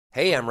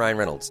Hey, I'm Ryan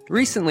Reynolds.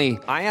 Recently,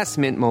 I asked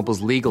Mint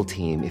Mobile's legal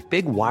team if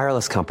big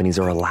wireless companies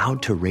are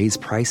allowed to raise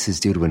prices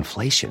due to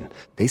inflation.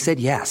 They said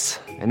yes.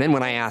 And then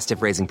when I asked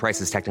if raising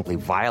prices technically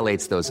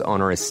violates those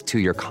onerous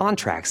two-year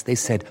contracts, they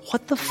said,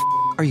 "What the f***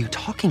 are you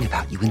talking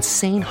about, you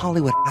insane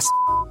Hollywood ass?"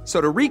 So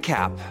to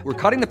recap, we're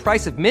cutting the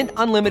price of Mint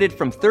Unlimited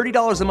from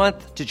 $30 a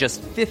month to just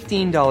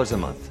 $15 a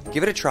month.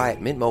 Give it a try at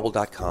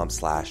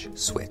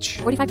mintmobile.com/switch.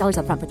 $45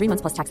 up front for 3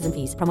 months plus taxes and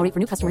fees. Promo rate for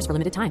new customers for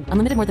limited time.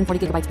 Unlimited more than 40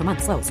 gigabytes per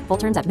month. Slows full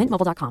terms at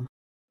mintmobile.com.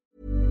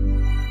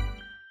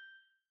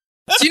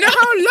 Do you know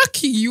how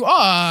lucky you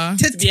are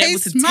to be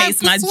able to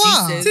taste my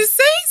juices? To taste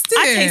it.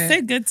 I taste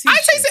so good too. I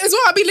taste it as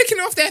well. I'll be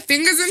licking off their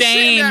fingers and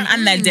Same, shit.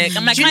 and their dick.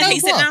 I'm like, Do you can I know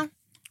taste what? it now?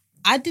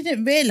 I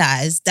didn't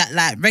realise that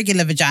like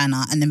regular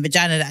vagina and then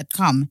vagina that had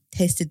come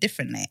tasted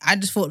differently. I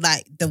just thought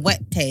like the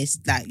wet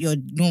taste, like your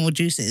normal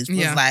juices, was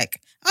like,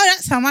 oh,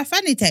 that's how my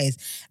fanny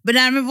tastes. But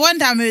then I remember one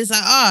time it was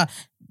like, oh,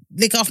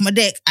 lick off my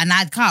dick, and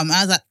I'd come.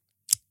 I was like,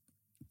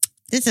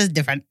 this is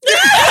different. I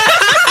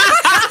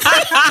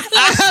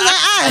was like,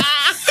 oh.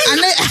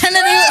 And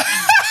then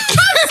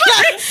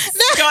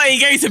Scotty,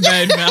 go to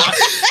bed, man.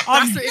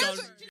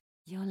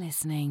 You're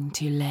listening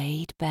to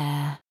Laid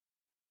Bare.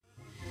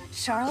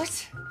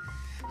 Charlotte,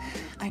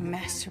 I'm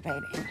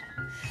masturbating.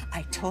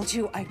 I told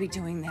you I'd be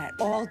doing that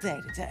all day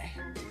today.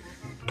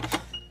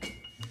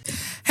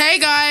 Hey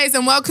guys,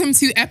 and welcome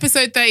to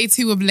episode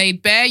 32 of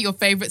Laid Bare, your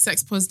favourite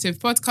sex positive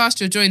podcast.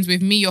 You're joined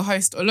with me, your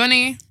host,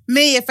 Oloni.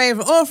 me, your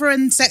favourite author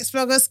and sex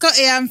blogger,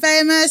 Scotty, I'm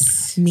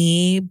famous.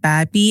 Me,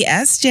 Babby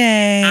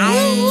SJ.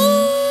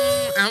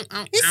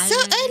 It's so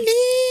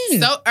early.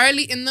 So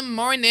early in the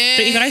morning.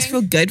 But you guys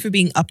feel good for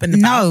being up and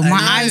about? No, my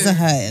early? eyes are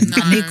hurting. No,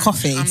 I need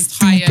coffee. I'm tired.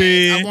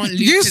 Stupid. I want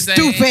You Lucozade.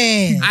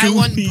 stupid. I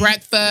want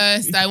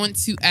breakfast. I want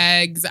 2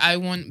 eggs. I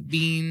want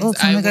beans. Oh,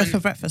 can I we go want for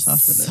breakfast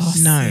after this?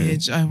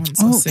 sausage. I want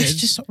Oh, sausage. it's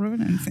just stop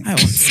ruining things. I want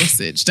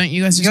sausage. Don't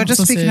you guys just You're want just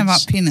sausage? speaking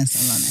about penis,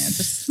 Alana.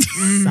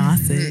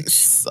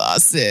 Just,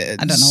 sausage.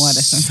 I don't know why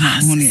there's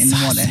something horny in the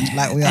morning.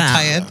 Like, we are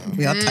tired.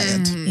 We are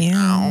tired.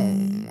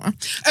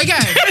 Okay.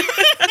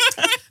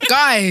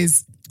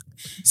 Guys,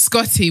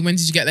 Scotty, when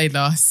did you get laid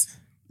last?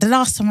 The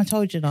last time I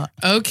told you that.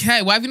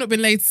 Okay, why have you not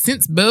been laid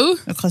since, boo?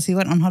 Because he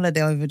went on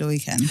holiday over the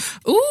weekend.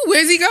 Ooh,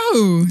 where's he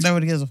go?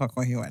 Nobody gives a fuck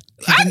where he went.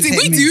 He I didn't think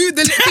take we me. do.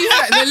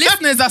 The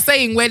listeners are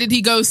saying, where did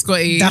he go,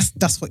 Scotty?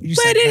 That's what you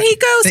said. Where did he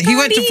go, That he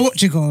went to Scotty?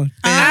 Portugal.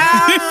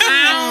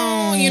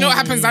 Ow. You know what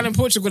happens down in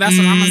Portugal? That's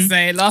what I'm going to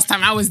say. Last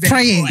time I was there.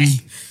 Praying. boy.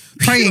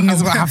 Praying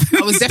is what happened.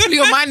 I was definitely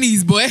on my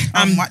knees, boy.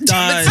 I'm what-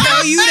 done.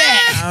 Tell you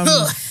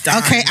that.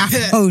 Okay,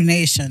 Afro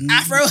Nation.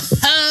 Afro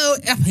ho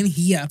up in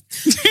here.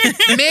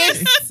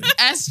 Miss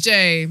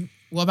SJ,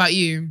 what about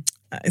you?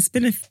 It's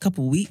been a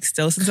couple weeks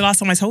still since the last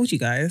time I told you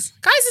guys.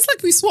 Guys, it's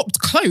like we swapped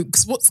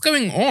cloaks. What's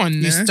going on?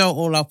 You stole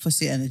all our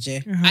pussy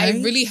energy. I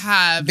really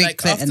have, Big like,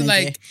 clit after energy.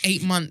 like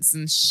 8 months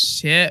and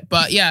shit.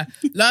 But yeah,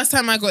 last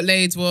time I got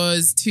laid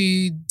was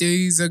 2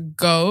 days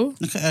ago.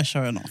 Look at her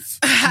showing off.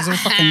 She's all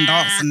fucking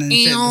dancing and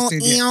shit in the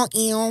studio.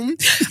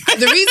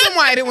 The reason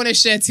why I didn't want to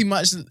share too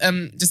much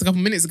just a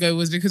couple minutes ago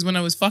was because when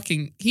I was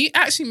fucking, he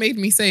actually made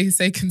me say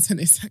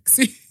consent is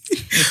sexy.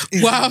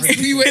 Wow,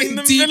 we were in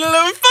the deep middle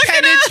of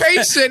fucking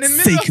penetration. In the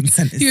Say middle.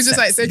 consent is He was just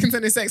like, sexy. say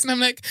consent is sex. And I'm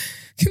like,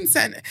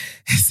 consent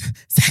is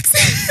sexy.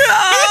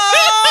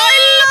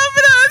 I love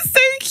that. It's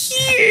so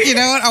cute. You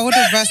know what? I would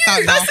have burst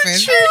out laughing.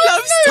 True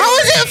love story. How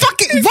is it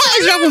fucking... What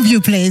is wrong with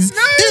you, please?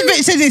 This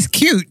bitch said it's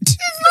cute. It's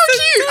not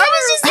cute. I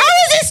was just How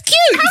is this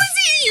cute? How is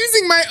he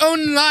using my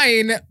own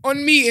line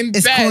on me in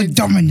It's bed? called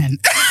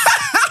dominant.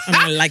 And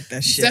I like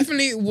that shit.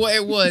 Definitely what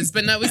it was.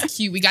 But no, it was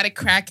cute. We got it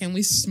cracking.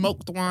 We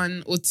smoked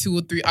 1 or 2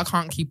 or 3. I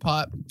can't keep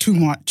up. Too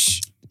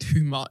much.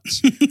 Too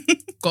much.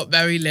 Got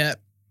very lit.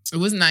 It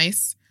was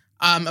nice.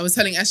 I was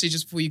telling Ashley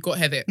just before you got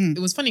here that it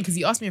was funny because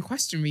he asked me a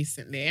question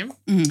recently.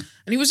 And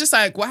he was just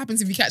like, what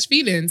happens if you catch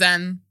feelings?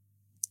 And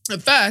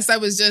at first I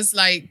was just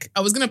like,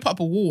 I was going to put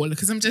up a wall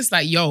because I'm just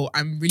like, yo,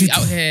 I'm really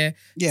out here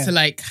to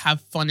like have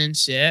fun and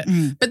shit.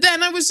 But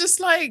then I was just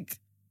like,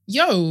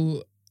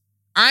 yo,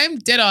 I'm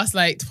dead ass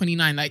like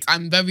 29. Like,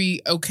 I'm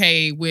very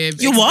okay with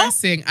You what?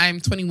 expressing. I'm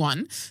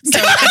 21. So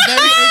I'm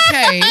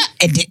very okay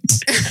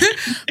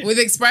Edit. with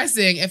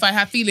expressing if I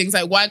have feelings.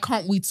 Like, why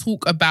can't we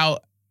talk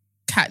about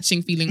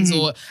catching feelings?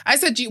 Or I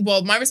said,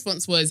 well, my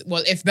response was,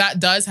 well, if that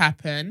does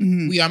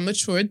happen, we are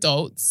mature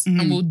adults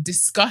and we'll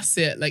discuss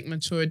it like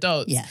mature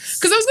adults. Yes.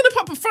 Because I was going to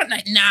pop up front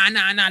like, nah,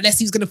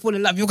 Leslie's going to fall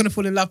in love. You're going to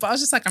fall in love. But I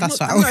was just like, I'm That's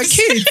not what I a was-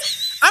 kid.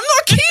 I'm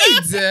not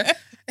a kid.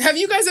 Have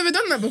you guys ever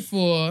done that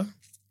before?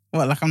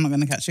 What, like I'm not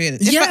going to catch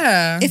feelings?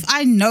 If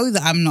I know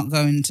that I'm not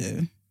going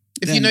to.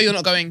 If then- you know you're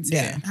not going to.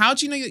 Yeah. How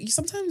do you know?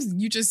 Sometimes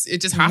it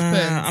just happens.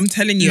 Nah, I'm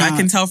telling you, Nah. I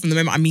can tell from the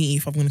moment I meet you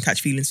if I'm going to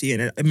catch feelings for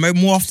you. And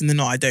more often than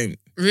not, I don't.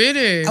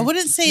 Really? I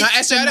wouldn't say No,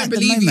 it's SJ, I at don't the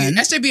believe you. moment.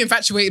 SJ be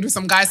infatuated with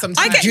some guys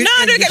sometimes. Don't get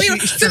me wrong.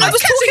 That's I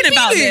was talking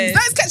about feelings. this.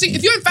 That's catching.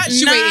 If you're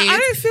infatuated, Nah, I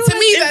don't feel to like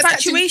me that's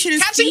infatuation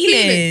is catching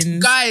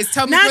feelings. Guys,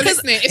 tell me Nah, if you're 'cause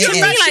listening. If you're it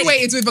is.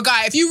 infatuated with a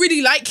guy, if you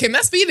really like him,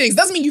 that's feelings.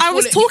 Doesn't mean you. I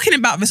was talking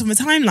about this on the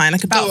timeline,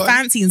 like Go about on.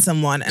 fancying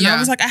someone. And Yeah. I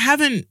was like, I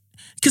haven't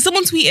because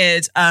someone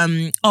tweeted,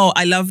 oh,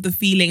 I love the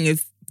feeling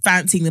of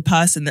fancying the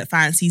person that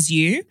fancies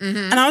you.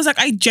 And I was like,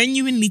 I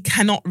genuinely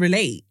cannot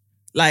relate.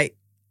 Like,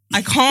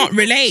 I can't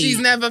relate.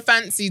 You've never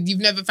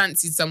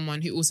fancied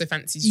someone who also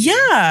fancies you.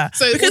 Yeah.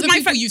 So because all the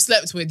people you've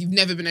slept with, you've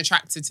never been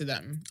attracted to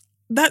them.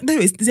 That no,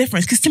 it's the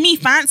difference. Because to me,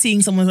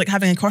 fancying someone's like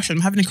having a crush on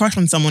them. Having a crush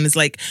on someone is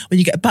like when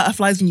you get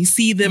butterflies when you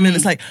see them, and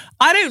it's like,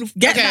 I don't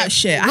get that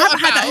shit. I haven't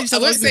had that. I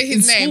won't say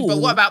his name, but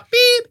what about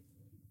Beep?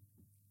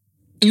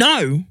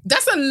 No.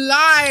 That's a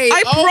lie.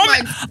 I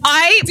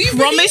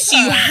promise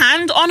you,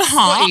 hand on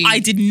heart, Scotty. I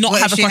did not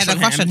have a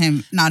crush on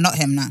him. No, not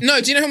him, no.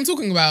 No, do you know who I'm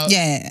talking about?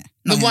 Yeah.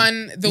 The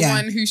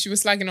one who she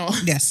was slagging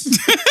off. Yes.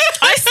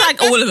 I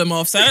slag all of them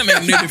off, so I don't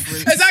make no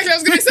difference. Exactly, I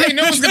was going to say,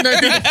 no one's going to know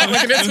who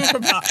we're going to talk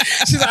about.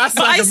 She's like, I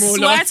slag them all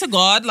swear off. to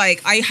God,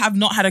 like, I have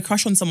not had a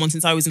crush on someone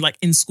since I was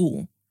in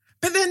school.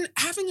 But then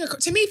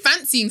to me,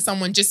 fancying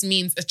someone just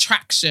means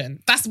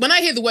attraction. That's when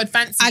I hear the word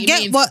fancy. I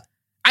get what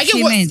I do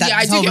get what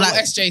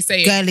SJ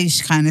saying.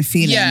 Girlish kind of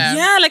feeling.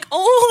 Yeah, like,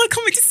 oh, I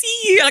can't wait to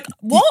see you. Like,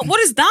 what? What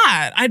is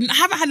that? I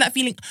haven't had that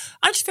feeling.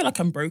 I just feel like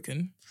I'm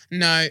broken.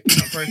 No,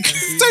 not broken.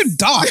 So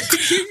dark.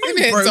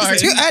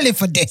 It's too early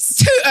for this.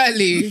 Too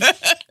early.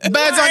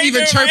 Birds aren't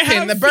even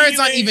chirping. The birds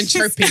aren't even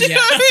chirping yet.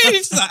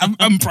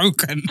 I'm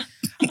broken.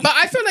 But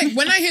I feel like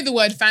when I hear the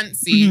word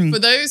fancy, for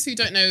those who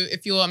don't know,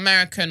 if you're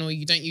American or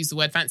you don't use the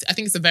word fancy, I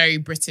think it's a very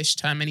British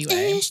term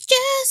anyway. It's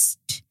just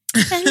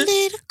a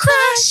little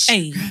crush.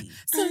 Hey.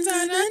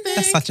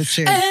 That's such a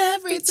tune.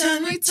 Every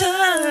time we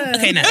touch.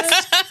 Okay,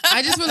 next.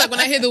 I just feel like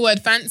when I hear the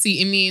word fancy,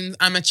 it means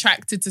I'm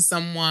attracted to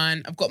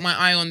someone. I've got my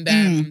eye on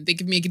them. They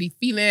give me a giddy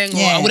feeling,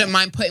 or I wouldn't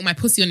mind putting my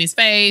pussy on his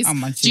face. Oh,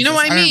 do you know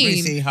what I mean?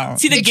 Really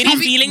see, the giddy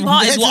feeling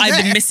part is what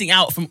I've been missing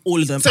out from all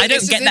of them. So I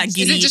don't get that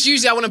giddy. Is it just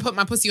usually I want to put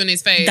my pussy on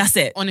his face? That's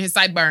it. On his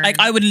sideburn. Like,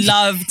 I would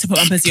love to put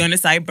my pussy on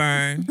his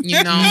sideburn.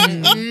 You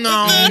know,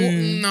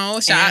 no.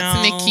 Shout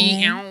out to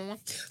Nikki.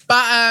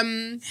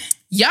 But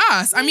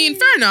yes, I mean,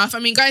 fair enough. I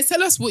mean, guys,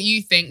 tell us what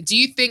you think. Do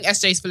you think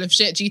SJ's full of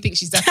shit? Do you think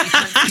she's definitely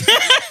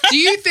Do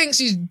you think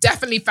she's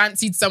definitely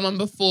fancied someone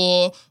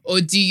before? Or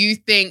do you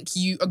think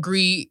you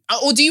agree?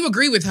 Or do you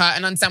agree with her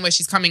and understand where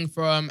she's coming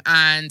from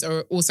and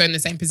are also in the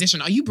same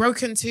position? Are you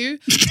broken too?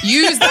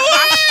 Use the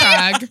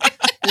hashtag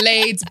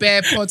Laid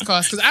Bare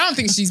Podcast, because I don't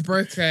think she's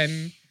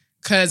broken.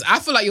 Because I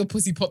feel like your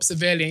pussy pops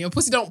severely, and your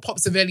pussy don't pop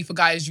severely for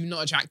guys you're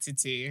not attracted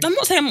to. I'm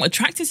not saying I'm not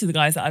attracted to the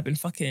guys that I've been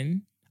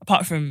fucking,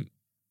 apart from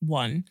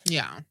one.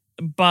 Yeah.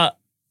 But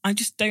I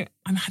just don't,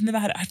 I haven't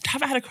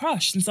had a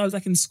crush since I was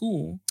like in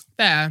school.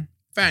 Fair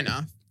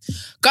enough.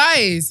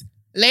 Guys,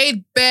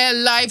 Laid Bare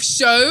live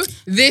show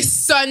this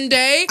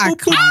Sunday. I can't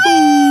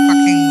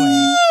fucking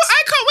wait.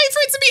 I can't wait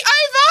for it to be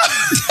over.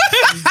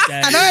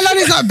 I know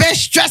Eloni's not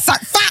best stressed,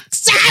 like, fuck's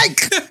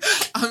sake.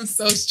 I'm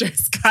so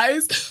stressed,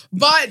 guys.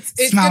 But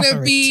it's Smile going to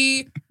for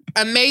be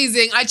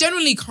amazing. I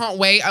genuinely can't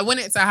wait. I want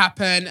it to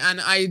happen.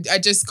 And I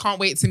just can't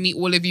wait to meet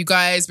all of you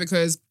guys,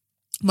 because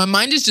my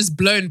mind is just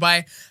blown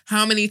by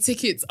how many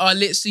tickets are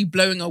literally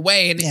blowing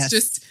away. And it's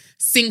just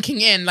sinking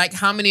in, like,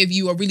 how many of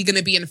you are really going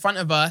to be in front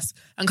of us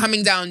and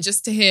coming down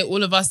just to hear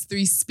all of us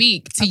three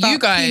speak to About you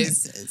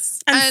guys.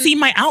 penises. And see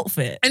my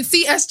outfit. And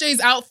see SJ's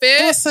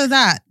outfit. Also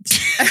that.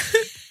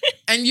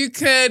 And you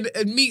could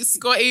meet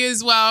Scotty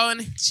as well,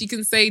 and she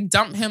can say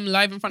dump him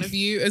live in front of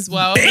you as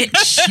well.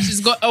 Bitch.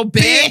 She's got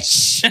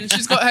bitch. And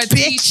she's got her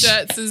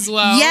t-shirts as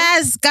well.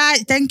 Yes,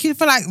 guys, thank you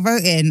for like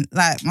voting.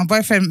 Like, my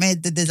boyfriend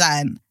made the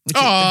design, which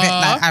is a bit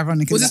like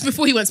ironic. Was this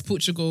before he went to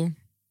Portugal?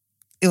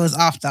 It was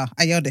after.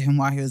 I yelled at him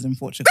while he was in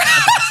Portugal.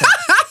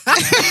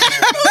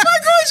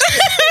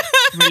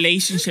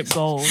 Relationship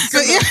goals.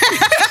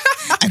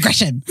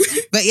 Aggression.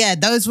 But yeah,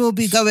 those will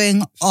be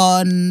going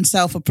on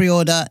sale for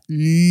pre-order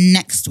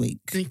next week.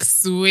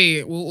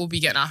 Sweet. We'll all be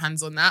getting our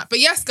hands on that. But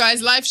yes,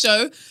 guys, live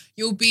show.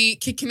 You'll be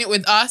kicking it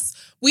with us.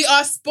 We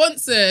are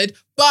sponsored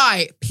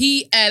by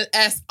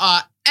PLSRX.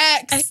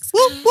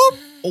 Whoop, whoop.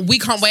 We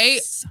can't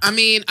wait. I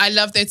mean, I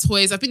love their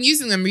toys. I've been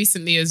using them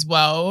recently as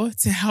well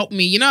to help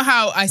me. You know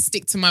how I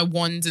stick to my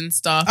wand and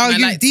stuff? Oh, and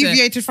you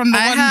deviated from the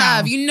wand now. I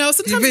have. You know,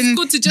 sometimes it's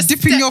good to just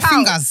dipping step your out.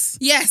 fingers.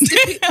 Yes.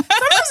 Sometimes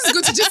it's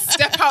good to just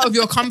step out of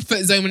your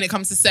comfort zone when it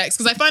comes to sex.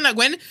 Because I find like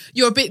when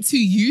you're a bit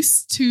too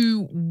used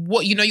to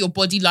what you know your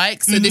body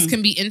likes, so this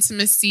can be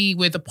intimacy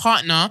with a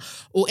partner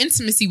or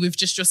intimacy with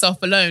just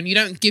yourself alone. You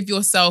don't give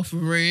yourself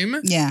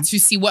room to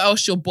see what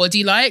else your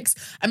body likes.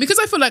 And because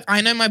I feel like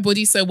I know my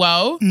body so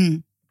well,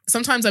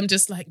 sometimes I'm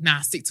just like, nah,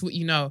 stick to what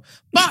you know.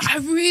 But I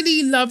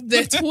really love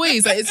their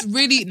toys. Like, it's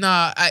really,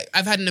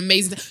 I've had an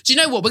amazing... Do you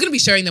know what? We're going to be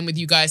sharing them with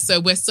you guys. So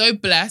we're so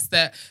blessed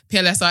that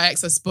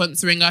PLSRX are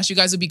sponsoring us. You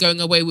guys will be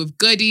going away with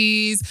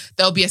goodies.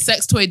 There'll be a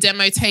sex toy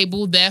demo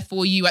table there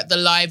for you at the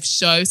live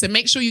show. So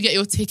make sure you get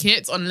your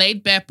tickets on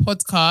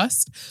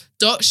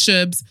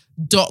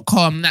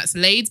laidbarepodcast.shubs.com. That's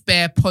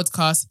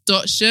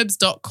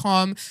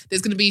laidbarepodcast.shubs.com.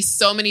 There's going to be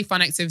so many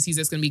fun activities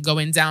that's going to be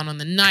going down on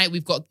the night.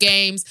 We've got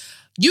games.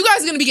 You guys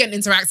are going to be getting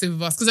interactive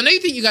with us because I know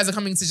you think you guys are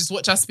coming to just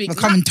watch us speak. We're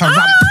coming to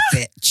rump,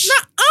 bitch.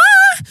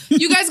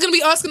 You guys are going to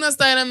be asking us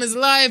dilemmas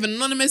live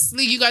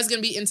anonymously. You guys are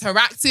going to be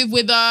interactive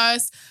with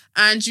us.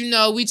 And,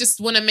 we just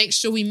want to make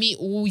sure we meet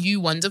all you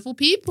wonderful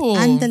people.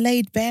 And the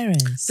laid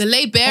bearers. The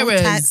laid Whole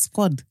tight bearers.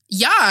 squad.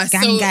 Yeah.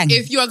 Gang, gang.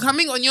 If you are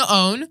coming on your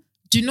own,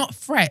 do not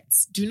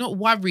fret. Do not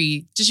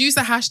worry. Just use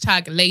the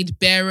hashtag laid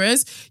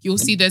bearers. You'll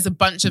see there's a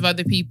bunch of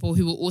other people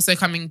who are also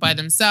coming by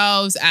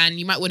themselves, and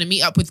you might want to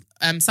meet up with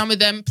some of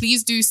them.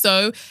 Please do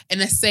so in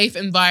a safe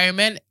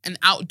environment, an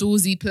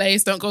outdoorsy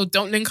place.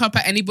 Don't link up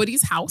at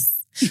anybody's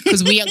house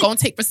because we are going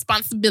to take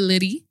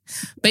responsibility.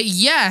 But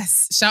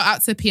yes, shout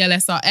out to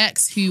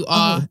PLSRX who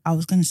are I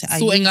was going to say,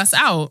 sorting us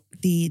out.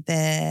 The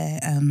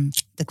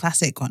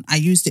classic one. I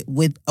used it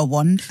with a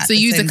wand. So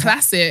you use the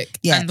classic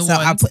and the so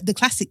wand. I put the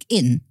classic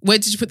in. Where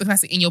did you put the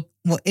classic? In your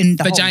In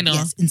the vagina? hole.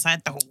 Yes,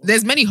 inside the hole.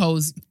 There's many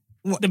holes.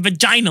 The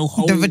vaginal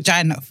hole. The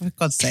vagina, for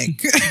God's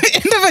sake. In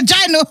the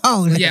vaginal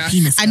hole. Yeah.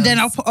 And then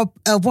I'll put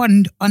a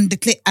wand on the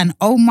clit, and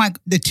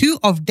the two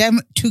of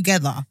them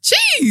together.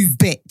 Jeez.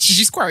 Bitch. Did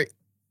you squirt?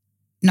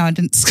 No, I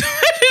didn't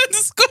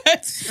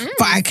squirt.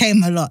 But I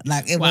came a lot.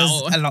 Like, it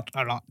Wow. was a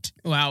lot.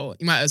 Wow.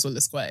 You might as well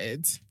have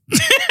squirted.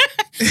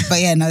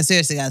 But yeah, no,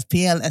 seriously, guys.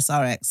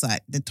 PLSRX,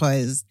 like, the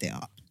toys, they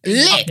are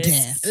Lit. up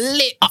there.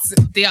 Lit.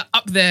 They are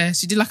up there.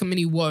 She did like a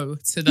mini woe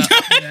to the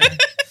up there.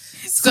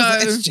 So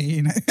SG,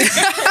 you know.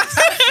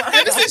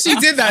 ever since she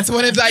did that to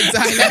one of like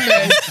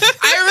dilemmas,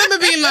 I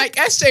remember being like,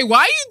 SJ, why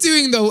are you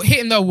doing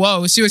hitting the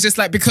whoa? She was just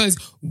like, because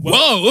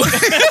whoa.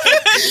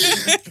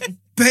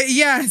 But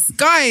yes,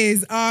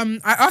 guys, I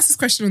asked this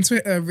question on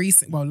Twitter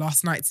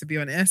last night, to be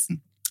honest.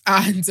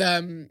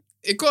 And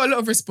it got a lot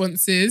of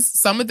responses.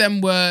 Some of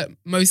them were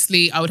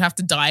mostly, I would have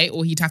to die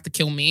or he'd have to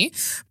kill me.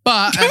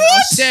 But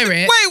I'll share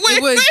it.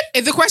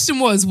 Wait. The question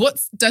was, what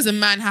does a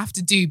man have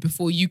to do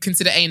before you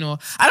consider anal?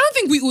 I don't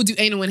think we all do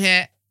anal in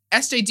here.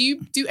 SJ, do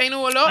you do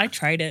anal a lot? I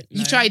tried it.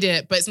 You tried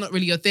it, but it's not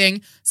really your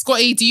thing.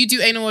 Scotty, do you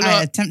do anal a lot?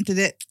 I attempted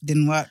it,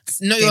 didn't work.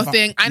 Not your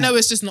thing. I know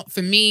it's just not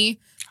for me.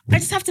 I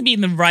just have to be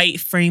in the right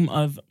frame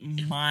of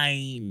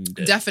mind.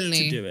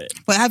 Definitely. To do it.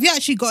 But have you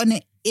actually gotten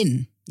it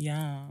in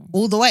Yeah.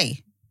 all the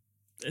way?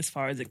 As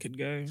far as it could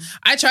go.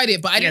 I tried it,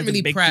 but I didn't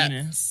really prep.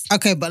 Penis.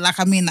 Okay, but like,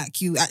 I mean,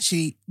 like, you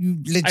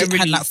legit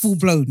had like full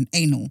blown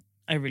anal.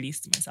 I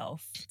released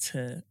myself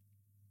to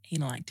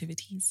anal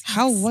activities.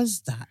 How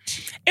was that?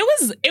 It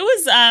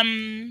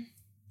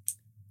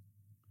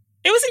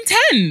was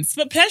intense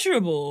but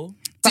pleasurable.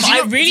 But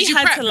I really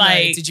had prep, to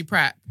like. though? Did you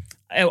prep?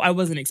 I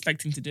wasn't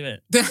expecting to do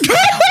it.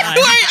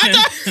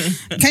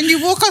 Can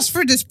you walk us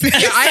through this,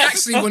 please? Yeah, I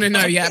actually want to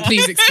know. Yeah,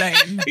 please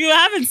explain. We were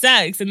having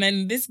sex, and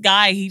then this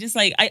guy, he just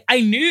like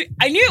I knew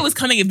it was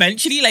coming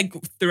eventually, like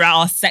throughout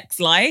our sex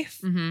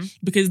life,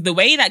 because the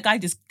way that guy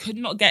just could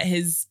not get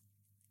his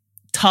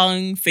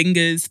tongue,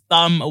 fingers,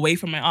 thumb away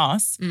from my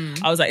ass,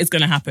 I was like, it's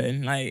gonna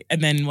happen. Like,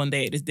 and then one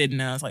day it just did,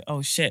 and I was like,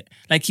 oh shit!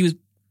 Like, he was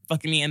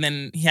fucking me, and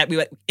then we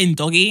were in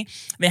doggy.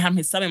 They had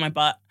his thumb in my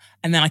butt.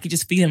 And then I could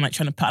just feel him like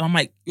trying to put, and I'm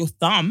like, your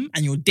thumb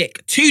and your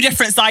dick, 2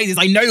 different sizes.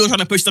 I know you're trying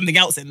to push something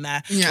else in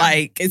there. Yeah.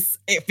 Like,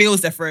 it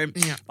feels different.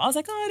 Yeah. But I was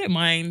like, oh, I don't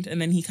mind. And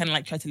then he kind of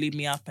like tried to lube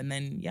me up, and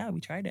then yeah,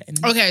 we tried it.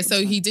 And okay,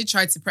 so he did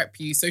try to prep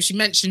you. So she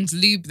mentioned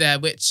lube there,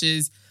 which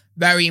is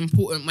very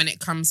important when it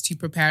comes to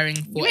preparing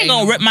for you ain't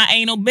gonna rip my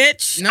anal,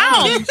 bitch. No,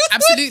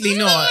 absolutely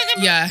not.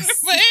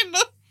 Yes.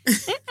 Girl,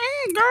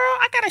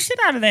 I got a shit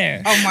out of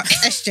there. Oh my,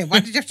 SJ, why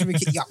did you have to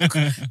make it yuck?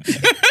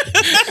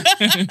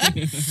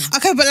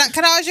 Okay, but like,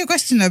 can I ask you a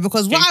question though?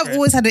 Because what I've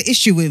always had an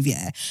issue with,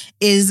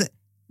 is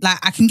like,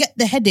 I can get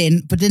the head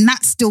in, but then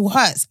that still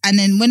hurts. And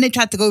then when they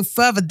try to go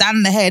further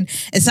down the head,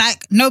 it's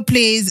like, no,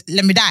 please,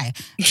 let me die.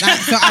 Like,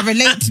 so I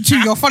relate to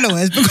your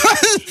followers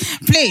because,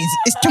 please,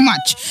 it's too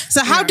much.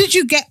 So how did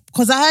you get,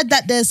 because I heard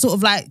that there's sort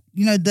of like,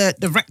 you know,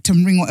 the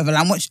rectum ring or whatever,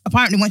 like,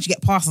 apparently once you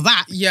get past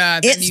that,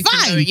 it's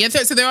fine. Yeah,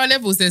 so there are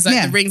levels. There's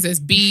like the rings, there's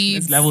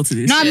beads. There's level to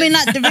this. No, I mean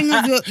like the ring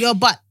of your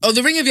butt. Oh,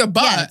 the ring of your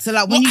butt. Yeah, so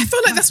like when I feel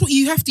like that's what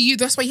you have to use.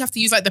 That's why you have to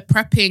use like the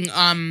prepping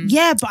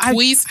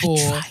toys for.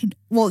 I tried.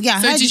 Well,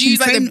 yeah. So did you use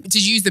did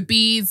you use the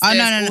beads? Oh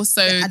no.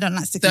 Also, I don't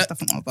like sticking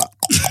stuff on my butt.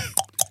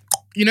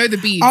 You know the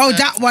beads. Oh,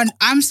 that one.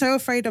 I'm so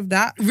afraid of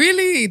that.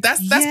 Really?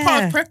 That's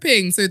part of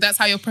prepping. So that's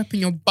how you're prepping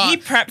your butt. He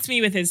prepped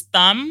me with his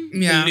thumb,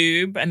 the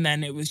lube, and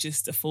then it was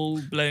just a full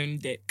blown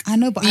dick. I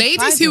know, but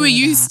ladies who are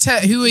used to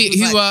who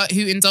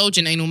indulge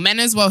in anal,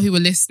 men as well who are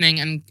listening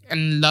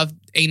and love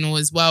anal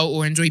as well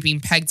or enjoy being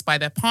pegged by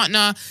their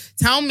partner,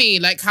 tell me,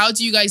 like, how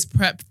do you guys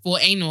prep for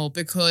anal?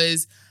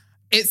 Because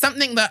it's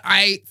something that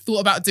I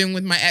thought about doing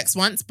with my ex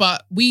once,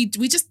 but we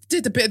just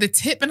did a bit of the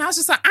tip, and I was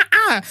just like, Some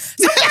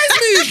guys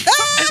move.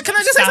 Can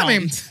I just say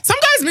something? Some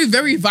guys move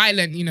very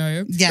violent, you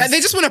know. Yes. Like, they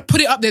just want to put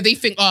it up there. They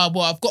think, oh,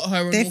 well, I've got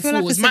her on They all feel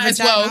like fours. it's a Might as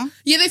well. vagina.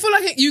 Yeah, they feel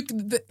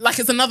like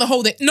it's another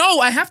hole. No,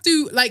 I have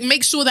to like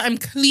make sure that I'm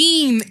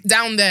clean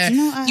down there. Do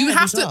you know what I heard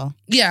have as to. well?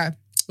 Yeah.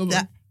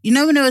 That, you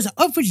know when it was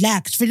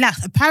relax.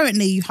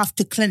 Apparently you have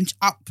to clench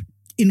up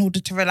in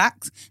order to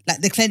relax. Like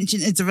the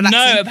clenching is a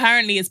relaxing. No,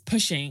 apparently it's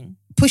pushing.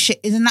 push it.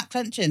 Isn't that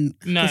clenching?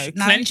 No, Push,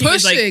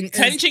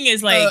 clenching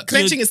is like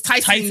Clenching you're is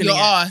tightening your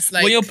ass.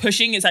 Like when you're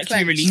pushing, it's actually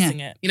clench. releasing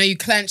it. You know, you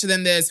clench and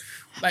then there's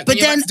like. But when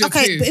you're then, about to do a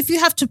okay, poo. but if you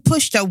have to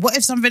push though, what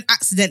if something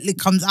accidentally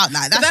comes out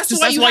like that? But that's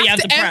why you have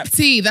to prep.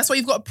 empty. That's why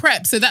you've got to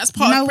prep. So that's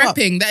part You know of what?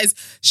 prepping. That is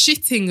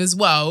shitting as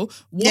well.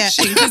 Yeah.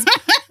 Washing. 'Cause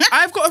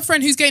I've got a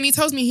friend who's gay and he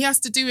tells me he has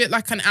to do it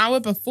like an hour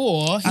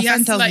before. He has friend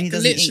to tells me he like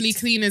doesn't literally eat.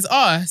 clean his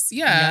ass.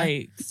 Yeah.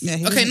 Yikes. Yeah,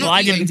 he Okay, doesn't not Well,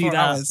 I eat didn't do 24 that.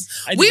 hours.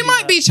 I didn't We do might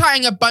that. be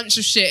chatting a bunch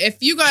of shit. If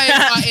you guys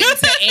are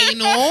into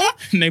anal,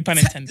 No pun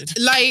intended.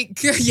 like,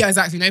 yeah,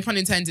 exactly. No pun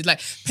intended.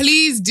 Like,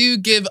 please do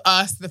give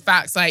us the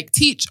facts. Like,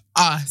 teach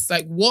us.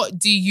 Like, what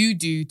do you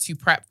do to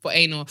prep for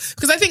anal?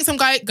 Because I think some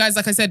guys,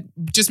 like I said,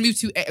 just move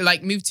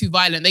too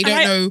violent. They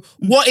don't know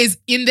what is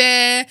in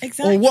there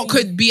or what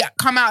could be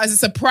come out as a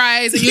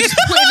surprise, and you're just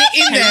putting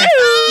it in there.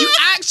 You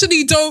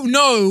actually don't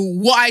know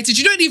what I did.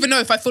 You don't even know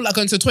if I feel like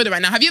going to the toilet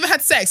right now. Have you ever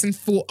had sex and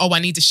thought, oh, I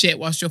need to shit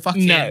whilst you're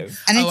fucking? No.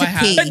 I need to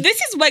pee. But this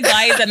is where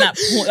guys and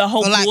the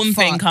whole Or like porn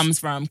thing fart. comes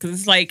from. Because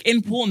it's like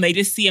in porn, they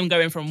just see him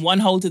going from one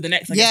hole to the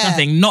next like Yeah. it's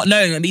nothing, not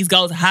knowing that these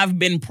girls have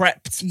been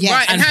prepped. Yeah.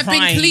 Right, and have been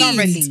primed, cleaned.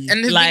 Thoroughly.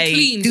 And have Like, been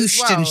cleaned as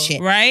douched well. and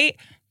shit. Right?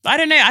 But I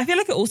don't know. I feel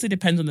like it also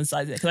depends on the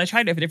size of it. Because I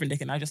tried it for different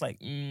dick and I was just like,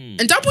 And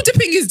double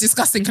dipping is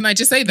disgusting. Can I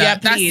just say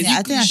that? Yeah, please. Yeah,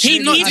 I think I should He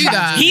not needs do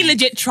that. He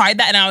legit tried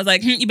that and I was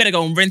like, you better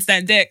go and rinse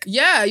that dick.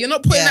 Yeah, you're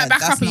not putting Yeah, that back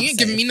that's up and not you ain't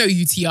giving me safe. no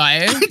UTI.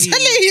 I'm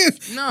telling you,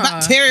 No.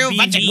 bacterial BB.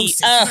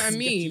 vaginosis. You know what I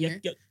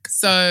mean? Yuck.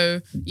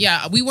 So,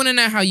 yeah, we want to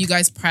know how you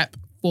guys prep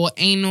for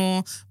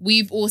anal.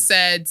 We've all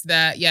said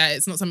that, yeah,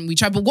 it's not something we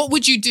try. But what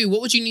would you do?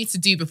 What would you need to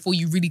do before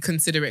you really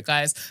consider it,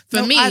 guys? For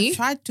No, me, I've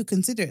tried to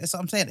consider it. That's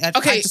what I'm saying. I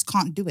just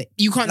can't do it.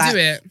 You can't do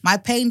it. My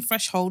pain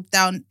threshold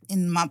down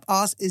in my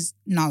ass is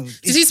no.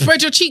 did he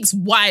spread your cheeks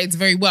wide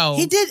very well?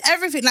 He did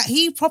everything. Like,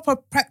 he proper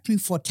prepped me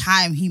for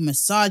time. He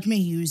massaged me.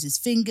 He used his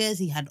fingers.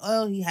 He had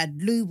oil. He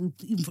had lube. We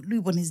even put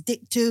lube on his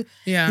dick too.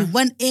 Yeah. He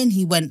went in.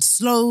 He went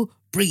slow.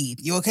 Breathe.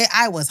 You okay?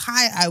 I was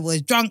high. I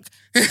was drunk.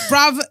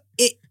 Bruv,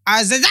 I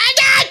was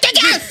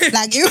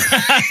like you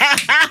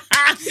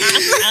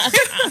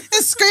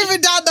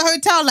screaming down the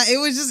hotel. Like,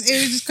 it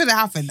just couldn't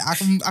happen. I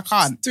can't. I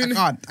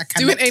cannot.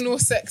 Doing anal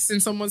sex in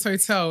someone's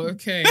hotel.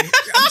 Okay.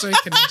 I'm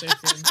joking.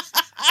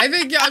 I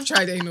think, yeah, I've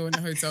tried anal in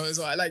a hotel as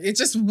well. Like, it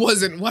just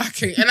wasn't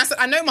working. And I said,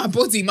 I know my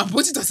body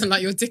doesn't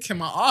like your dick in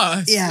my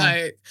ass. Yeah.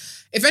 Like,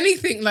 if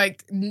anything,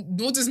 like,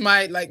 nor does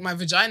my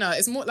vagina.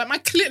 It's more like my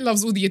clit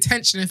loves all the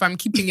attention if I'm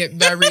keeping it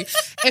very...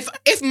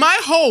 if my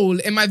hole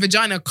in my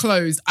vagina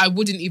closed, I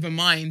wouldn't even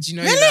mind, you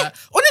know that?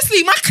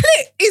 Honestly, my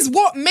clit is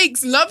what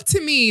makes love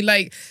to me.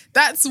 Like,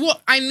 that's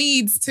what I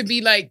need to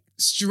be, like,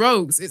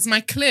 strokes. It's my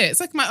clit. It's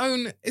like my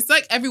own... It's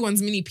like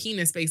everyone's mini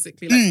penis,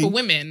 basically. Like, for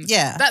women.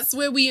 Yeah. That's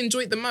where we enjoy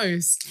it the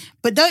most.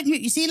 But don't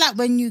you see, like,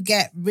 when you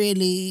get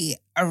really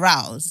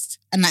aroused,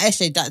 and like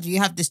SJ, that you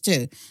have this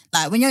too,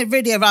 like when you're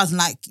really aroused and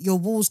like your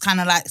walls kind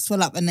of like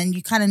swell up, and then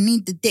you kind of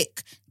need the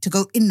dick to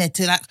go in there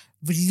to like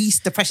release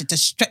the pressure, to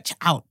stretch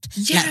out,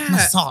 like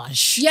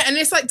massage. Yeah, and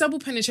it's like double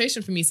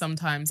penetration for me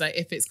sometimes, like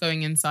if it's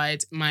going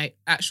inside my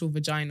actual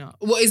vagina.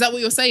 What is that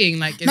what you're saying?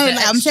 Like, is No, there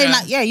like, I'm extra- saying,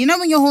 like, yeah, you know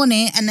when you're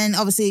horny and then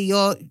obviously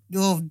your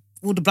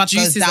all the blood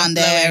Juices goes down are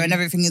there flowing. and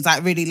everything is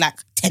like really like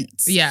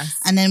tense. Yeah.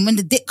 And then when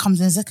the dick comes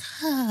in, it's like,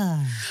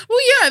 Well,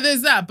 yeah,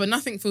 there's that, but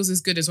nothing feels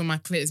as good as when my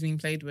clit is being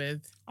played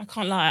with. I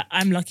can't lie.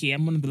 I'm lucky.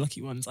 I'm one of the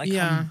lucky ones. I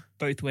come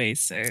both ways.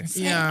 So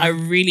Yeah.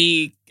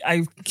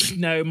 I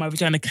know my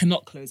vagina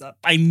cannot close up.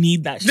 I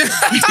need that shit.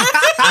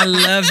 I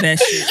love that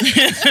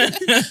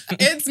shit.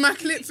 It's my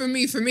clit for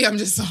me. For me, I'm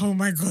just, oh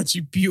my God,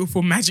 you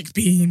beautiful magic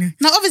bean.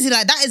 no, obviously,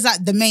 like, that is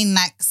like the main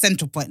like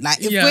central point. Like,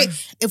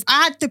 if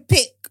I had to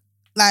pick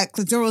like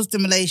clitoral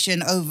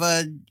stimulation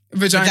over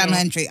vaginal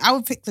entry, I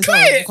would pick clitoral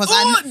Clit because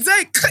all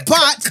day.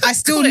 but I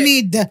still clit.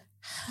 need the.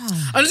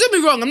 And don't get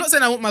me wrong, I'm not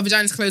saying I want my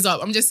vagina to close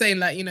up. I'm just saying,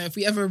 like, you know, if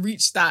we ever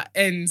reach that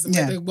end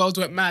where the world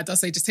went mad, I'll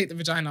say just take the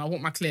vagina. I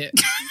want my clit.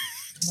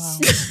 Wow.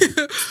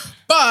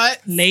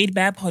 But Laid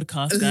Bare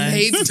podcast, guys.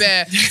 laid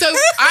bare. So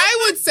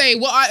I would say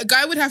what a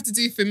guy would have to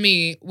do for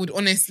me would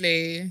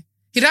honestly,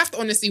 he'd have to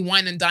honestly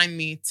wine and dine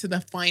me to the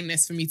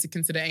finest for me to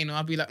consider anal.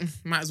 I'd be like,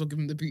 might as well give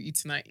him the booty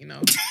tonight, you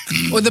know,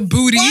 or the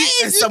booty,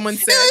 as someone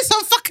said. There is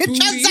some fucking Booty.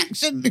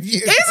 transaction with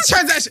you. It is a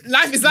transaction.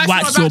 Life is life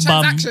Wax not about your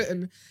bum.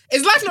 transaction.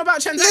 Is life not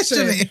about transaction?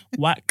 Literally.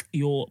 Whack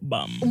your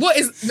bum. What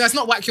is? No, it's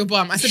not whack your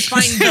bum. I said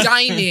fine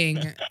dining,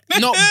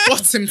 not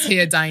bottom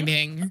tier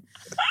dining.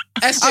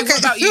 SJ, what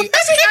about you?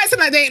 SJ acting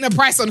like there ain't no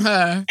price on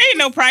her. Ain't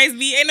no prize,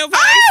 B. Ain't no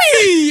prize.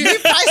 Hey!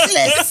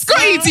 Priceless.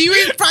 Scotty, do you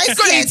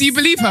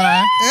believe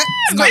her?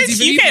 Scotty,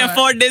 do you You believe can't her?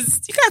 afford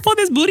this. You can't afford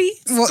this booty.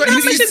 What, How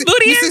much this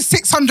booty this is?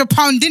 is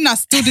 £600 dinner.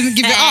 Still didn't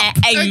give it up.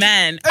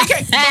 Amen.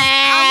 Okay, but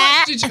how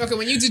much did you? Okay,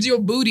 when you did your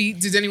booty,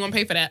 did anyone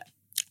pay for that?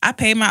 I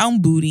pay my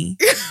own booty.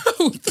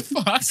 What the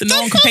fuck? So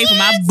no one can pay for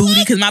my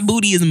booty because my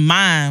booty is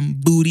mine,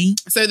 booty.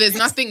 So there's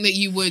nothing that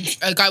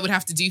a guy would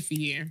have to do for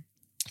you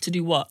To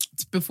do what?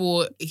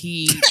 before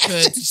he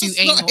could do She's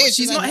anal. not here, She's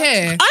she's not like,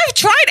 here. I've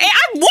tried it.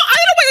 I don't know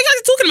what you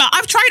guys are talking about.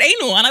 I've tried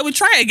anal and I would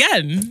try it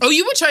again. Oh,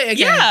 you would try it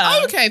again? Yeah.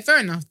 Oh, okay, fair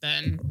enough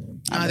then.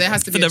 There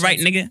has to be For a the right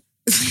chance. nigga.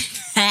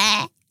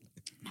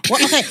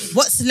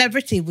 What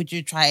celebrity would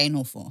you try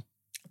anal for?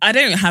 I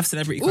don't have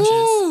celebrity crushes.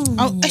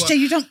 Oh, actually,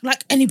 you don't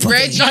like anybody.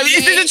 Reggie,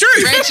 Is this the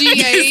truth? Reggie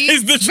Yates,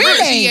 Is the truth?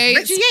 Really? Reggie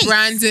Reggie Yates?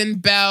 Brandon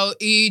Bell,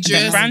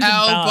 Idris Brandon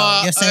Elba,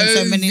 Bell. You're saying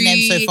so many Ovi,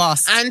 names so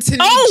fast. Anthony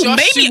Oh,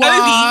 maybe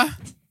Joshua.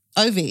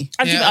 Ovi.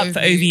 I'd give it up for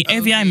Ovi,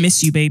 Ovi. Ovi, I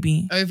miss you,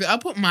 baby. Ovi. I'll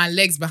put my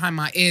legs behind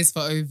my ears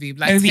for Ovi.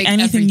 Like, Ovi, take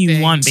anything you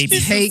everything. want, baby.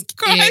 Take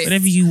it.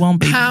 Whatever you want,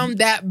 baby. Pound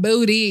that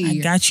booty. I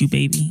got you,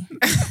 baby.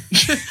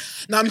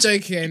 No, I'm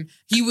joking.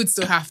 He would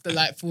still have to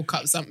like fork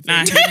up something.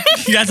 Nah,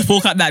 you have to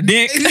fork up that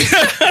dick.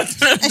 That's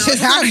just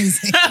hands.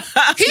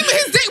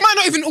 His dick might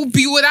not even all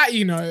be all that,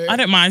 you know. I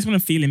don't mind. I just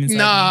want to feel him inside.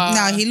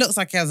 Nah. No, he looks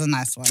like he has a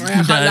nice one. I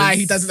can't lie.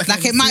 He does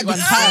Like it might be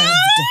curved.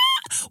 Me.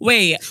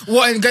 Wait,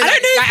 What? And go I don't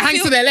like, know if like I hang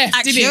feel- to their left,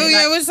 Actually, didn't he?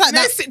 Yeah, it was like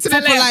no, that sit to the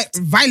proper like left.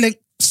 violent.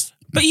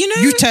 but you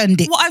know, You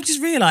turned it. What I've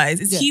just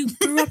realised is Yeah. he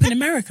grew up in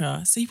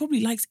America, so he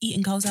probably likes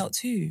eating girls out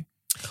too.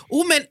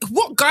 All men.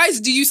 What guys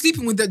do you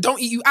sleeping with that don't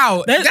eat you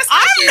out? There's, That's I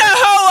actually-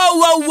 don't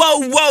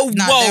know.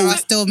 No, there are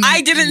still men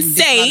I didn't in this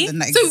say. London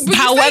that So, exist. but you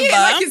say However- it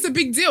like it's a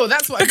big deal.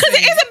 That's what. Because I'm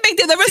it saying. is a big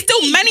deal. There are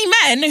still many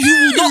men who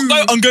will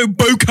not go and go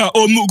boca.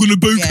 Oh, I'm not going to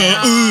boca.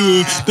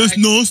 Yeah. That's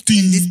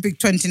nasty. This big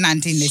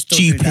 2019, they still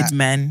do Stupid that.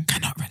 men.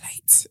 Cannot relate.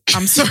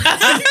 I'm sorry.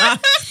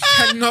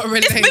 Cannot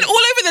relate. It's been all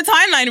over the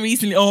timeline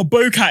recently. Oh,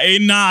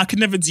 boca-ing. Nah, I could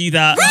never do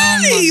that.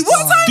 Really?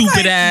 What time?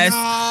 Stupid ass.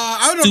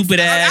 I would Stupid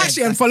I ass. would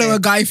actually unfollow a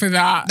guy for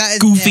that. That is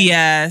Goofy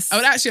yeah. ass. I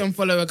would actually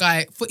unfollow a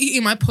guy for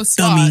eating my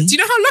pussy. Dummy. Do you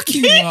know how lucky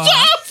you are?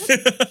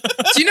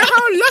 Do you know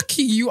how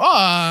lucky you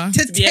are?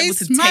 To be able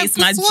to taste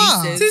my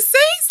pissoir. To juices.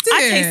 taste it. I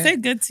taste so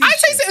good too. I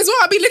taste it as well.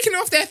 I'll be licking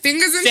off their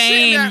fingers and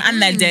Same. shit. Like,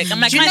 And their dick. I'm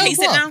like, Do you can I know taste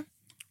what? it now?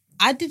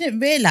 I didn't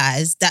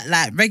realize that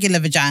like regular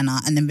vagina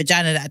and then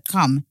vagina that had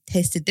come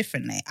tasted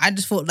differently. I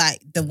just thought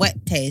like the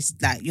wet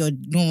taste, like your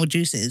normal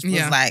juices, was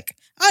Yeah. like,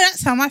 oh,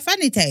 that's how my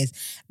fanny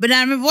tastes. But then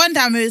I remember one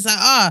time it was like,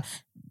 oh,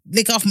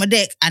 lick off my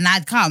dick, and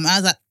I'd come. I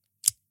was like,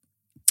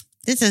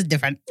 this is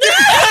different. I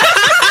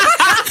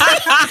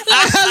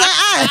was like,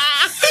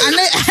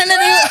 oh. And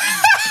then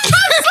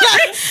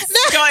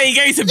Scotty,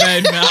 go to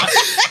bed now.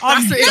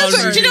 I'm That's the done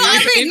intro. with do you know what I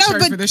That's the mean? No, intro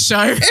but- for the show.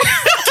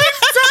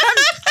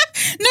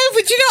 no,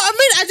 but you know what I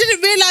mean? I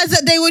didn't realize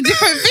that they were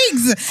different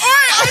things.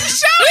 I'm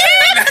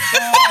shouting.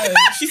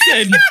 She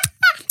said,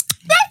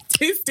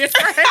 It's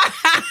different.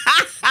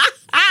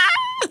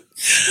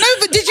 No,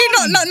 but did you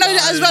not know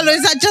that as well? Or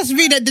is that just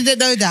me that didn't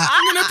know that?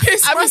 I'm gonna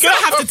piss I'm myself.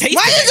 going to have to taste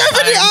Why it. is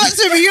nobody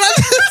answering me? You know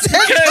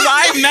Because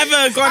I've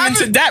never gone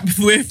into depth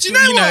with, Do you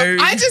know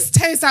what? I just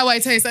taste how I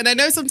taste. And I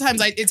know sometimes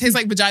like it tastes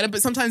like vagina,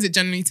 but sometimes it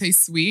generally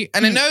tastes sweet.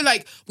 And I know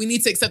like we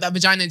need to accept that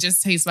vagina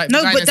just tastes like No,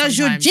 vagina but does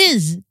sometimes. your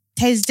jizz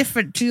taste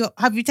different to your...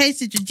 Have you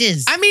tasted your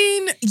jizz? I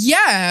mean,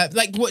 yeah.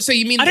 Like what? So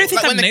you mean I don't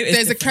think like I've when noticed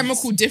there's a difference.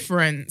 chemical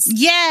difference?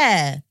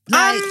 Yeah.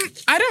 Like,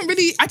 I don't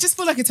really. I just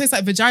feel like it tastes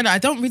like vagina. I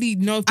don't really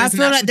know if I there's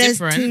feel an like actual there's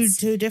difference.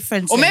 two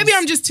differences. Or maybe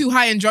I'm just too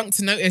high and drunk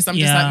to notice. I'm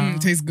just Yeah. like,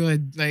 it tastes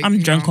good. Like I'm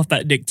you drunk know. off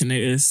that dick to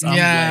notice. I'm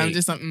I'm like,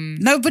 just like,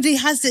 Nobody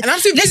has it. And I'm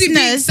too busy being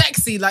Listeners,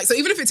 sexy. Like, so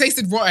even if it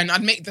tasted rotten,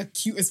 I'd make the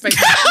cutest face.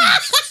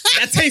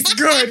 That tastes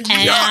good.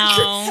 Yuck.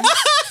 ow.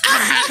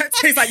 That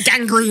tastes like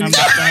gangrene. I'm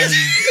done.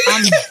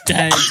 I'm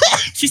dead.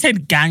 She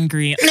said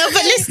gangrene. No,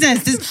 but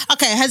listeners,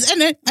 okay, has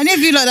any of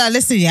you like that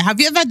listening? Yeah, have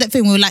you ever had that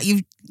thing where like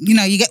you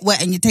know, you get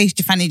wet and you taste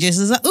your fanny juice?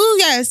 It's like, oh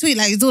yeah, it's sweet,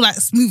 like it's all like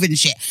smooth and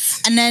shit.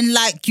 And then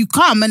like you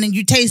come and then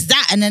you taste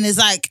that and then it's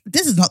like,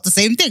 this is not the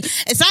same thing.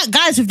 It's like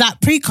guys with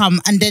that pre-cum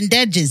and then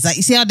their jizz. Like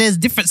you see how there's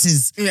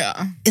differences.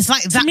 Yeah. It's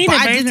like that, To me, but they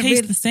I both didn't taste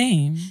really, the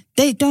same.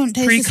 they don't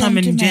taste Pre-cum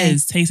the same and to me.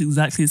 jizz taste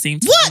exactly the same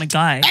to What? on a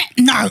guy.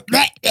 No.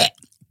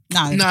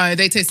 No. No,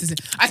 they taste the same.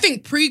 I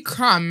think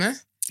pre-cum It's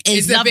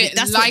is a lovely. bit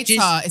That's lighter.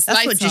 what jizz, It's that's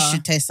lighter. what jizz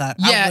should taste like.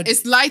 I Yeah, would-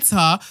 it's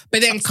lighter,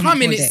 but then Some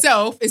cum in called it.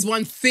 itself is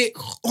one thick.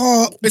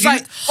 Oh, It's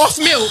like off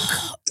milk.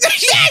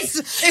 yes.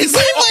 It's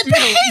like off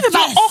milk.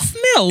 About off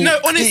milk. No,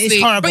 It honestly,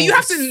 is horrible. but you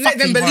have to It's let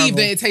them fucking believe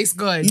that horrible. it tastes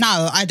good.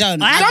 No, I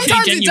don't. I actually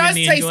Sometimes it does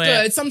genuinely taste enjoy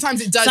good. it.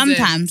 Sometimes it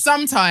doesn't.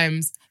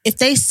 Sometimes. If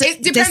they It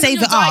they depends on save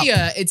your it up.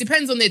 diet. It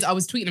depends on their. I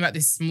was tweeting about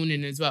this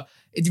morning as well.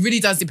 It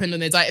really does depend on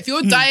their diet. If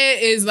your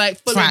diet is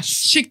like full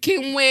Trash. of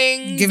chicken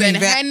wings Give me and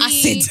that honey,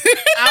 acid.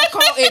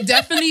 alcohol, it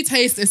definitely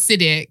tastes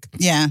acidic.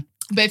 Yeah.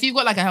 But if you've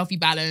got like a healthy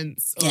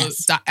balance or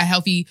Yes. a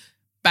healthy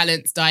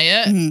balanced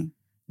diet, Mhm.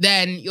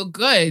 then you're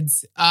good.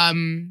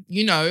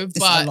 You know, It's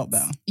but a lot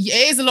better. yeah,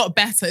 it is a lot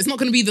better. It's not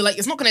going to be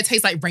it's not going to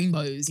taste like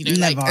rainbows, you know,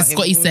 Never. like as It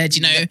Scotty will- said,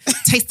 you know,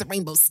 taste the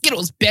rainbow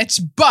Skittles, bitch.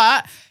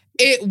 But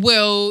it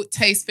will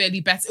taste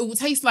fairly better. It will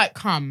taste like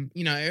cum,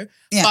 you know.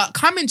 Yeah. But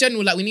cum in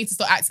general, like we need to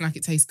start acting like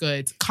it tastes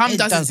good. Cum It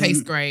doesn't doesn't.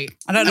 taste great.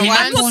 I don't know I mean, why.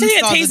 I'm not porn saying it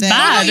stars tastes are there.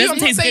 bad. I'm It doesn't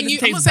not taste saying good, you.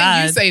 it I'm not tastes saying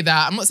you bad. say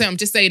that. I'm not saying. I'm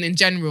just saying in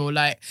general,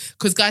 like,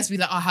 because guys be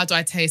like, "Oh, how do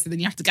I taste?" And then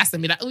you have to gas them,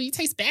 and be like, "Oh, you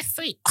taste best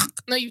sweet."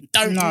 No, you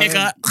don't, No,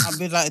 nigga. I'll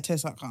be like, it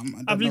tastes like cum. I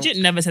don't I've know. legit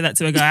never said that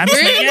to a guy. I'm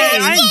just like, yeah,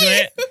 I enjoy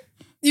it.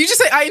 You just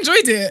say, "I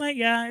enjoyed it." Like,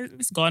 yeah,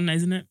 it's gone,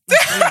 isn't it?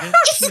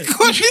 It's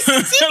gone,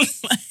 isn't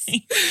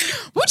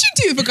What'd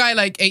you do if a guy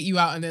like ate you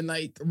out and then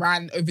like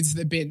ran over to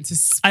the bin to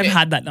spit? I've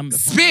had that done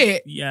before.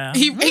 Spit? Yeah.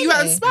 He ate you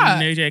out and spat?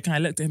 No joke. And I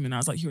looked at him and I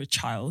was like, you're a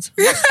child.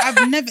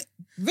 I've never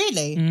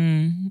really.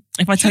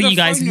 If I tell Should've you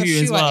guys thrown who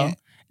your as shoe at well. it.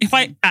 If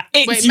I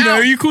it, Wait, you know,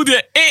 mouth. you called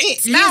it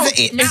it. Mouth.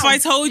 If I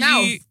told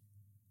Mouth. you,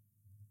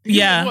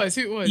 yeah, Who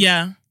it was?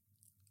 yeah.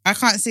 I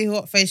can't see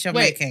what face you're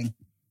Wait. making.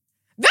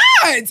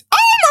 That!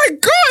 Oh my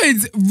god!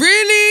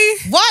 Really?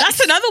 What? That's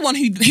another one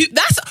who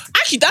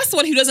that's the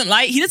one who doesn't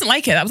like. He doesn't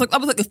like it. That was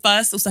like the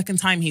first or second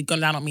time he'd gone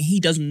down on me. He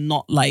does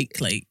not like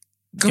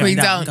Going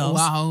down. girls.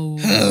 Wow.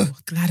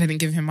 Glad I didn't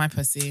give him my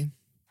pussy.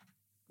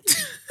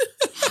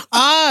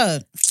 Oh,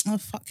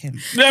 fuck him.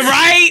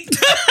 Right,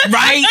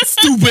 right,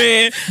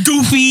 stupid,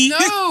 goofy.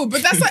 No,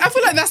 but that's like I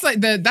feel like that's like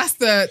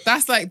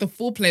the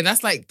foreplay.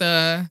 That's like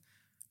the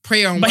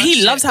prayer and But worship.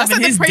 he loves that's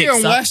having like his the prayer dick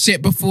and sucked.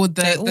 worship before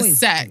They the always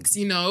sex,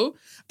 you know?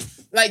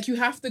 Like you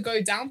have to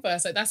go down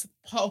first. Like that's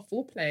part of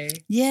foreplay.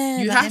 Yeah,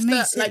 You like, have it to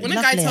makes like it when a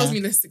guy lovelier. tells me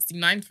the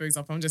 69, for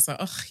example, I'm just like,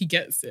 oh, he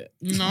gets it.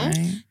 You know?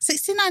 Right.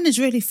 69 is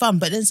really fun,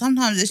 but then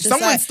sometimes it's just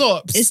Someone like,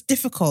 stops. it's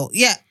difficult.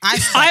 Yeah, I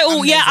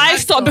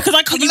stopped because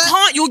I can't. You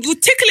can't. You're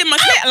tickling my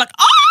clit. Like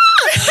how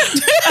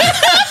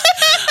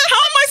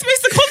am I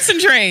supposed to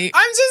concentrate?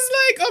 I'm just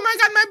like, oh my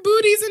god, my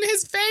booty's in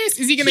his face.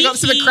 Is he gonna go up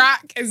to the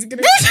crack? Is he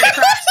gonna go up to the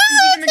crack?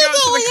 Is he gonna go up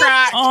to the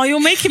crack? Oh, you're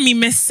making me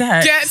miss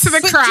sex. Get to the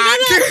But crack. do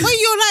you know, like, when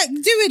you're like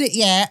doing it,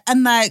 yeah,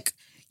 and like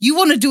you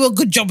want to do a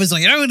good job as well.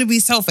 You don't want to be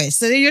selfish.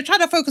 So then you're trying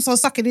to focus on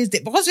sucking his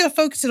dick. Because you're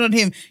focusing on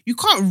him, you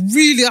can't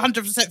really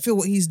 100% feel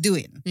what he's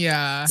doing.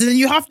 Yeah. So then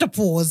you have to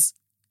pause,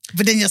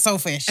 but then you're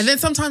selfish. And then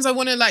sometimes I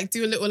want to like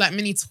do a little like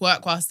mini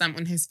twerk whilst I'm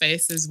on his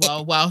face as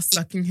well, while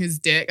sucking his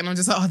dick. And I'm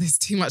just like, oh, there's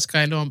too much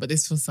going on, but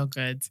this feels so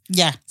good.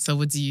 yeah. So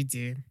what do you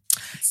do?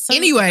 So-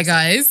 Anyway,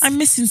 guys. I'm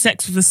missing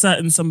sex with a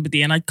certain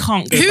somebody and I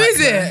can't go Who back is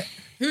there. it?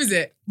 Who is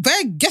it?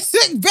 Better guess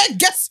it. Better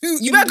guess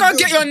who. You better go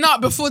get your nut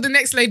before the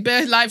next Laid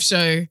Bare live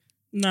show.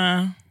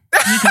 Nah.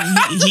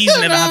 He's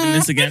never having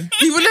this again.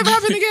 It will never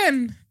happen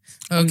again.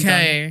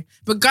 Okay.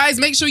 But guys,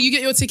 make sure you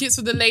get your tickets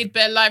for the Laid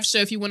Bare live show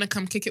if you want to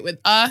come kick it with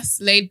us.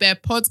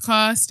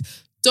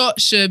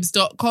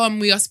 laidbarepodcast.shubs.com.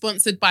 We are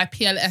sponsored by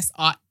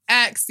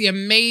PLSRX, the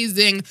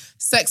amazing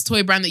sex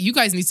toy brand that you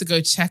guys need to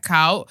go check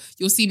out.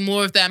 You'll see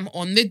more of them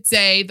on the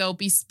day. They'll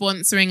be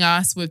sponsoring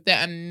us with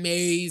their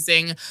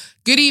amazing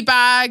goodie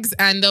bags,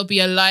 and there'll be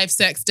a live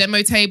sex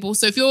demo table.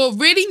 So if you're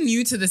really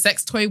new to the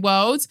sex toy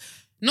world,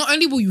 not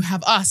only will you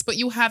have us, but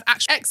you'll have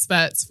actual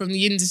experts from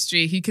the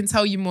industry who can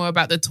tell you more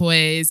about the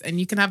toys, and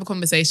you can have a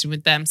conversation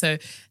with them so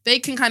they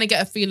can kind of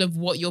get a feel of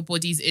what your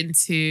body's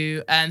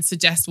into and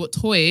suggest what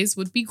toys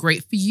would be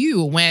great for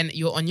you when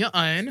you're on your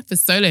own for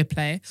solo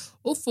play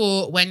or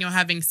for when you're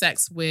having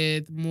sex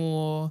with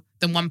more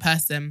than one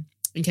person,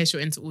 in case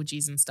you're into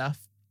orgies and stuff.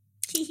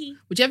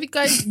 Would you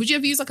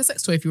ever use like a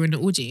sex toy if you were in an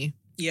orgy?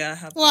 Yeah, I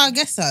have. Well, I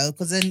guess so,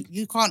 because then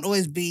you can't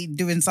always be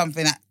doing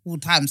something at all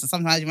times. So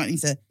sometimes you might need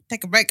to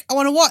take a break. I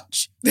want to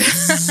watch.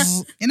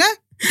 You know?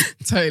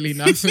 Totally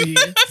not for you.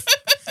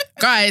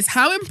 Guys,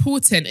 how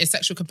important is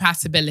sexual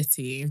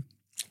compatibility?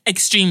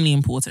 Extremely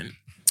important.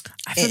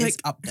 I feel It like is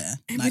up there.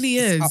 it really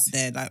it's is. up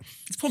there. Like,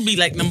 It's probably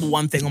like number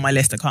one thing on my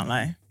list. I can't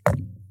lie.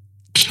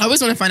 I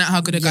always want to find out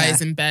how good a guy Yeah.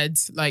 is in bed.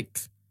 Like,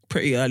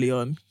 Pretty early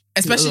on.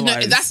 especially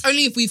Otherwise- that's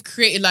only if we've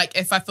created like,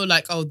 if I feel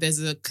like, oh,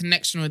 there's a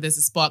connection or there's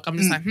a spark. I'm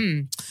just like,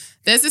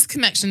 there's this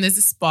connection, there's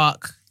a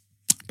spark,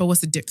 but what's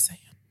the dick saying?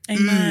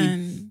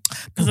 Amen.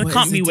 Because I what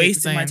can't is be the dick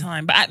wasting my saying?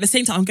 time. But at the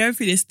same time, I'm going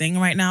through this thing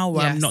right now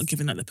where I'm Yes. not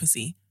giving up the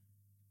pussy.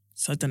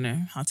 So I don't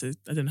know how to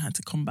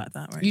combat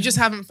that right You now. just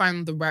haven't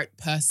found the right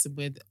person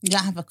with you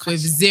don't have a crush.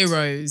 with yet.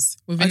 zeros,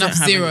 with I don't enough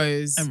have any-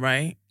 zeros,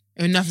 Right.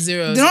 enough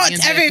zeros. Not at the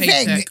end of their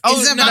everything. paycheck. It's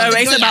Oh about no, No, the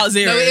it's good. about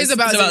zeros. no, it is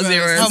about It's zeros. about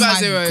zeros. It's Oh about my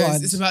zeros.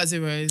 God. It's about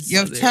zeros.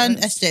 You've turned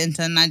Esther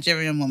into a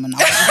Nigerian woman.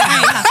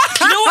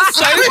 You know what's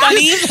so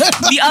funny?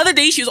 The other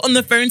day she was on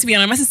the phone to me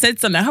and I must have said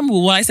something. I can't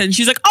remember what I said. And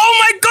she was like, oh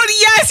my God,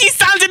 yes, you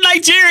sounded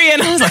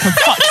Nigerian. I was like, for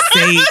fuck's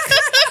sake.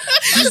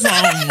 I was like,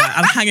 oh my,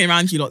 I'm hanging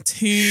around you lot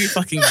too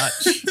fucking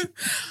much.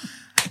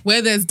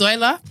 Where there's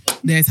doila,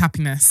 there's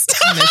happiness.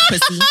 And there's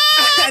pussy.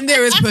 And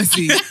there is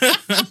pussy.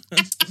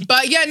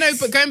 But yeah, no,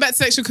 but going back to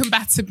sexual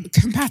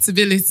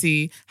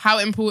compatibility, how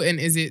important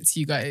is it to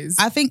you guys?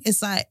 I think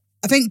it's like,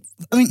 I think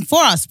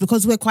for us,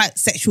 because we're quite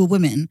sexual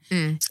women,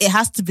 it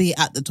has to be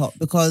at the top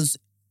because,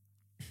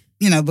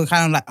 you know, we're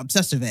kind of like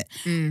obsessed with it.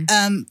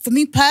 For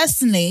me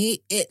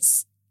personally,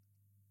 it's,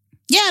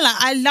 yeah, like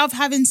I love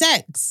having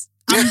sex.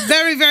 I'm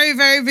very, very,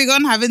 very big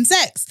on having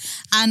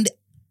sex. And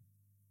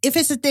if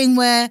it's a thing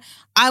where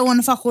I want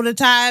to fuck all the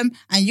time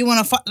and you want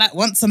to fuck like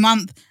once a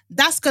month,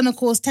 that's going to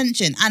cause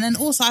tension. And then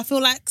also I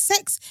feel like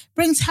sex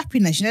brings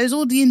happiness. You know, there's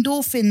all the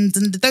endorphins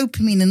and the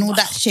dopamine and all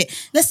that shit.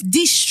 Let's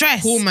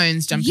de-stress.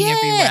 Hormones jumping Yeah,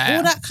 everywhere.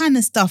 all that kind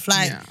of stuff.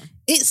 Like, Yeah.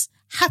 it's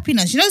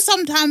happiness. You know,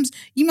 sometimes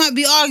you might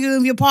be arguing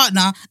with your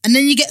partner and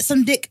then you get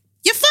some dick.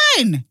 You're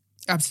fine.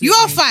 Absolutely.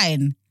 You are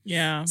fine.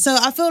 Yeah. So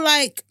I feel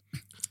like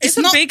It's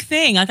a not- big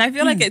thing. Like I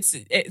feel like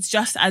it's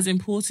just as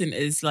important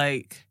as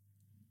like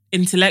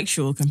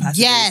intellectual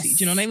compatibility. Yes.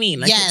 Do you know what I mean?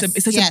 Like Yes.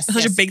 it's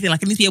such a big thing.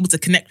 Like I need to be able to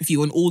connect with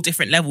you on all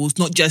different levels,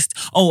 not just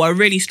I'm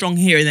really strong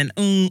here and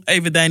then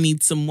over there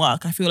needs some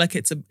work. I feel like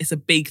it's a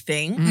big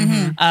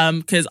thing.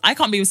 Because I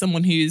can't be with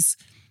someone who's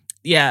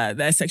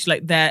they're sexually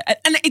like they're,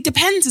 and it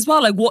depends as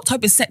well. Like, what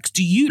type of sex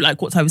do you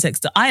like? What type of sex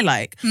do I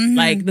like?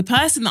 Like the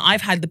person that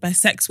I've had the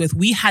best sex with,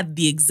 we had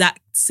the exact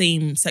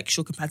same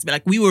sexual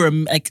compatibility. Like we were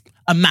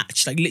a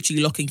match, like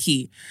literally lock and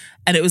key.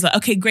 And it was like,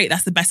 okay, great,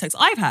 that's the best sex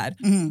I've had.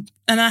 And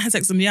I had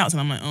sex with somebody else, and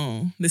I'm like,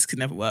 oh, this could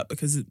never work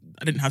because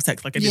I didn't have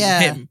sex like I did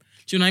with him.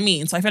 Do you know what I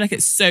mean? So I feel like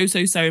it's so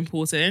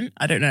important.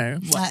 I don't know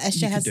what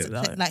Eshe you has could do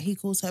without it. like he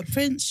calls her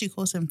prince, she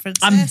calls him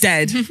princess. I'm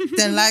dead.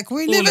 They're like,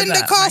 we All live of in that,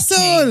 the my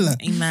castle.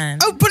 king. Amen.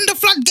 Open the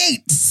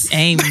floodgates.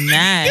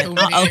 Amen.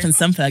 I'll open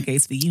some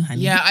floodgates for you,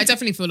 honey. Yeah, I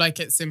definitely feel like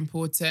it's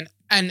important.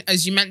 And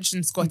as you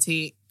mentioned,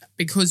 Scotty,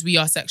 because we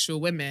are sexual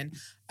women,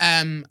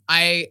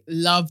 I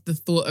love the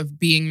thought of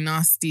being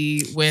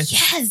nasty with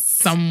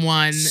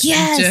someone.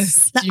 Yes.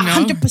 Just, like you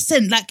know,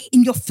 100%, like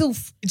in your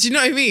filth. do you know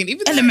what I mean?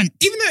 Even though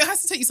it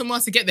has to take you somewhere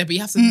to get there, but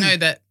you have to know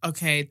that,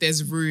 okay,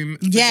 there's room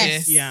for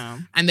this. Yeah.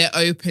 And they're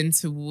open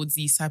towards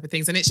these type of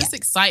things. And it's just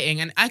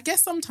exciting. And I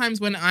guess sometimes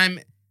when I'm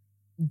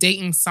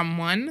dating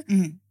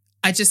someone,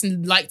 I just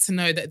like to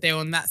know that they're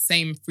on that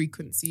same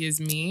frequency as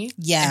me.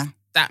 Yeah. If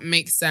that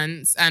makes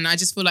sense. And I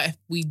just feel like if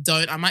we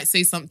don't, I might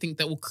say something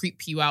that will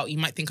creep you out. You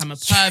might think I'm a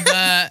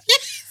pervert.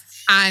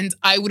 And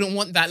I wouldn't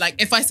want that. Like,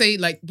 if I say,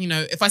 like, you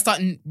know, if I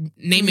start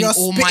naming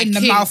all my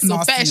kinks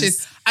or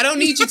fetishes, I don't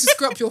need you to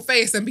screw up your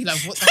face and be like,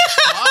 what the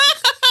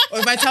fuck? Or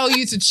if I tell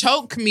you to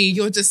choke me,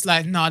 you're just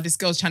like, nah, this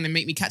girl's trying to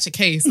make me catch a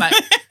case. Like,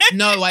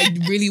 no, I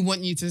really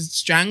want you to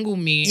strangle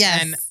me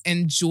and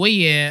enjoy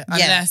it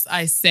unless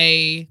I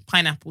say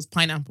pineapples.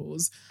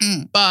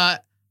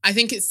 But I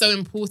think it's so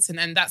important,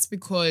 and that's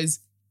because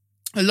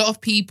a lot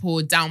of people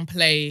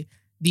downplay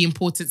the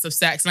importance of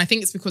sex. And I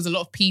think it's because a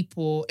lot of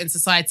people in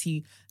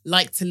society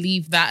like to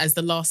leave that as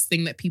the last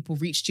thing that people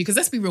reach to. Because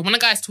let's be real, when a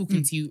guy's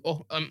talking to you,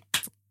 or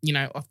you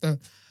know,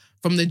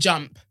 from the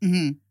jump,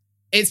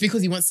 it's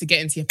because he wants to get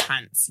into your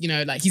pants. You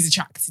know, like he's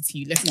attracted to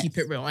you. Let's keep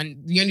it real.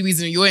 And the only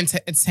reason you're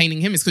entertaining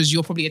him is because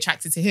you're probably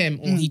attracted to him,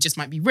 or he just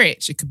might be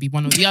rich. It could be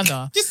one or the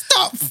other. Just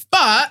stop.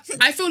 But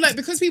I feel like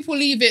because people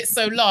leave it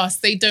so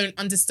last, they don't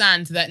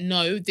understand that,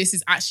 no, this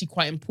is actually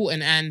quite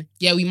important. And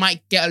yeah, we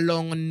might get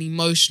along on an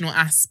emotional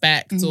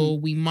aspect, or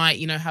we might,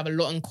 you know, have a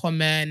lot in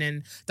common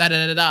and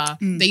da-da-da-da.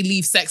 They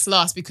leave sex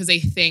last because they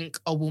think,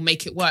 oh, we'll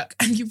make it work.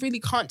 And you really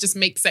can't just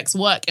make sex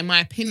work, in my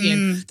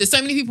opinion. There's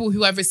so many people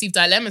who I've received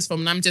dilemmas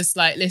from, and I'm just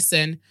like,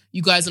 listen,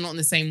 you guys are not on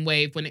the same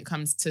wave when it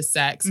comes to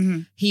sex.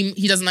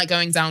 He doesn't like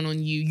going down on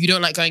you. You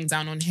don't like going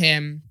down on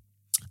him.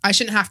 I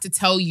shouldn't have to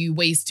tell you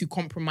ways to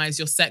compromise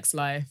your sex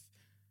life,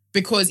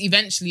 because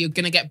eventually you're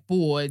gonna get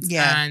bored,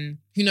 and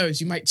who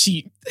knows, you might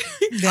cheat.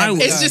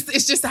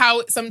 It's just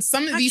how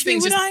some of these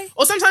things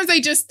or sometimes they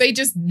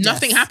just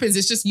nothing happens.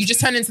 It's just you just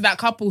turn into that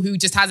couple who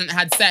just hasn't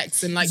had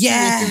sex in like 2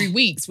 or 3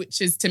 weeks,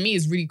 which is, to me,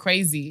 is really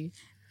crazy.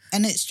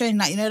 And it's strange,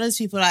 like, you know, those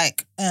people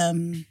like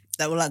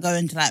that will like go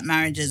into like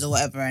marriages or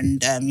whatever,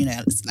 and you know,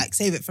 like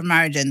save it for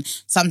marriage. And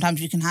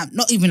sometimes you can have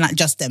not even like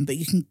just them, but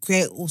you can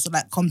create also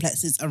like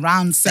complexes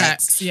around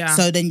sex.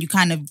 So then you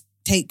kind of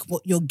take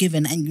what you're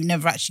given, and you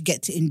never actually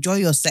get to enjoy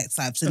your sex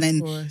life. So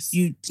then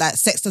you like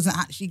sex doesn't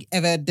actually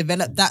ever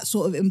develop that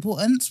sort of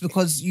importance,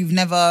 because you've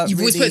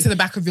always put it to the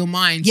back of your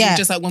mind. You're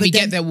just like, when we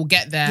get there, we'll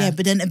get there. Yeah,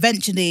 but then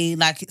eventually,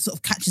 like, it sort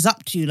of catches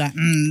up to you. Like,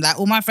 like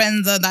all my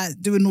friends are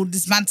like doing all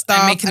this mad stuff,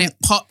 and making it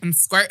pop and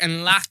squirt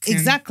and lack.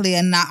 Exactly,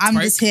 and now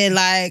I'm just here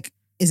like,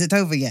 is it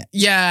over yet?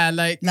 Yeah,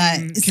 like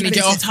can you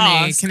get off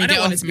me? Can you get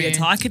off me?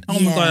 Oh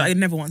my God, I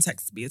never want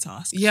sex to be a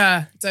task.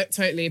 Yeah,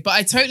 totally. But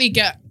I totally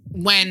get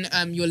when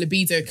your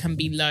libido can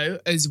be low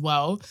as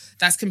well.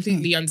 That's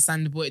completely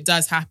understandable. It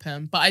does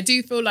happen. But I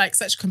do feel like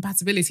such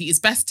compatibility, it's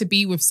best to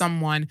be with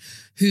someone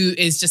who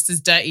is just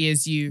as dirty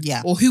as you,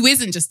 or who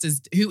isn't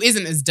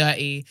as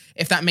dirty,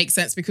 if that makes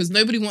sense, because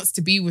nobody wants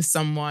to be with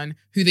someone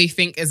who they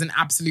think is an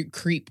absolute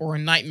creep or a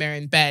nightmare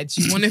in bed.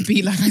 You want to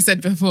be, like I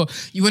said before,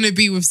 you want to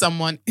be with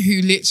someone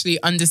who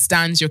literally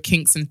understands your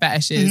kinks and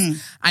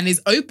fetishes and is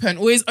open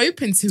to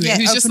it.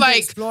 Who's just like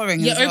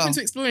exploring. Open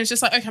to exploring. It's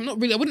just like, okay,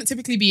 I wouldn't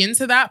typically be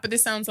into that, but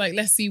this sounds like,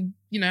 let's see,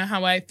 you know,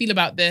 how I feel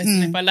about this.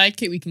 And if I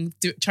like it, we can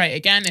try it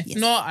again. If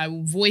not, I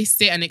will voice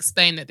it and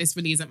explain that this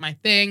really isn't my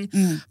thing.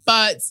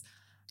 But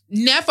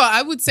never,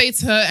 I would say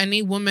to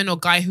any woman or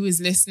guy who is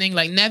listening,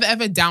 like, never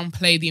ever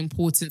downplay the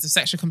importance of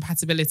sexual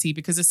compatibility,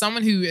 because as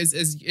someone who is,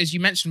 as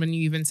you mentioned when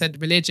you even said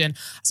religion,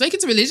 I've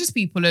spoken to religious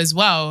people as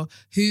well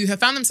who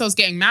have found themselves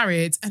getting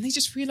married, and they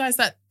just realize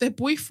that their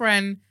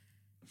boyfriend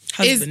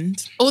their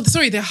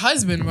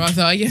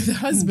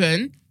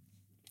husband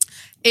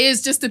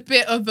is just a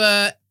bit of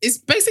a it's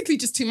basically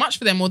just too much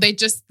for them, or they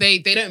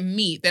don't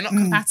meet. They're not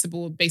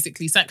compatible,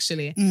 basically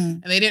sexually,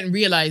 and they didn't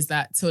realize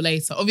that till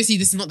later. Obviously,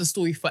 this is not the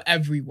story for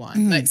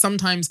everyone. Like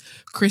sometimes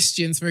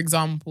Christians, for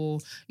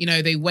example, you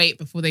know, they wait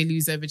before they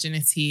lose their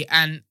virginity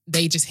and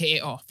they just hit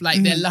it off.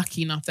 Like they're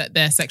lucky enough that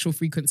their sexual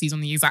frequency is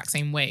on the exact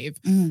same wave,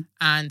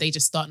 and they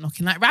just start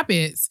knocking like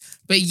rabbits.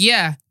 But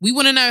yeah, we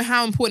want to know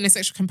how important is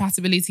sexual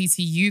compatibility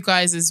to you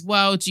guys as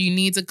well. Do you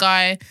need a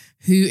guy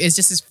who is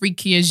just as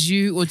freaky as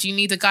you, or do you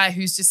need a guy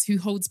who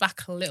holds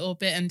back a little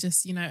bit and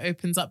just, you know,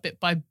 opens up bit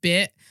by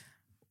bit?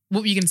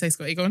 What were you going to say,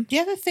 Scotty? Go on. Do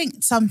you ever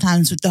think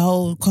sometimes with the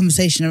whole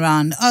conversation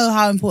around,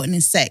 how important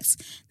is sex,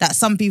 that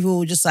some people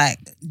will just like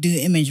do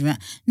image? No,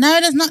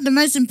 that's not the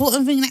most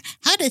important thing. Like,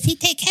 how does he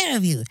take care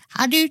of you?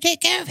 How do you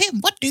take care of him?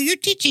 What do you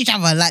teach each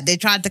other? Like they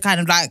tried to kind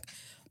of like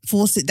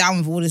force it down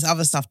with all this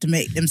other stuff to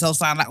make themselves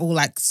sound like all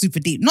like super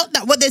deep. Not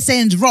that what they're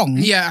saying is wrong.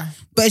 Yeah.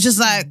 But it's just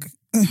like,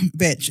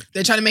 bitch.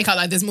 They're trying to make out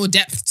like there's more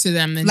depth to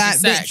them than like,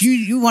 just sex. Bitch,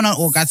 you want an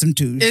orgasm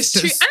too. It's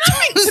true. And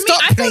I think to me,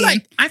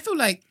 I feel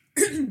like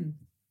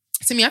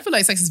to me, I feel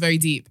like sex is very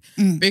deep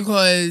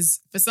because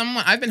for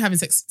someone, I've been having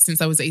sex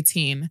since I was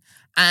 18.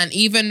 And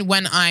even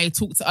when I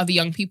talk to other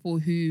young people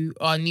who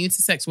are new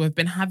to sex or have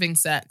been having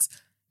sex,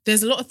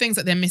 there's a lot of things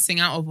that they're missing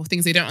out of or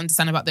things they don't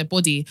understand about their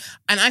body.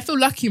 And I feel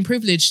lucky and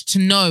privileged to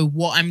know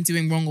what I'm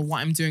doing wrong or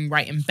what I'm doing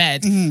right in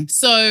bed.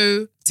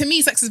 So to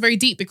me, sex is very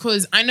deep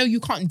because I know you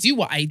can't do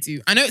what I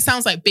do. I know it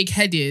sounds like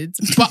big-headed,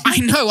 but I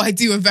know I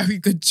do a very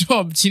good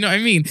job. Do you know what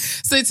I mean?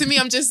 So to me,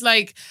 I'm just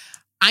like,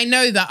 I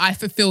know that I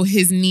fulfill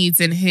his needs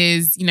and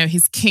his, you know,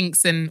 his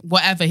kinks and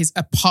whatever,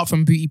 apart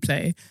from booty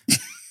play.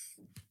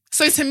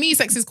 So to me,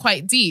 sex is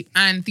quite deep.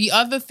 And the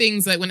other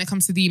things, like when it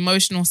comes to the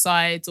emotional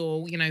side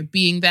or, you know,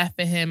 being there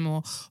for him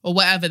or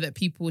whatever that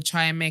people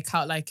try and make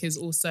out like is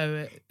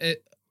also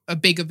a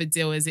big of a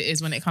deal as it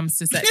is when it comes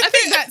to sex. I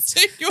think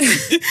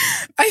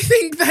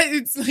that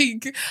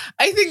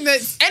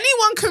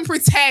anyone can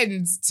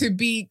pretend to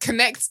be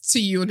connected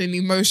to you on an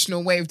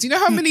emotional wave. Do you know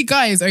how many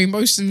guys are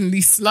emotionally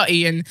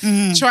slutty and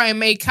try and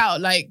make out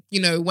like, you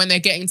know, when they're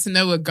getting to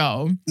know a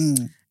girl,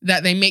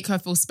 that they make her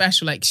feel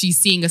special, like she's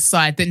seeing a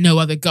side that no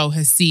other girl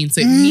has seen. So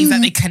it means that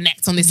they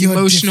connect on this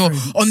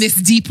on this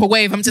deeper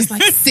wave. I'm just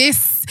like,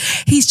 sis,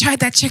 he's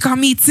tried that chick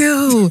on me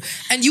too.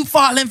 And you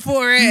falling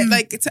for it.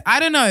 Like, I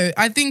don't know.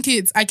 I think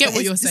I get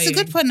what you're saying. It's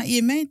a good point that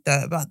you made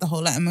though about the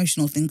whole like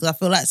emotional thing. Because I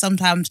feel like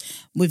sometimes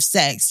with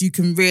sex, you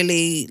can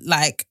really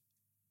like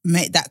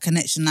make that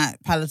connection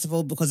like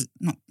palatable because,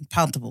 not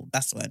palatable,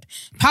 that's the word.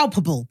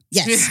 Palpable,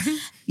 yes.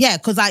 Yeah,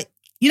 because like,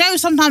 you know,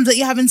 sometimes that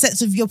you're having sex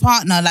with your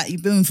partner, like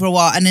you've been with for a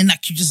while, and then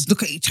like you just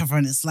look at each other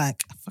and it's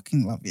like, I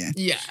fucking love you.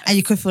 Yeah. And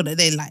you could feel that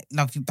they like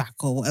love you back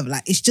or whatever.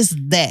 Like it's just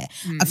there.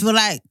 I feel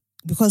like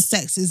because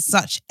sex is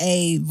such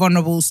a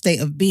vulnerable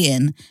state of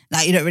being,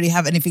 like you don't really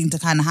have anything to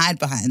kind of hide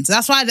behind. So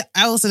that's why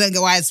I also don't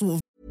get why it's sort of.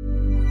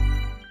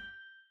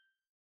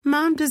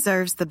 Mom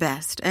deserves the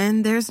best,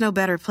 and there's no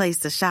better place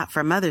to shop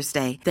for Mother's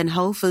Day than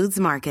Whole Foods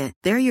Market.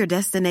 They're your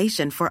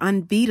destination for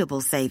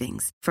unbeatable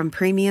savings, from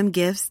premium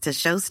gifts to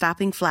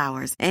show-stopping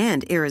flowers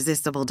and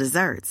irresistible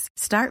desserts.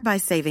 Start by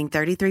saving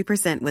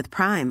 33% with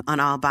Prime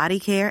on all body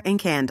care and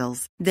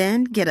candles.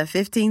 Then get a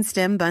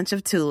 15-stem bunch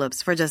of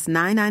tulips for just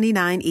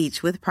 $9.99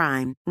 each with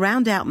Prime.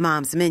 Round out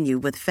Mom's menu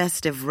with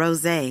festive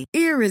rosé,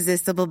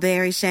 irresistible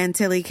berry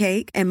chantilly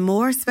cake, and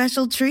more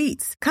special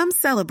treats. Come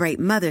celebrate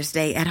Mother's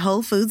Day at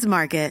Whole Foods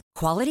Market.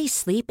 Quality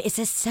sleep is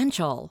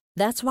essential.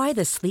 That's why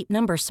the Sleep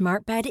Number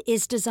Smart Bed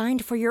is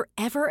designed for your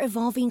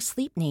ever-evolving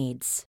sleep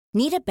needs.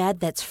 Need a bed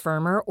that's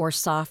firmer or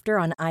softer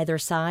on either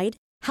side?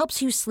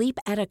 Helps you sleep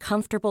at a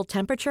comfortable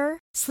temperature?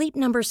 Sleep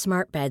Number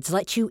Smart Beds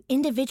let you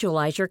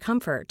individualize your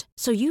comfort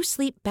so you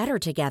sleep better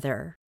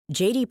together.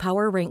 J.D.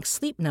 Power ranks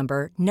Sleep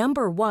Number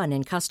number 1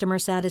 in customer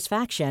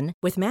satisfaction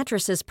with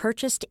mattresses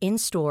purchased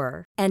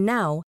in-store. And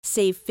now,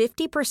 save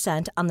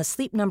 50% on the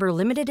Sleep Number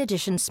Limited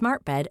Edition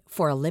Smart Bed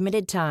for a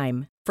limited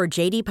time. For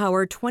J.D.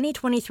 Power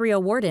 2023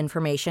 award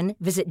information,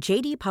 visit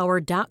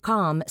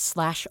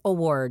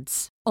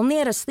jdpower.com/awards. Only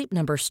at a Sleep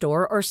Number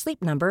store or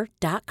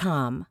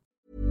sleepnumber.com.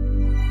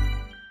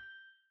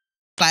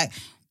 Like,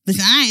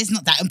 it's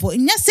not that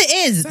important. Yes, it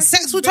is.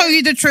 Sex will tell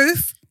you the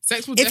truth.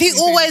 If he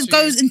always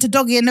goes into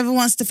doggy and never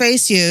wants to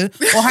face you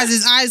or has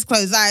his eyes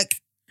closed, like,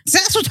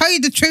 sex will tell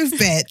you the truth,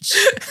 bitch.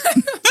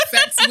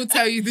 Sex will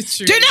tell you the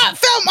truth. Do not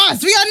film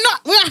us. We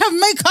don't have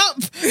makeup.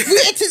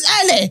 It is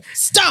early.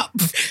 Stop.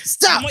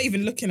 I'm not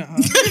even looking at her.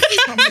 She's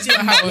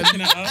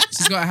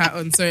got a hat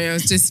on. Sorry, I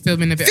was just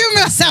filming a bit. Film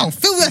yourself.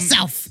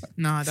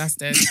 Nah, that's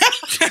dead.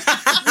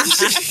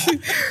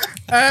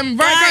 Right,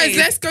 guys,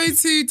 let's go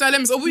to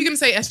dilemmas. Or what were you going to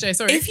say, SJ?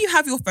 Sorry. If you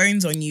have your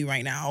phones on you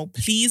right now,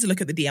 please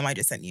look at the DM I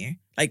just sent you.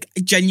 Like,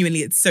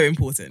 genuinely, it's so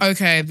important.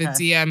 Okay, the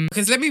DM.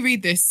 Because let me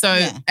read this. So,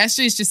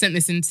 SJ's just sent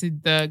this into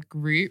the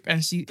group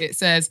and it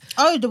says...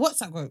 Oh, the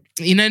WhatsApp group.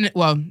 You know,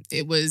 well,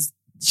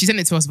 she sent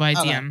it to us via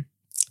DM.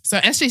 So,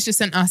 SJ's just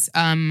sent us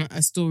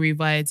a story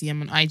via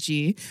DM on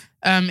IG.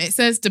 It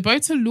says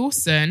Debota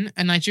Lawson,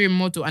 a Nigerian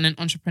model and an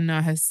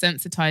entrepreneur, has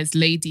sensitized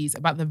ladies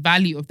about the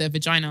value of their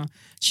vagina.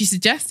 She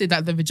suggested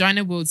that the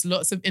vagina wields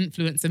lots of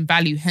influence and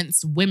value,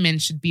 hence women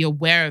should be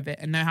aware of it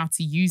and know how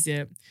to use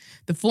it.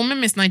 The former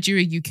Miss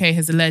Nigeria UK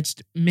has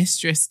alleged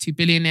mistress to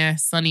billionaire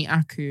Sunny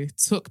Aku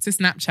took to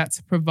Snapchat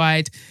to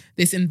provide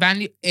this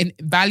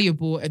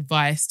invaluable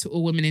advice to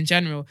all women in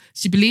general.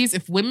 She believes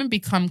if women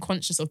become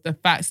conscious of the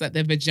facts that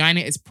their vagina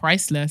is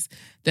priceless,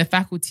 their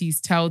faculties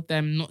tell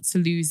them not to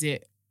lose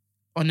it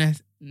on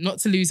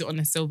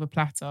a silver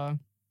platter.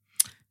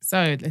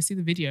 So let's see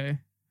the video.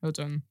 Hold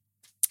on.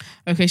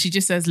 Okay, she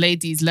just says,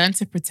 ladies, learn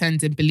to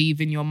pretend and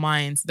believe in your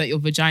mind that your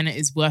vagina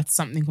is worth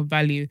something of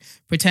value.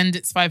 Pretend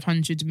it's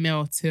 500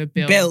 mil to a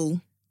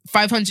bill.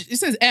 500. It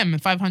says M.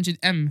 500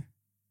 M.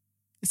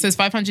 It says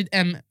 500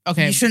 M.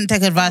 Okay. You shouldn't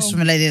take advice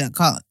from a lady that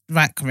can't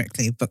write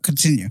correctly, but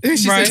continue. She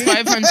says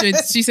 500.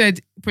 She said,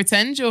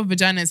 pretend your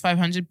vagina is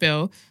 500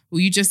 bill. Will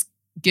you just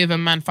give a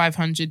man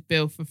 500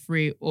 bill for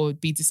free or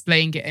be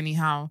displaying it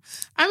anyhow?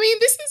 I mean,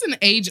 this is an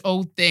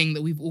age-old thing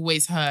that we've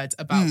always heard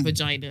about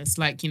vaginas.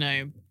 Like, you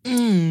know,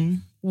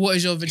 what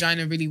is your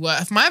vagina really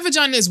worth? My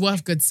vagina is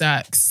worth good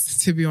sex,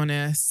 to be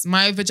honest.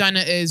 My vagina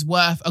is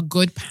worth a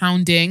good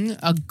pounding,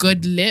 a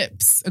good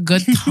lips, a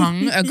good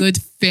tongue, a good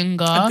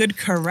finger. A good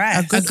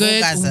caress. A good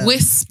orgasm.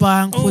 Whisper.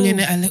 I'm calling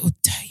it a little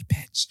dirty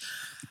bitch.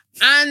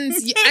 And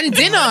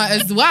dinner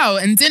as well.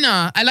 And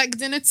dinner. I like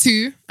dinner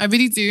too. I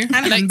really do. And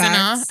I like handbags.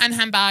 dinner and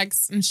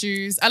handbags and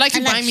shoes. I like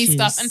you buying me shoes.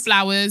 stuff and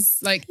flowers.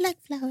 Like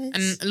flowers.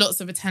 and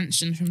lots of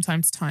attention from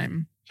time to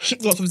time.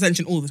 Lots of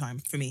attention all the time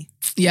for me.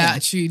 Yeah,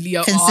 true. Leo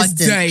all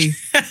Consistent. day.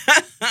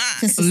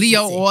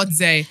 Leo all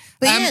day.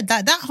 But yeah,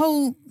 that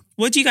whole...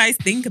 What do you guys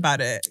think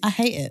about it? I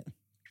hate it.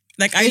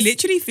 Like, I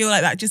literally feel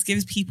like that just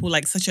gives people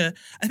like such a,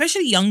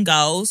 especially young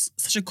girls,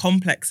 such a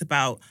complex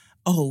about,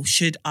 oh,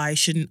 should I,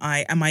 shouldn't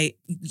I? Am I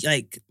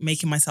like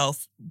making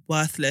myself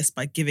worthless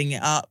by giving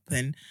it up?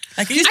 And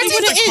like, it just I know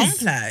feels what it like is.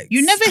 complex.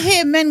 You never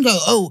hear men go,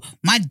 oh,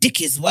 my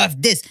dick is worth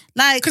this.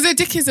 Like, Because their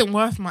dick isn't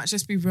worth much,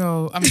 let's be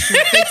real. I'm sure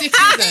their dick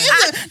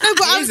isn't. no,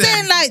 but I'm Isn't.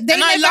 saying like, they and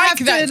never I like have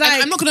to that. like...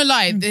 And I'm not gonna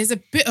lie, there's a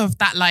bit of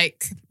that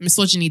like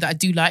misogyny that I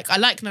do like. I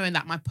like knowing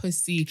that my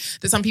pussy,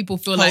 that some people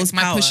feel Holds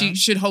like my power. pussy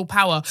should hold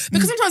power.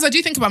 Because sometimes I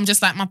do think about, I'm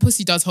just like, my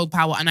pussy does hold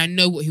power and I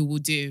know what he will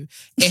do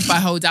if I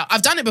hold out.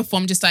 I've done it before.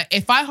 I'm just like,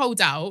 if I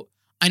hold out,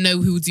 I know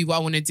who will do what I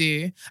want to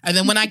do. And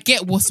then when I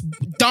get what's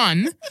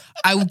done,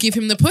 I will give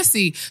him the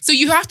pussy. So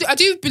you have to, I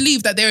do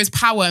believe that there is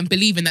power and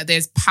believing that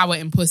there's power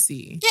in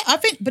pussy. Yeah, I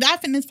think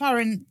there's power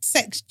in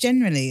sex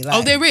generally. Like,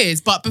 Oh, there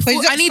is. But before,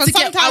 I need to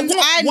get, I want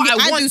what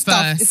I want do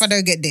stuff first. if I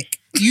don't get dick.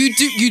 You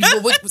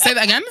say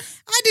that again?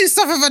 I do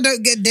stuff if I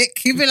don't get dick.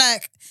 You'd be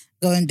like,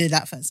 go and do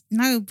that first.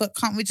 No, but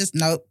can't we just,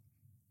 no,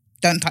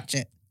 don't touch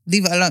it.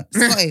 Leave it alone.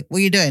 Scotty, what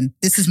are you doing?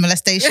 This is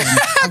molestation.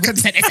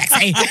 Consent is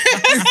sexy.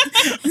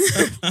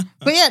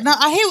 But yeah, no,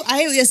 I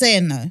hear what you're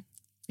saying though.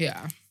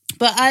 Yeah.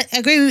 But I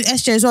agree with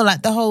SJ as well,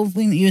 like the whole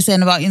thing that you were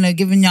saying about, you know,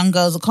 giving young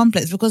girls a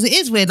complex, because it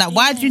is weird. Like,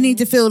 why do you need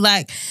to feel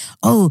like,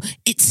 oh,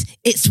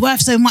 it's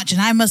worth so much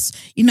and I must,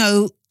 you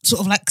know,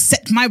 sort of like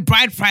set my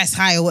bride price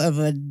high or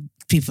whatever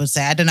people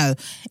say. I don't know.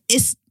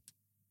 It's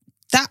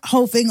that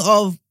whole thing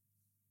of,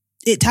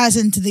 it ties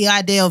into the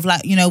idea of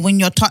like, you know, when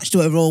you're touched or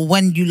whatever, or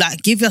when you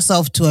like give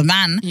yourself to a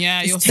man,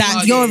 Yeah,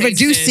 that you're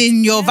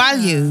reducing your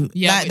value.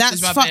 Yeah, like which that's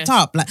is rubbish. fucked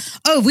up. Like,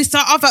 oh, we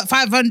start off at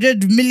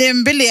 500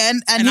 million billion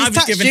and And he's I've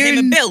just touched given you him a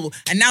and- bill.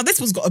 And now this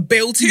one's got a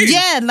bill too.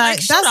 Yeah, like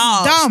shut that's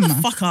up. dumb. Shut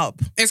the fuck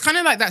up. It's kind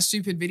of like that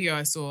stupid video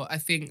I saw. I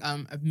think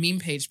a meme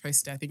page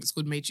posted. I think it's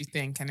called Made You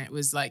Think, and it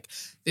was like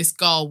this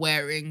girl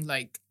wearing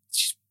like,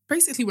 she's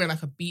basically wearing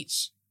like a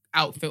beach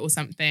outfit or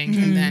something,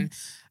 and then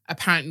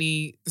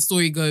apparently the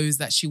story goes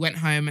that she went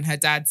home and her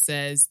dad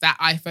says, that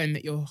iPhone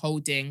that you're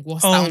holding,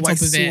 what's that on top I of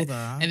saw it?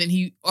 that. And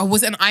then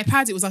was it an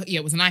iPad? It was like, yeah,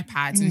 it was an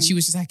iPad. And she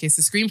was just like, it's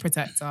a screen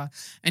protector.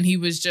 And he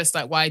was just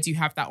like, why do you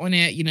have that on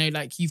it? You know,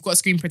 like you've got a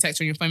screen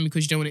protector on your phone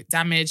because you don't want it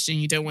damaged and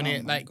you don't want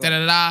it like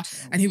da-da-da.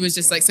 And he was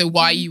just like, so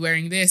why are you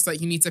wearing this?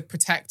 Like you need to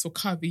protect or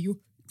cover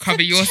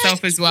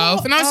yourself as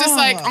well. And I was just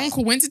like,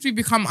 Uncle, when did we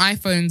become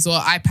iPhones or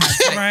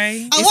iPads? Like,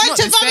 Right? I it's want not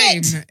to the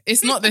vomit. same.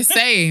 It's not the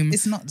same.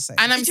 It's not the same.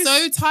 And I'm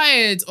so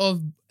tired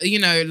of, you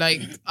know,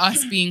 like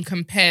us being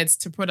compared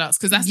to products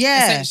because that's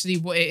Yeah. essentially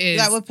what it is.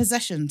 like with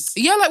possessions.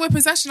 Yeah, like we're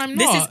possession. I'm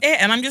This not. is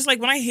it. And I'm just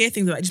like, when I hear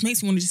things like that, it just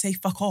makes me want to just say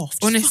fuck off.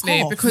 Just Honestly,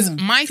 fuck off. because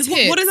my 'Cause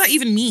tits, what does that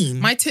even mean?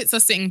 my tits are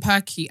sitting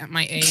perky at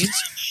my age,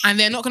 and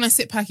they're not gonna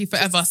sit perky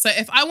forever. So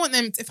if I want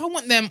them on I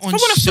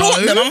want to show,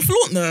 flaunt them. I'm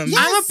flaunt them.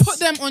 I'm gonna put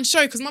them on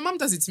show because my mum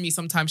does it to me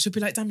sometimes. She'll be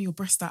like, "Damn, your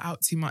breasts are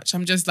out too much."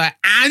 I'm just like,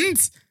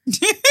 and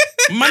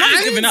My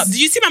mum's given up. Did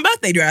you see my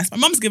birthday dress? My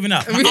mum's given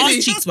up. My Really?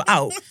 ass cheeks were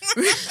out.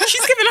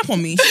 She's given up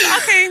on me. She's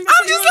like, okay,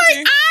 I'm just like,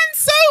 and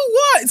so So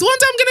what? It's one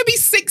day I'm gonna be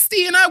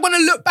 60 and I want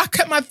to look back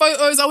at my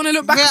photos. I want to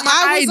look back at my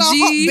I IG. was a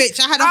hot bitch.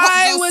 I had a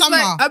hot girl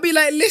summer. I'd be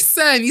like,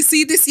 listen, you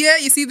see this year?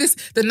 You see this?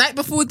 The night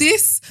before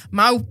this,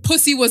 my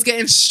pussy was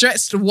getting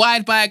stretched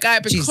wide by a guy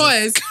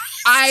because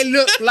I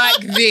look like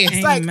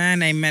this.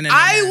 Amen.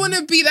 I want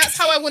to be. That's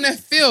how I want to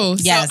feel.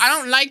 Yes. So I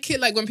don't like it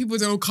like when people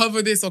don't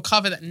cover this or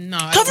cover that. No.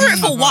 Cover it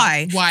for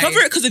why? Why? Cover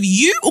it because of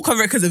you or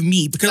cover it because of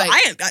me? Because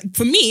Like-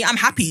 for me, I'm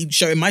happy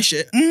showing my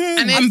shit.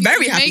 And if I'm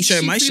very it happy makes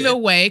showing you my feel shit.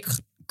 awake,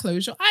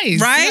 close your eyes.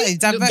 Right?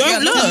 Yeah, divert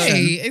Don't your look.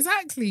 attention.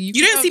 Exactly.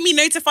 You don't see me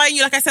notifying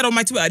you, like I said on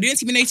my Twitter. You don't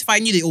see me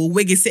notifying you that your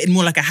wig is sitting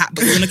more like a hat,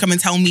 but you're gonna come and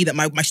tell me that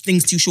my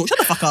thing's too short. Shut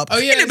the fuck up. Oh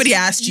yeah, Nobody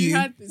asked you. You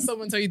had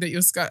someone tell you that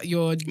your skirt,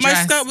 your My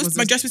dress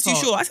dress was too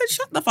short. I said,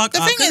 shut the fuck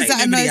The up. thing is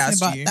that nobody annoys me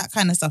asked about you. that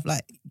kind of stuff.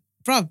 Like,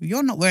 bro,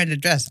 you're not wearing a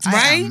dress. I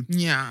Right? am.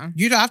 Yeah.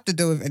 You don't have to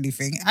deal with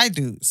anything. I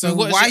do. So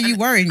what is why it- are you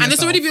worrying And yourself?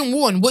 it's already been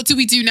worn. What do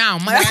we do now?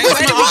 What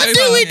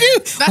do we do?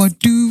 What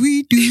do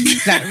we do?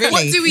 Like, really?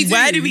 What do we do?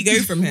 Where do we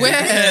go from here?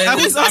 Where? I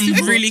was asking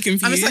I'm for- really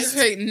confused. I'm just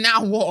like, okay,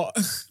 now what?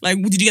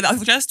 Like, did you get that off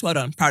your chest? Well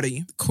done. Proud of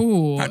you.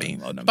 Cool. Proud of you.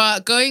 Well done.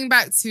 But going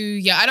back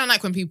to, I don't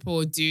like when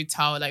people do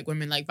tell like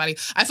women like value.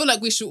 I feel like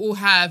we should all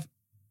have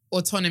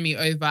autonomy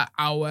over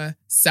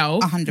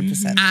ourselves.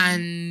 100%.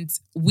 And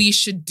we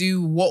should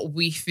do what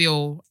we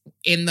feel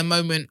in the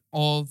moment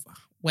of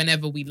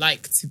whenever we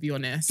like, to be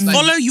honest. Like,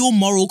 follow your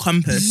moral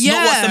compass,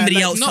 not what somebody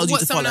like, else not tells you what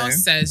to someone follow.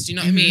 else says. Do you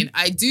know what I mean?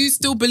 I do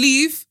still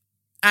believe,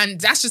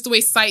 and that's just the way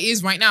society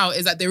is right now,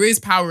 is that there is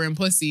power in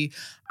pussy.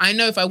 I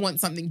know if I want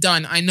something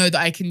done, I know that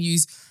I can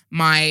use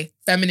my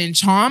feminine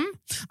charm.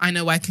 I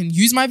know I can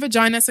use my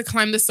vagina to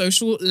climb the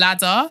social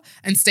ladder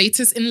and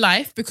status in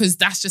life because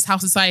that's just how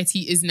society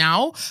is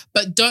now.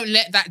 But don't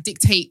let that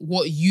dictate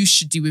what you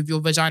should do with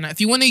your vagina.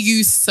 If you want to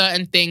use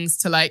certain things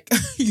to like,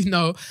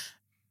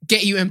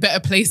 get you in better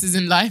places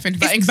in life, and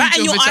if that If includes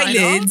batting your vagina,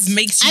 eyelids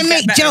makes you I get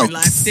make better in jokes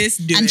life, sis,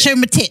 do and it. show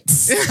my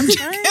tits.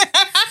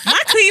 My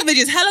cleavage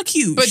is hella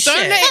cute. But don't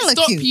Shit. let it Hella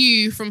stop cute.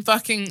 you from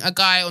fucking a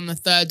guy on the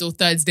third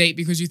date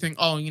because you think,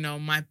 oh,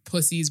 my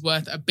pussy's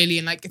worth $1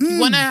 billion. Like, if you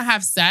want to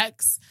have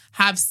sex,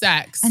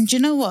 And do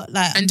you know what?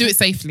 Like, and do it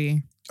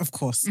safely, of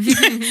course.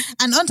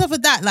 And on top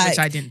of that, like, which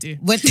I didn't do.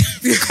 when,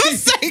 for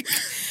God's sake,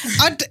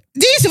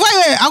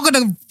 wait, I'm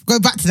gonna go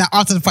back to that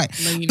after the point.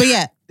 No, you're but not.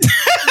 yeah.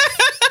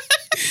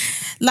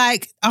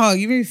 Like, oh,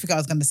 you made me forget what I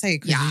was going to say.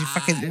 You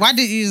why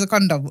didn't you use a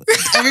condom?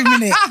 Every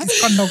minute,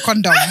 it's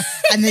condom.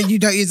 And then you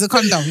don't use a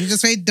condom. You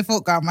just made the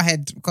thought go out of my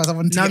head because I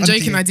wanted to No, I'm get onto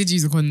joking. you. I did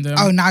use a condom.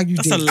 Oh, now you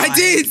That's did. a lie. I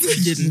did.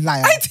 You didn't.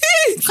 Liar. I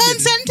did.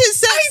 Consent is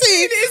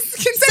sexy.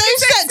 Consent Safe is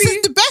sex sexy.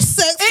 is the best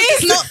sex. but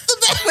It's not the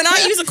best. When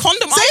I use a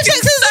condom, I Safe feel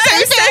sex is the so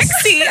safe sex.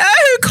 sexy.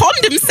 Oh,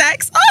 condom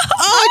sex. Oh,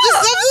 I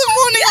just love the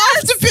morning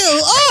after pill.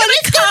 Oh,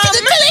 let's go to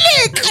the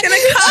clinic. gonna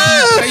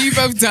come. Are you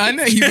both done?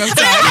 Are you both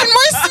done? And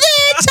my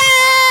switches.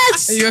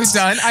 Are you both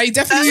done? I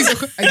definitely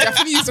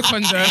use a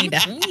condom.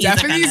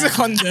 Definitely use a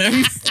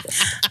condom.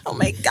 Oh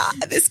my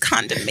god, this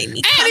condom made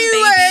me come,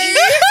 Anyway, baby.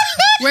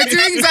 we're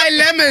doing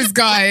dilemmas,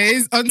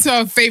 guys. On to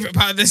our favorite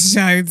part of the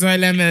show,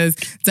 dilemmas.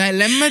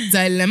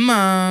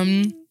 Dilemma.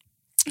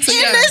 So,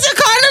 yeah. There's a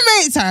condom,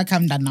 mate. Sorry,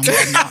 I'm done. I'm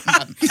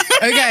done.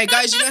 Okay,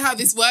 guys, you know how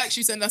this works.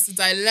 You send us a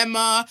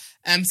dilemma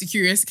to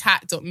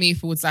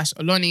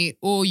curiouscat.me/Oloni,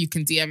 or you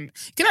can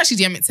actually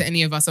DM it to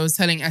any of us. I was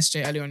telling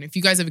SJ earlier on, if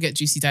you guys ever get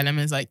juicy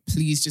dilemmas, like,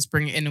 please just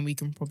bring it in and we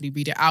can probably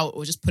read it out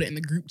or just put it in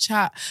the group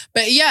chat.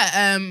 But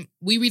yeah,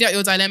 we read out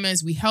your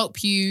dilemmas. We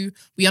help you.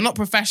 We are not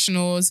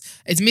professionals.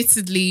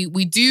 Admittedly,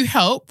 we do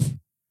help,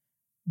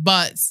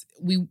 but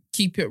we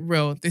keep it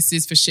real. This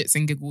is for shits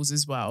and giggles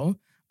as well.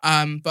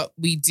 But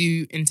we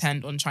do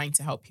intend on trying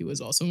to help you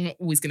as well. So we're not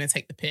always going to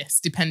take the piss,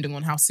 depending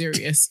on how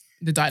serious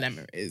the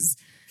dilemma is.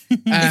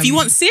 If you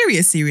want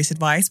serious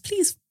advice,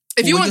 please.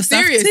 If you forward want your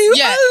stuff serious, to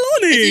yeah.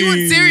 Oloni. If you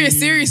want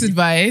serious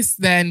advice,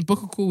 then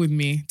book a call with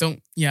me.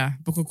 Book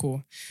a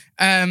call.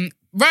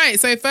 Right.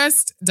 So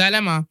first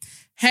dilemma.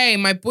 Hey,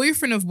 my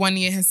boyfriend of 1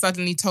 year has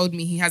suddenly told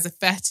me he has a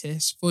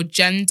fetish for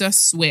gender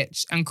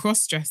switch and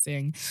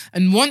cross-dressing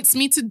and wants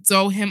me to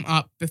doll him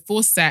up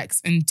before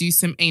sex and do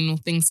some anal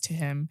things to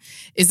him.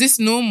 Is this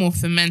normal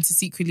for men to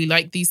secretly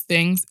like these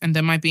things, and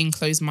am I being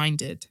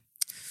closed-minded?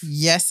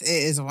 Yes, it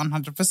is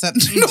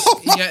 100%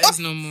 normal. Yeah, it's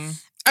normal.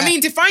 I mean,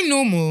 define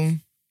normal.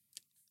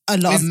 A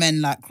lot of men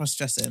like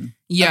cross-dressing.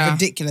 Yeah. A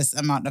ridiculous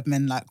amount of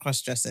men like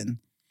cross-dressing.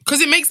 Because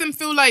it makes them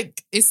feel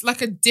like it's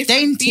like a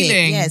different Dainty.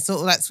 feeling. Yeah, sort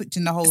of like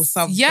switching the whole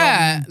sub.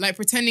 Yeah, like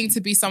pretending to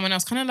be someone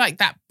else. Kind of like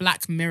that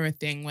Black Mirror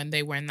thing when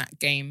they were in that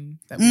game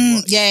that we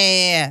watched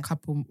Yeah. a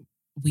couple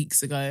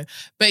weeks ago.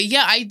 But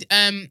yeah,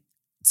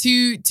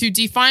 to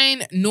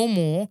define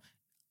normal,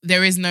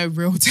 there is no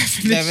real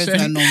definition. There is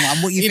no normal.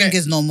 And what you think know,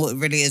 is normal, it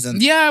really isn't.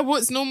 Yeah,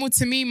 what's normal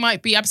to me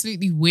might be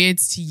absolutely weird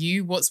to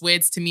you. What's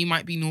weird to me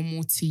might be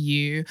normal to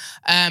you.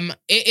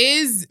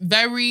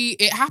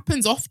 It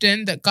happens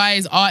often that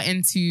guys are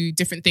into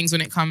different things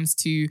when it comes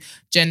to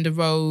gender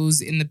roles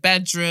in the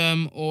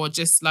bedroom or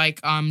just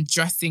like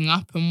dressing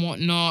up and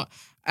whatnot.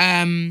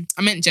 I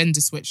meant gender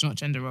switch, not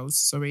gender roles.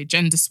 Sorry,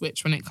 gender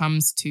switch when it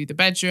comes to the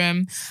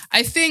bedroom.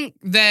 I think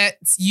that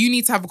you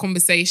need to have a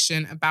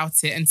conversation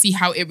about it and see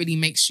how it really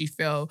makes you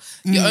feel.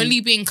 You're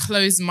only being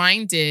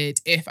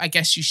closed-minded if, I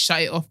guess, you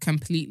shut it off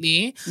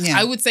completely. Yeah.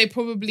 I would say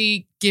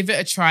probably give it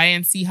a try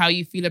and see how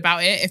you feel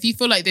about it. If you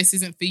feel like this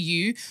isn't for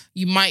you,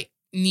 you might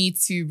need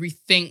to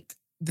rethink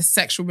the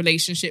sexual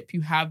relationship you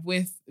have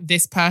with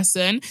this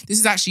person. This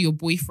is actually your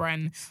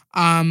boyfriend.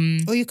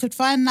 Or you could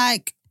find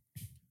like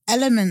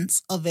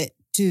elements of it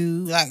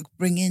to like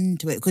bring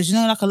into it. Because you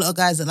know, like a lot of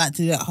guys that like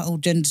to do that whole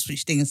gender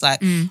switch thing. It's like,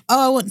 oh,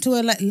 I want to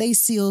wear like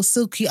lacy or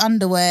silky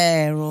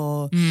underwear,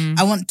 or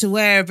I want to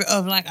wear a bit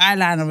of like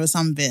eyeliner or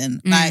something.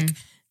 Like,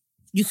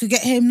 you could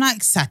get him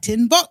like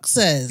satin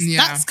boxers.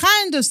 Yeah. That's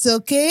kind of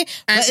silky,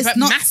 but it's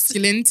not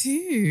masculine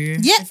too.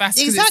 Yeah,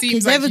 exactly.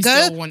 There we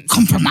go.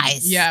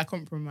 Compromise. Yeah,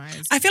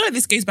 compromise. I feel like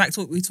this goes back to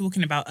what we were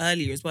talking about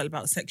earlier as well,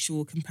 about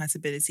sexual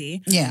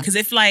compatibility. Yeah. Because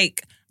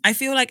I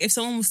feel like if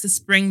someone was to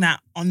spring that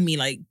on me,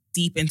 like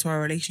deep into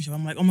our relationship,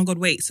 I'm like, oh my God,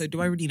 wait, so do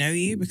I really know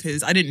you?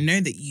 Because I didn't know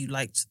that you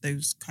liked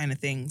those kind of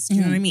things. Do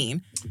you know what I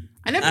mean?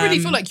 I never really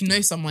feel like you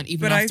know someone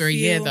even after a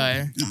year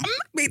though.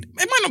 It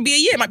might not be a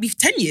year, it might be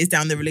 10 years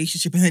down the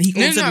relationship, and then he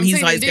all of a sudden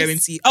he's like going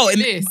to...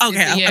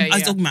 I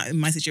was talking about in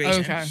my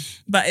situation. Okay.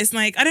 But it's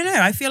like, I don't know,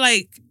 I feel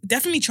like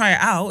definitely try it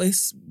out.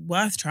 It's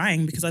worth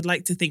trying because I'd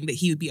like to think that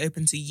he would be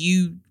open to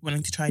you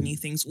wanting to try new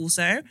things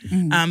also.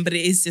 But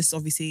it is just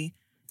obviously...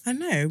 I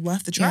don't know,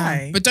 worth the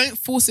try. Yeah. But don't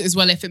force it as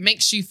well. If it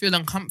makes you feel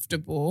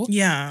uncomfortable,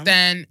 yeah,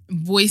 then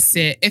voice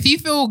it. If you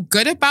feel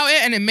good about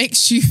it and it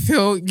makes you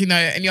feel, you know,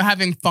 and you're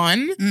having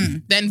fun,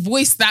 then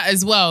voice that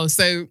as well.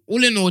 So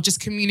all in all,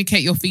 just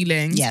communicate your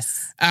feelings.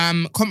 Yes.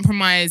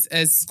 Compromise,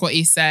 as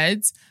Scotty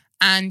said,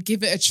 and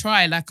give it a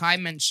try, like I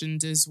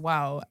mentioned as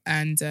well.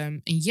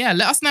 And yeah,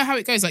 let us know how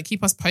it goes. Like,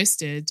 keep us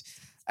posted.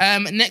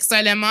 Next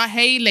dilemma.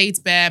 Hey,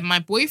 Laid Bear. My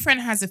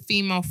boyfriend has a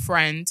female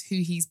friend who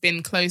he's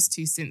been close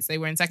to since they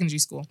were in secondary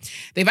school.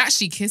 They've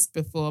actually kissed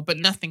before, but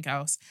nothing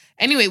else.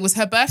 Anyway, it was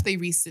her birthday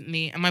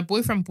recently, and my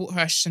boyfriend bought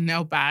her a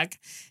Chanel bag.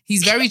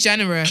 He's very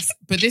generous,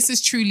 but this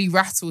has truly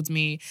rattled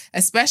me,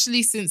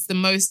 especially since the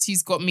most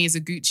he's got me is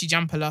a Gucci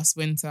jumper last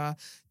winter.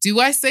 Do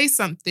I say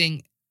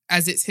something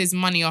as it's his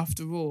money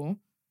after all?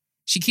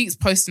 She keeps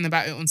posting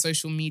about it on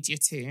social media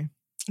too.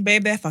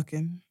 Babe, they're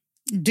fucking...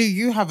 Do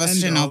you have a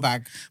Chanel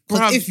bag?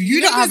 Because if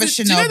you don't have a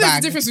Chanel bag... Do you know there's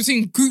a difference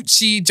between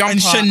Gucci jumper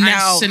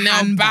and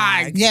Chanel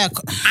bag? Yeah.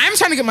 I'm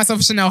trying to get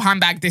myself a Chanel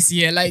handbag this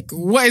year. Like,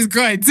 what is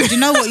good? Do you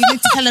know what? You need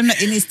to tell him that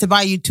he needs to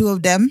buy you 2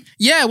 of them.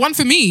 Yeah, one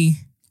for me.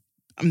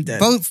 I'm dead.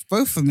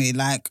 Both for me.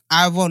 Like,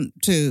 I want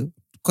 2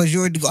 because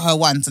you already got her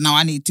 1, so now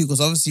I need 2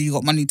 because obviously you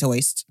got money to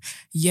waste.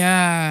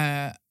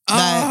 Yeah.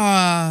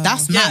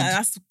 That's mad. Yeah,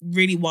 that's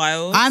really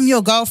wild. I'm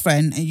your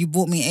girlfriend and you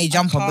bought me a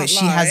jumper, but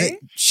she has it.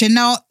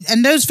 Chanel,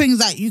 and those things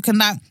that you can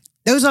like,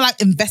 those are like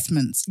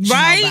investments.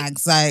 Right? Chanel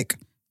bags. Like,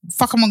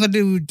 fuck am I going to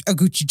do with a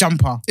Gucci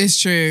jumper?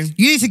 It's true.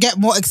 You need to get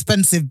more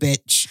expensive,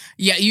 bitch.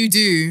 Yeah, you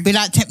do. Be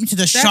like, take me to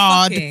the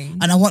Shard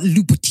and I want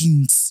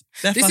Louboutins.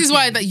 This is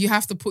why that you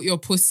have to put your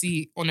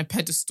pussy on a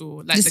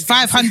pedestal. Like, it's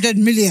 500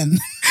 million.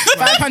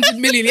 500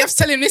 million. You have to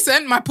tell him,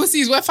 listen, my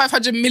pussy is worth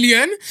 500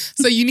 million,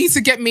 so you need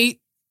to get me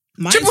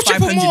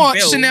triple more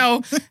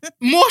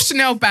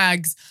Chanel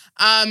bags.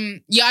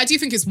 Yeah, I do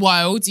think it's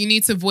wild. You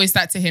need to voice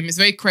that to him. It's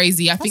very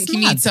crazy. I think you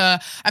need to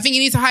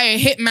hire a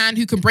hitman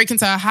who can break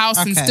into her house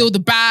and steal the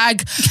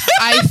bag.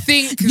 I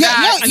think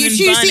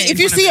if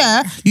you see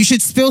her, you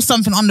should spill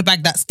something on the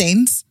bag that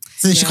stains.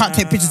 So she can't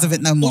take pictures of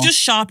it no more. Or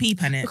just Sharpie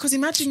pen it. Because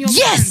imagine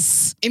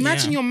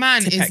your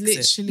man is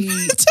literally...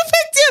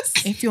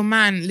 If your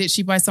man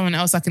literally buys someone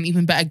else like an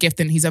even better gift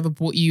than he's ever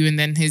bought you, and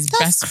then his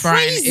best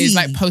friend is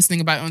like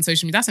posting about it on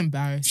social media, that's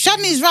embarrassing.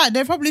 Shani's right.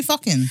 They're probably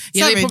fucking.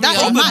 Yeah, sorry,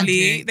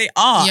 probably they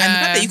are. Yeah. And the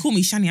fact that you call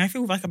me Shani, I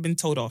feel like I've been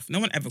told off. No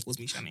one ever calls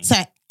me Shani. So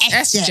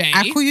SJ.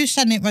 I call you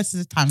Shani most of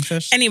the time.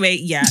 Shush. Anyway,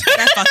 yeah,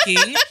 they're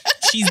fucking.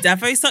 She's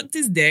definitely sucked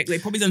his dick.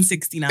 They've probably done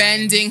 69.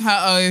 Bending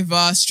her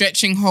over,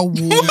 stretching her wall.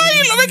 Why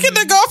are you making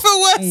the girl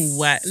feel worse?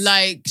 Wet.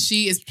 Like,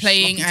 she is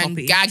playing and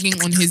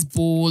gagging on his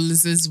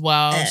balls as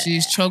well.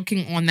 She's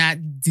choking on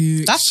that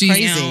dude. That's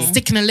crazy.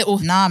 Sticking a little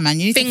finger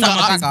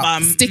up his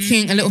bum.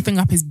 Sticking a little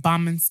finger up his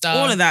bum and stuff.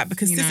 All of that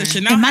because this is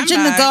Chanel Imagine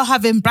handbag. the girl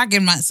having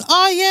bragging rights.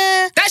 Oh,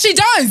 yeah. That she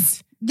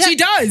does. Yeah. She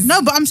does.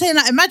 No, but I'm saying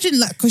like, imagine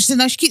like, because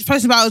she keeps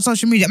posting about it on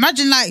social media.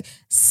 Imagine like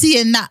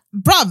seeing that,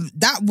 bruv.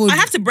 That would. I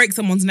have to break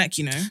someone's neck,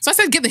 you know. So I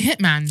said, get the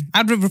hitman.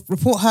 I'd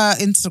report her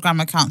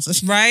Instagram account,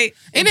 right?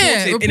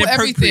 Report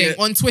everything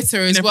on Twitter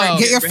as well.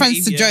 Get your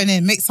friends to join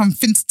in. Make some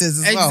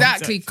finsters as well.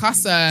 Exactly,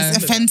 cuss her.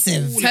 It's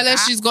offensive. Tell her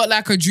she's got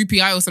like a droopy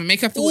eye or something.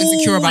 Make her feel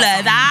insecure about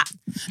that.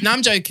 No,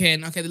 I'm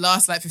joking. Okay, the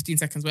last like 15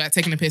 seconds we're like,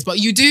 taking a piss, but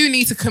you do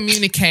need to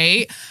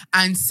communicate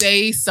and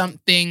say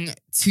something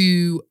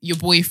to your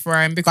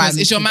boyfriend because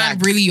is your man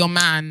really your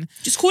man?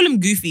 Just call him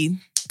Goofy.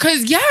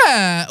 Cause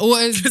or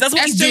as that's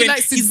what SJ he's doing.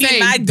 likes to he's say, being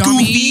mad,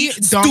 dummy, goofy,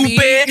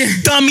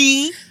 stupid,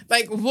 dummy.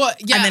 Like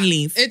what? Yeah, and then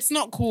leave. It's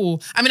not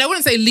cool. I mean, I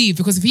wouldn't say leave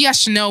because if he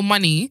has Chanel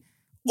money,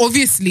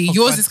 obviously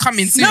yours is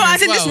coming soon. No, I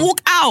said just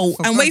walk out. out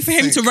For and wait God's for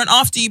him sake. to run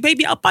after you,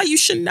 baby. I'll buy you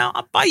Chanel.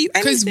 I'll buy you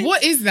Because anything.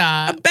 what is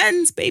that? A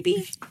Benz,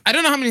 baby. I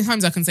don't know how many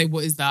times I can say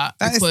what is that.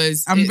 That is-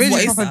 because I'm what really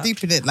is proper that?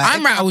 deep in it. Like,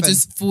 I'm it rattled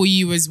happens. just for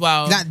you as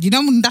well. That, you know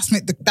when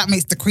that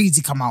makes the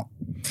crazy come out.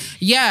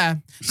 Yeah.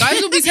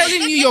 Guys will be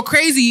telling you you're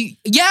crazy.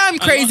 Yeah, I'm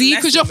crazy less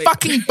because you're will make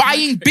fucking me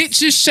buying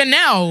bitches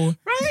Chanel.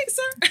 Right,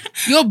 sir?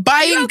 You're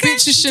buying Okay.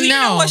 bitches Do you know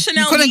Chanel. what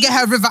Chanel You couldn't means? get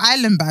her River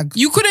Island bag.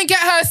 You couldn't get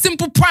her a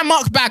simple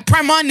Primark bag.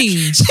 Primani.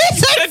 She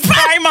said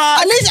Primark.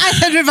 At least I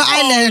said River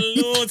Island.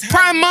 Oh, Lord.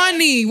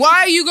 Primani.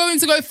 Why are you going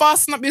to go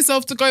fasten up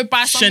yourself to go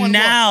buy someone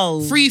Chanel.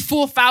 what,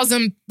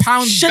 £3,000-4,000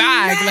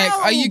 bag? Like,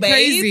 are you babe.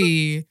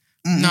 crazy?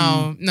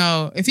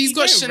 No. If he's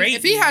got don't rate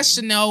if he me. has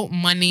Chanel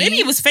money, Maybe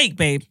it was fake,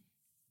 babe.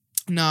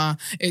 nah.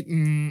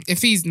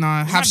 If he's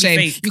have can't be shame.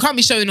 fake. You can't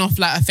be showing off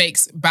like a fake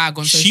bag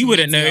on social She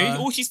wouldn't media.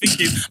 know. All she's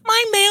thinking is,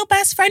 my male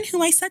best friend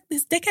who I suck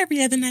this dick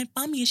every other night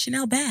bought me a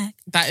Chanel bag.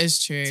 That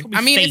is true. probably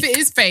I mean, if fake. it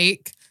is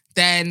fake,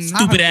 then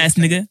Stupid ass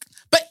nigga.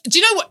 But do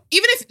you know what?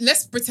 Even if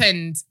let's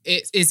pretend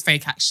it is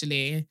fake,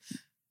 actually,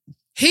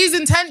 his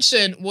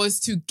intention was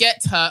to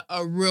get her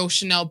a real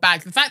Chanel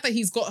bag. The fact that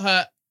he's got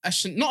her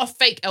not a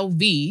fake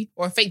LV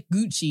or a fake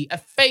Gucci, a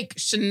fake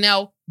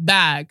Chanel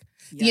bag.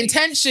 The Yikes.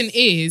 intention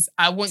is,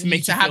 I want To you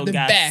make to you have feel the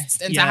gassed.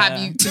 best and Yeah. to have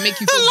you to make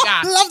you feel I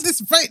gassed. love this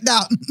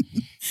breakdown.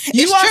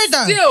 You It's are true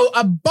though. still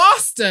a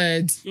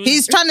bastard,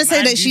 He's trying to say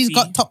Mad that she's goofy.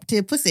 got top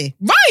tier pussy.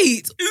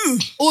 right?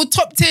 Or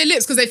top tier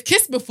lips because they've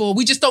kissed before.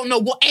 We just don't know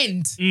what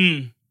end.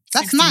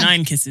 That's 69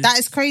 mad. kisses. That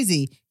is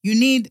crazy. You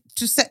need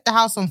to set the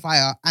house on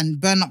fire and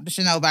burn up the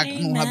Chanel bag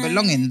and all her Amen.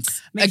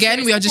 belongings.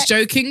 Again, we are just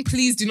joking.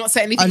 Please do not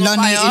set anything on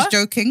Alani fire. is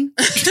joking.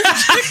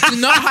 Do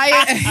not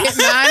hire a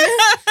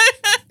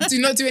hitman. Do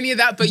not do any of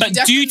that. But you But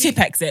definitely, do tip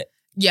exit.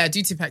 Yeah,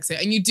 do tip exit.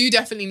 And you do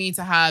definitely need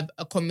to have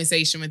a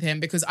conversation with him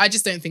because I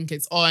just don't think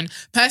it's on.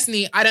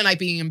 Personally, I don't like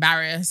being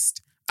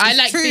embarrassed. I It's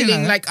like true, you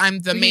feeling know. like I'm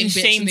the Being main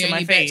bitch shamed and the to my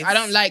only bitch. face. I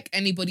don't like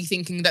anybody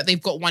thinking that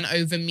they've got one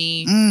over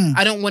me. Mm.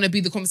 I don't want to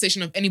be the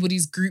conversation of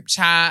anybody's group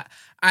chat.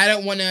 I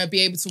don't want to be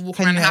able to walk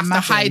Can around and you have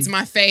imagine? to hide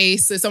my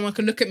face so someone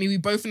can look at me. We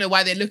both know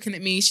why they're looking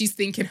at me. She's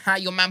thinking,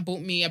 your man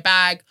bought me a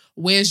bag.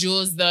 Where's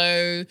yours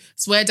though?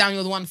 Swear down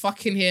you're the one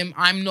fucking him.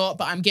 I'm not,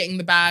 but I'm getting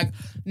the bag.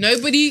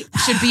 Nobody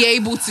should be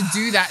able to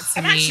do that to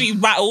I'm me. actually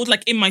rattled,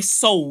 like in my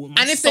soul.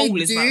 My And if they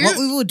soul is do- rattled. What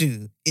we will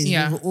do is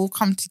Yeah. we will all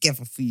come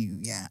together for you,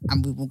 yeah,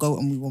 and we will go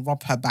and we will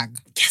rob her bag,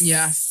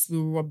 Yes, we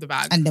will rob the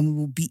bag. and then we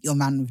will beat your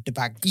man with the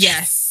bag.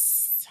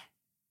 Yes.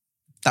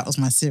 That was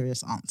my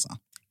serious answer.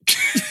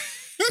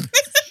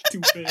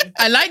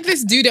 I like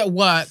this dude at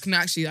work. No,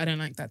 actually, I don't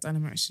like that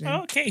dynamic actually.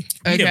 Okay. You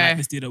Okay. don't like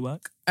this dude at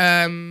work.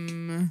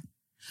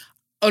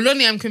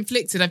 Oloni, I'm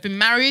conflicted. I've been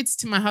married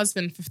to my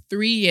husband for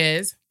 3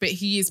 years, but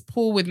he is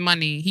poor with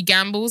money. He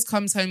gambles,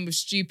 comes home with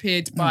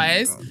stupid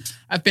buys.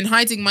 I've been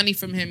hiding money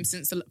from him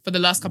for the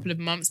last couple of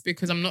months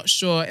because I'm not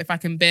sure if I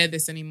can bear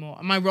this anymore.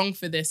 Am I wrong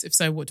for this? If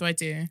so, what do I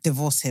do?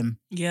 Divorce him.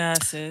 Yeah,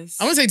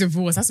 sis. I won't say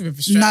divorce. That's a bit of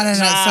a stretch.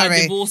 No,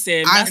 sorry. Divorce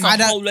him. I- That's I a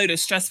don't- whole load of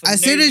stress for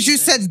As no soon as you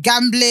reason. said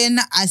gambling,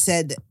 I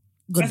said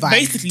goodbye.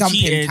 basically Dumping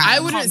cheating. time. I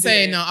wouldn't Can't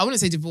say do it. no. I wouldn't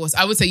say divorce.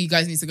 I would say you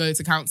guys need to go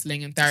to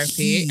counselling and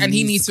therapy, and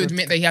he needs to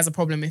admit that he has a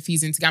problem if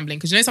he's into gambling.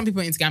 Because you know, some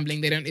people are into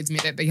gambling, they don't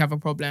admit that they have a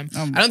problem.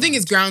 Oh my I don't think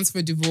it's grounds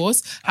for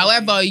divorce.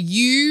 However,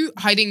 you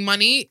hiding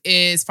money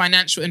is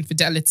financial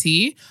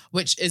infidelity,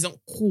 which isn't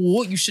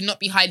cool. You should not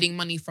be hiding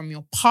money from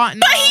your partner.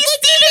 But he's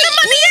stealing the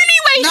money anyway.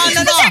 No, He's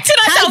no, no. protecting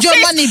Hide herself, your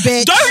sis. money,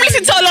 bitch. Don't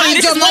listen to Alani. Hide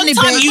This your is one money,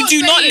 time bitch. you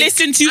do not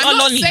listen to I'm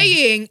Alani. not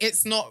saying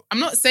it's not. I'm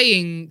not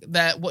saying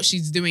that what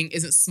she's doing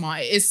isn't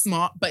smart. It is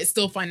smart, but it's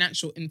still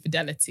financial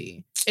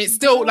infidelity. It's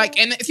still like,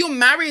 and if you're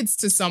married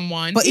to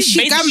someone, But is she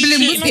basically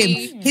gambling with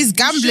cheating. him? His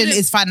gambling shouldn't-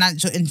 is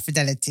financial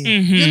infidelity.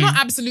 you're not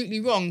absolutely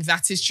wrong.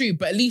 That is true,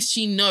 but at least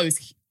she knows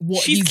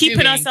what She's he's keeping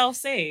doing. herself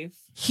safe.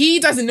 He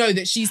doesn't know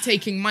that she's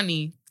taking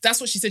money. That's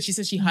what she said. She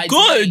said she hides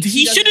money. Good.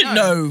 He doesn't shouldn't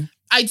know.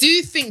 I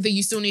do think that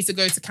you still need to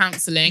go to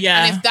counselling.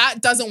 Yeah. And if that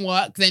doesn't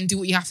work, then do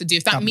what you have to do.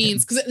 If that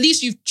means, because at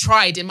least you've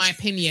tried, in my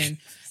opinion.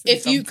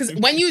 If you, because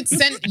when you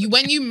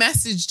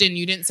messaged in,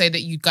 you didn't say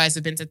that you guys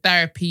have been to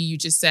therapy. You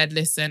just said,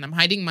 listen, I'm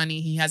hiding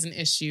money. He has an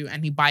issue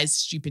and he buys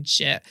stupid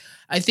shit.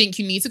 I think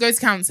you need to go to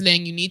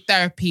counseling. You need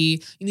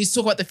therapy. You need to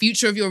talk about the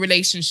future of your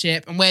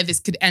relationship and where this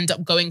could end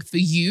up going for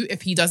you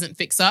if he doesn't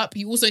fix up.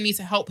 You also need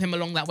to help him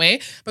along that way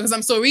because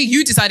I'm sorry,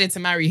 you decided to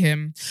marry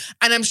him.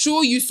 And I'm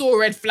sure you saw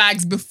red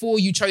flags before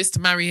you chose to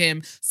marry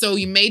him. So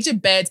you made your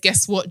bed,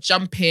 guess what?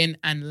 Jump in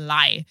and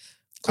lie.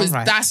 Because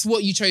Alright. that's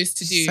what you chose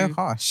to do. So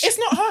harsh. It's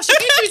not harsh. If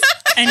you choose,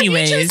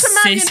 Anyways, if you choose to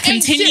marry sis, an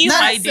ain't continue shit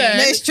hiding. person,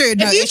 No, it's true.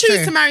 No, if you it's choose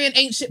true. to marry an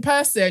ain't shit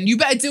person, you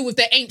better deal with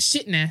their ain't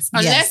shitness.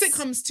 Unless Yes. it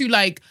comes to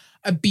like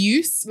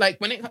abuse, like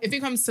if it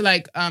comes to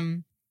like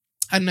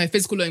I don't know,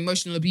 physical or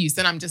emotional abuse,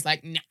 then I'm just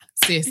like, nah,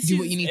 sis, This do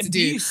what is you need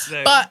abuse, to though.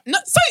 do. But no,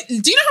 so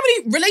do you know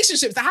how many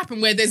relationships that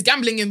happen where there's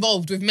gambling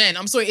involved with men?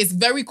 I'm sorry, it's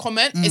very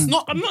common. It's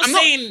not. I'm not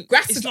saying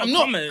it's not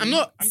common. I'm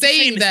not just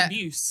saying it's that.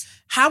 abuse.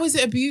 How is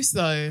it abuse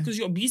though? Because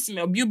you're abusing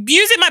me. You're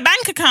abusing my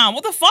bank account.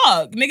 What the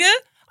fuck, nigga?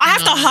 I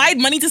have to hide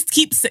money to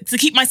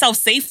keep myself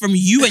safe from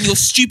you and your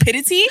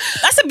stupidity.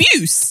 That's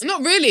abuse.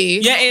 Not really.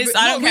 Yeah, it is.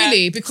 I don't care.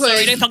 really because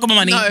Sorry, don't fuck with my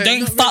money. No,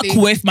 don't not fuck really.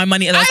 with my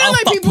money. I don't I'll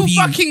like fuck people with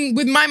you. fucking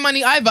with my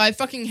money either. I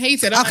fucking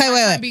hate it. Okay,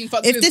 wait.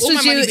 If this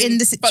was you in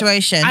the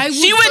situation,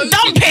 She would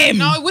dump him.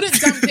 No, I wouldn't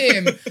dump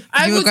him.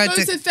 I You would would go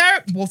go to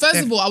therapy. Well,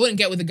 first of all, I wouldn't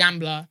get with a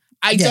gambler.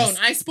 I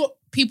don't. I spot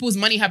people's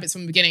money habits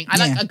from the beginning. I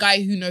like a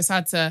guy who knows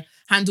how to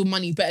handle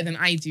money better than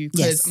I do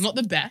because I'm not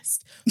the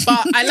best.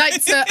 But I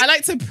like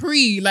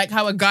to like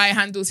how a guy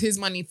handles his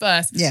money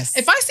first. Yes.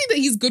 If I see that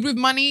he's good with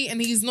money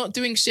and he's not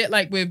doing shit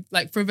like with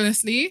like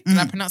frivolously, did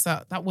I pronounce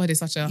that? That word is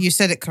such a. You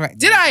said it correctly.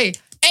 Did I?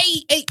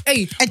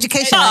 Hey.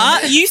 Education.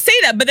 But you say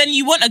that, but then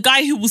you want a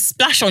guy who will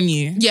splash on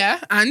you. Yeah,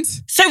 and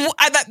So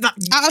Out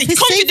of his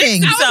contradicts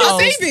savings. himself. out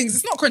of your savings.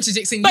 It's not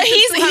contradicting. But You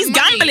can still he's have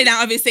money. gambling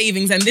out of his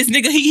savings, and this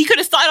nigga he could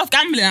have started off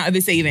gambling out of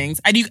his savings,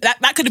 and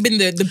that could have been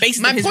the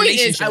basis My of his point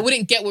relationship. is, I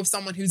wouldn't get with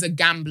someone who's a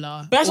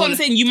gambler. But that's Or- what I'm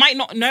saying. You might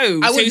not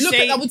know. I would So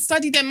I would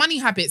study their money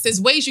habits.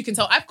 There's ways you can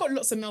tell. I've got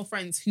lots of male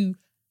friends who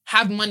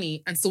have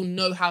money and still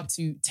know how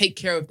to take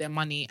care of their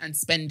money and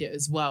spend it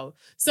as well.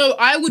 So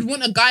I would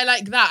want a guy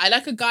like that. I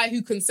like a guy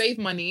who can save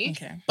money,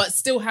 but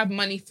still have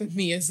money for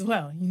me as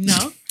well. You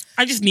know.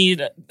 I just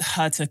need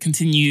her to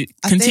continue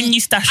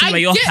stashing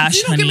away your cash,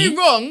 do not honey. get me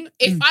wrong.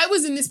 If I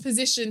was in this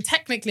position,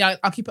 technically,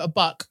 I'll keep it a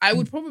buck. I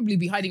would probably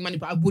be hiding money,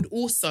 but I would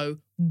also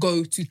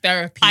go to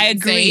therapy. I and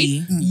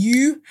agree. say,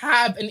 you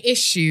have an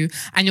issue,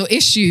 and your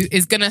issue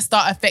is gonna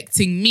start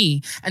affecting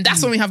me, and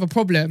that's when we have a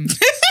problem.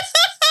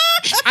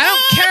 I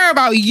don't care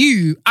about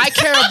you. I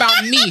care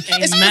about me. If he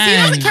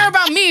doesn't care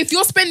about me, if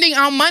you're spending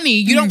our money,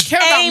 you don't care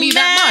about me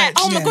that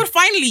much. Oh my God,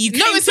 finally, you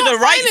came it's to not the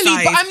right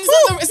finally, side.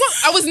 but it's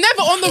not. I was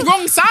never on the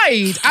wrong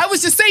side. I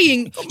was just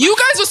saying, you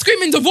guys were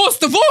screaming divorce.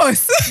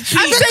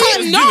 I'm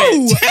saying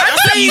no.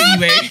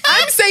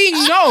 I'm saying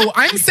no.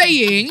 I'm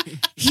saying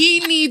he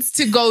needs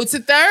to go to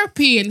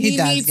therapy and he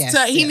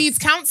needs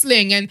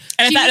counseling and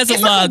if that doesn't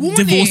it's like a work,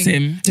 warning. divorce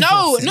him.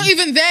 No, not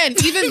even then.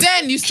 Even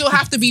then, you still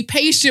have to be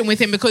patient with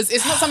him because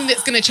it's not something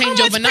that's going to change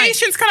How much overnight.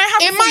 patience can I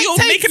have It before might you're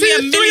take making me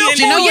 2, 3 $1 or million? 4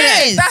 Do you know what it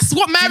years. is? That's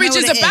what marriage Do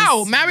you know is what it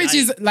about. is? Marriage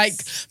is like,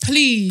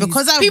 please.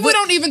 Because people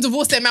don't even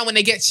divorce their man when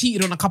they get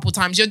cheated on a couple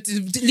times. You're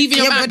leaving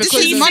your man but this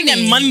because is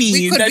of money.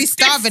 We could be That's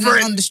starving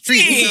different. on the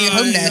street being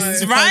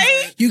homeless, No,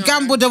 right? You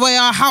gambled away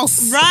our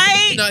house,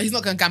 Right? No, he's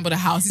not going to gamble the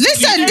house.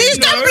 Listen, these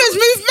gamblers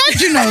move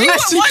mad, you know.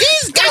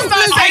 These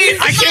gamblers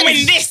I can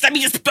win this. Let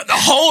me just put the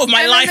whole of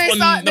my life on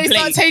the they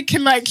start plate.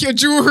 taking like your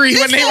jewelry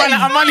when they run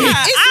out of money. It's I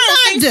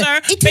don't think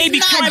mad. so. It is Baby,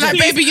 mad. come on, Like,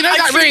 baby, you know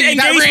that ring?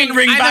 That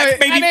ring I back. know,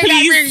 baby, I know please.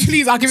 That ring,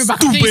 please. I'll give it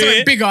back. I'll give you something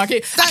Stupid. bigger. I'll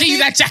give you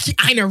that Jackie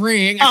Aina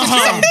ring. I'll give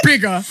you something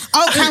bigger.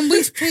 Oh, can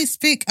we please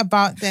speak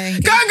about the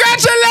engagement?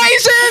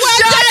 Congratulations,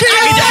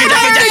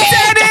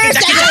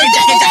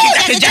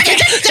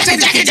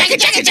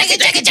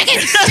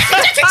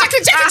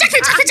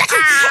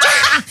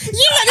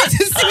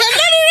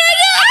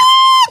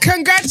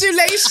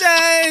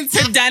 Congratulations,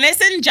 To Dennis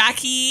and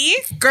Jackie.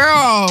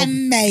 girl.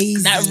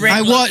 Amazing. That ring.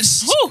 I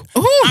watched. Ooh,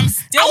 I'm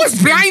still I was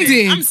squinting.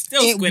 blinded. I'm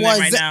still It squinting was-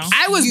 right now.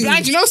 I was You-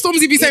 blind. You know,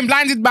 Stormzy be saying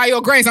blinded by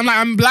your grace. I'm like,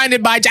 I'm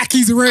blinded by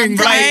Jackie's ring.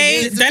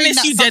 Right. It's the Dennis,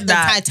 thing you that did sunk the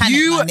that. Titanic,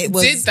 You man. It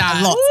was did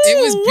that. a lot.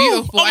 It was Ooh.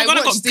 beautiful. Oh my God, I I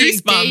got watched the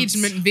goosebumps.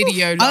 engagement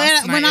video Oh, last yeah,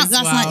 night when as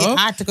last night well.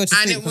 I had to go to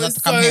sleep And it because I was had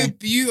to come so here.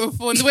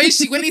 beautiful. And the way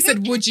when he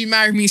said, "Would you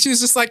marry me?" She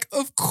was just like,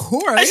 "Of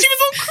course." And she was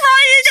all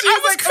crying. She I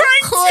was was like,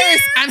 crying "Of course,"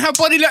 too. and her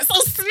body looked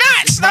so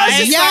snatched. And I was Right?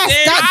 just Yes,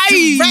 like, that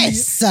 "Aye."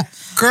 dress.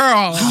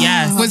 Girl,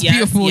 Yes, was yes,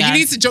 beautiful. yes, You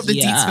need to drop the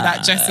deets for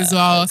that dress as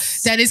well.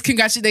 Dennis,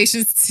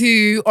 congratulations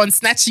on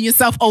snatching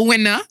yourself a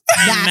winner.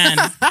 Man.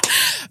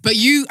 But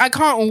I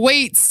can't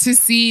wait to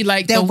see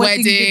like Their the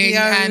wedding wedding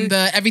video. and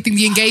everything,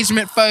 the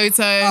engagement photos.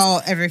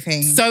 Oh,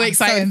 everything. So I'm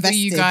excited for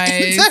you invested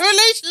guys. in the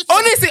relationship.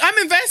 Honestly, I'm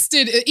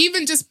invested.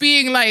 Even just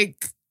being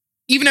like,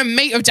 even a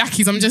mate of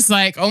Jackie's, I'm just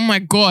like, oh my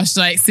gosh,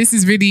 like this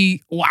is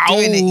really wow.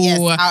 Doing it, yes,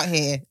 out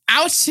here.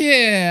 Out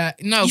here.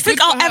 No, You think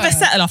good I'll for ever her.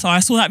 settle after I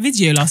saw that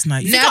video last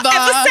night? You think Never.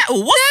 I'll ever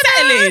settle? What's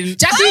settling?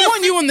 Jackie, we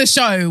want you on the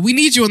show. We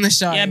need you on the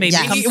show. Yeah, baby,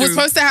 come It was through.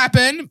 supposed to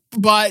happen,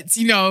 but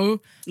we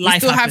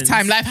Life still happens. have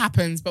time. Life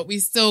happens, but we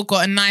still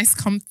got a nice,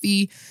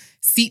 comfy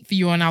seat for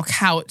you on our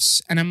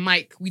couch and a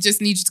mic. We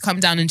just need you to come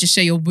down and just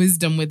share your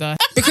wisdom with us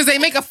because they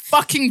make a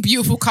fucking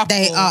beautiful couple.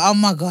 They are, oh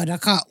my God, I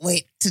can't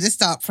wait to just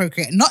start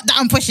procreating. Not that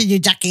I'm pushing you,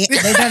 Jackie.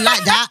 They don't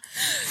like that.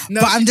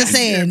 No, but I'm she just doesn't.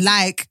 saying,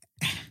 like,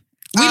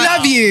 We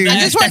love you. I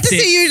just want to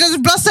see you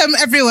just blossom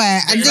everywhere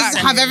and just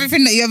Exactly. have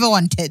everything that you ever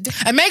wanted.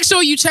 And make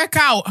sure you check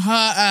out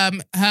her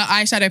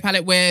eyeshadow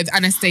palette with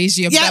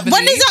Anastasia. Yeah, Beverly.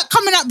 when is that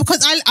coming out?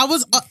 Because I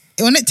was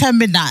when it turned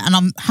midnight, and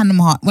I'm hand on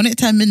my heart. When it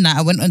turned midnight,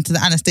 I went onto the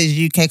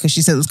Anastasia UK because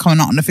she said it was coming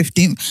out on the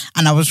 15th,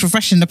 and I was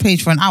refreshing the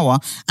page for an hour,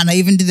 and I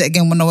even did it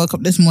again when I woke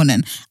up this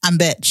morning. And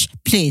bitch,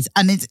 please,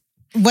 and it's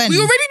when We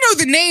already know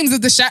the names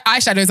of the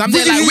eyeshadows. I'm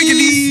there like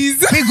Wigglies,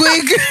 Big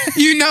Wig,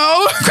 you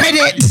know,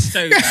 credit.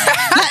 So,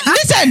 Like,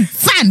 listen,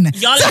 fan.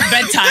 y'all it's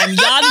bedtime.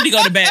 Y'all need to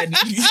go to bed.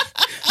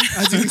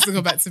 I do need to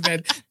go back to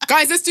bed.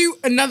 Guys, let's do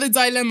another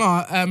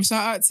dilemma.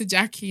 Shout out to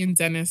Jackie and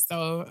Dennis.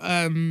 So,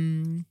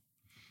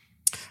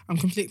 I'm I'm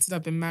conflicted.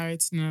 I've been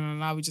married.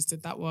 No. We just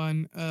did that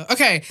one.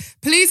 Okay.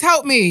 Please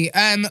help me.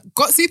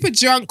 Got super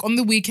drunk on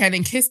the weekend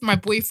and kissed my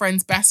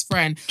boyfriend's best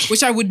friend,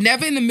 which I would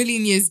never in a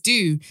million years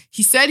do.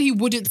 He said he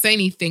wouldn't say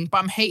anything, but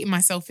I'm hating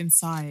myself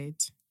inside.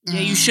 Yeah,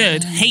 you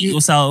should. Hate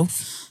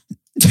yourself.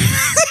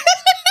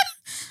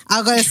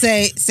 I'm going to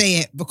say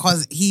it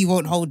because he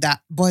won't hold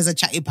that. Boys are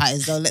chatty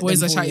patties. Don't let Boys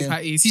them are fool chatty you.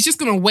 patties. He's just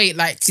going to wait.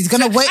 He's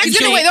going to wait. He's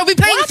going to wait. They'll be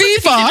playing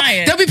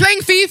FIFA. They'll be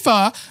playing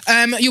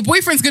FIFA. Your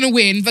boyfriend's going to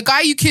win. The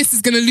guy you kiss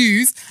is going to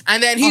lose.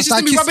 And then he's just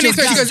going to be rubbing his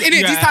face. He goes, in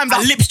it, these times.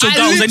 I lipped your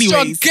girls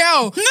anyways. Your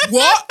girl.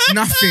 What?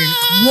 Nothing.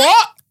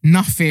 What?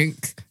 Nothing.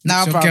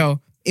 Nah, bro.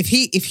 Girl. If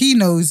he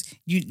knows,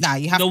 you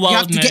have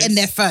to get in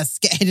there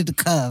first. Get ahead of the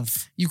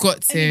curve. You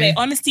got to. Anyway,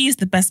 honesty is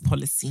the best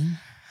policy.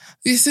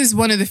 This is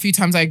one of the few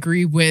times I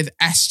agree with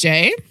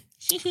SJ.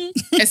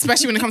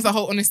 Especially when it comes to the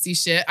whole honesty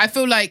shit. I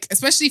feel like,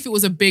 especially if it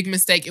was a big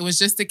mistake, it was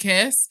just a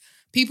kiss.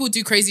 People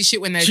do crazy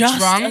shit when they're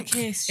drunk.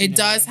 It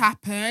does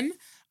happen.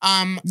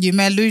 You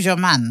may lose your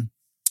man.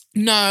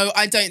 No,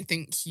 I don't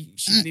think you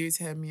should lose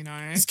him, you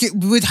know.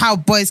 With how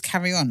boys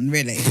carry on,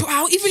 really.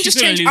 I'll even just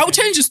change. I'll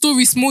change the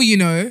story small, you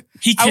know.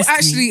 He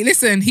kissed me.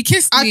 Listen, he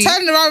kissed me. I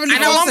turned around and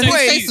at one point,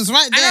 his face was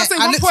right there. And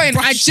at one point,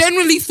 I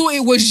genuinely thought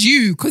it was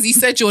you because he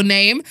said your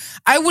name.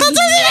 I wouldn't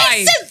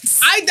lie.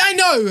 I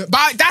know,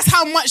 but that's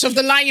how much of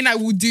the lying I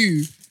will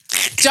do.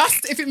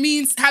 Just if it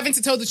means having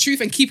to tell the truth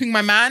and keeping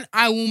my man,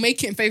 I will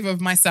make it in favor of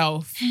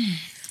myself.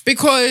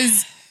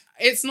 Because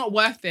it's not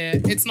worth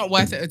it. It's not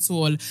worth it at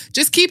all.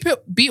 Just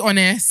be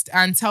honest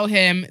and tell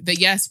him that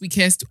yes, we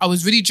kissed. I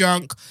was really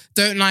drunk.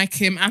 Don't like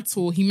him at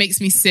all. He makes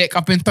me sick.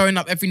 I've been throwing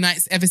up every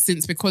night ever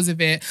since because of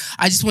it.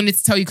 I just wanted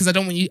to tell you because I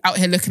don't want you out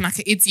here looking like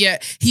an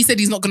idiot. He said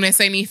he's not going to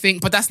say anything,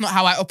 but that's not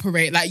how I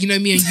operate. Like, you know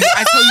me and you,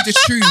 I tell you the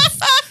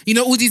truth. You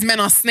know, all these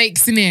men are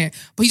snakes in it,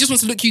 but he just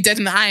wants to look you dead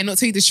in the eye and not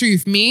tell you the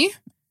truth. Me,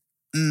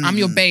 I'm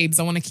your babes.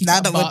 I want to keep now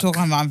that that buck. we're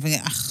talking about, I'm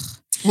thinking,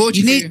 what would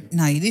you do?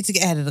 No, you need to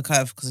get ahead of the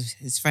curve because of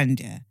his friend,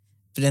 yeah.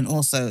 But then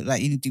also,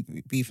 like, you need to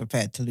be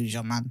prepared to lose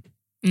your man.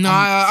 No,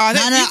 I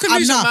think you can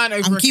lose your man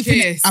over a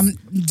kiss.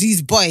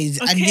 These boys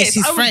and this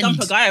his I friend. I would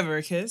dump a guy over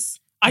a kiss.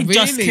 I Really?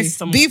 just kissed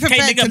someone. Be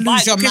prepared to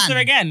lose your kiss her man.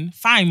 again.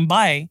 Fine,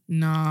 bye.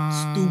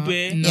 Nah.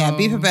 Stupid. No. Yeah,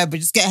 be prepared, but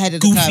just get ahead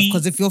of the curve Goofy.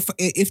 because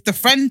if the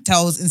friend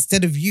tells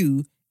instead of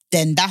you,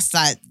 then that's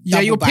like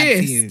double you're bad for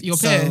pissed. you. You're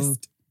So,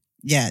 pissed.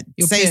 Yeah,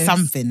 You're say pissed.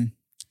 something.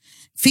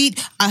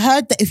 I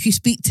heard that if you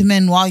speak to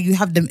men while you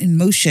have them in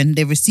motion,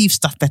 they receive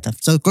stuff better.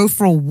 So go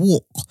for a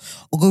walk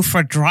or go for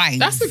a drive.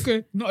 That's a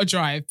good, not a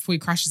drive before he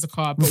crashes a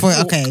car. But Before,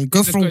 walk okay,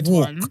 go is for a good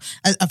walk. one.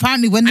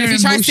 Apparently, when And they're if he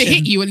in tries motion, to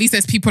hit you, at least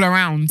there's people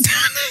around.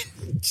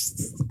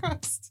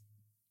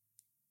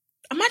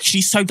 I'm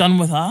actually so done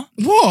with her.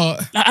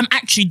 What? Like, I'm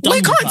actually done Well,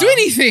 you with can't her. do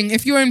anything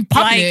if you're in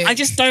public. Like, I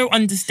just don't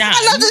understand.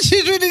 I love that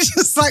she's really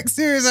just like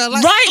serious. I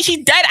like, Right?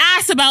 She's dead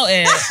ass about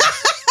it.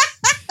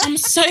 I'm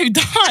so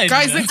done.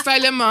 Guys, next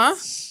dilemma.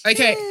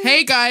 Okay,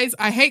 hey guys,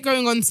 I hate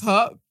going on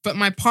top, but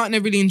my partner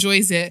really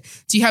enjoys it.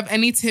 Do you have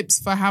any tips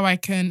for how I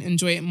can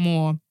enjoy it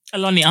more?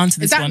 Alani, answer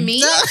this Is that one.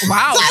 me?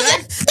 Wow.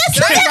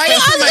 Did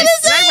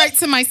I write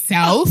to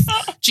myself?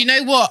 Do you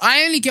know what?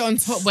 I only get on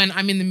top when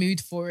I'm in the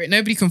mood for it.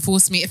 Nobody can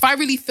force me. If I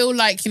really feel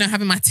like, you know,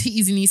 having my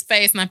titties in his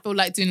face and I feel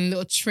like doing a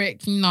little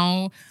trick, you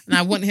know, and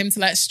I want him to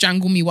like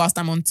strangle me whilst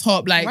I'm on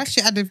top, like... why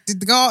did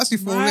the girl ask you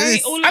for all Right?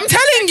 this? All of I'm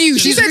telling you,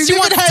 she said she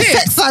wants her tips.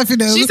 sex life, you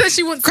know. She said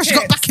she wants because she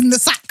got tips. back in the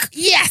sack.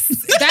 Yes,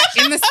 that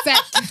in the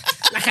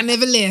set, like I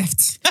never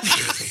left.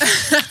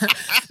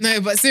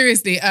 No, but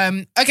seriously,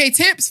 okay,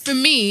 tips for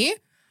me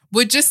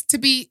would just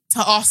to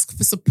ask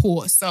for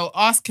support. So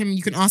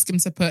you can ask him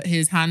to put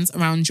his hands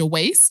around your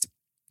waist,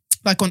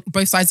 like on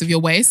both sides of your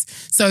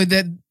waist, so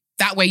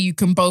that way you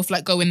can both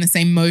like go in the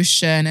same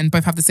motion and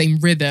both have the same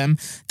rhythm.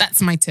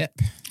 That's my tip.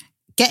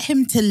 Get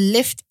him to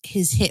lift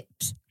his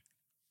hips.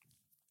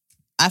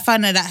 I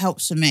find that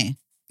helps for me.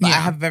 But Yeah.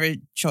 I have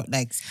very short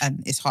legs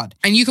and it's hard.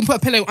 And you can put a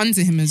pillow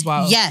under him as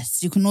well.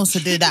 Yes, you can also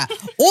do that.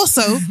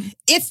 Also,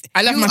 if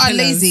I love you my are pillows.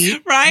 lazy,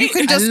 Right? you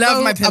can I just love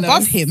go my pillows.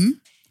 above him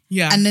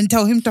Yeah. and then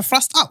tell him to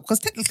thrust up because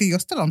technically you're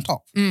still on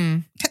top.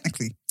 Mm.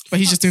 Technically. But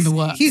he's just doing the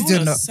work. He's doing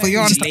You're that, so but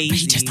you're on top. lazy.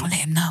 But you just don't let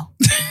him know.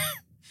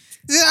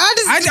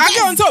 I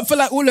get on top for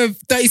like all of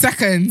 30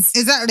 seconds.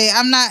 Exactly.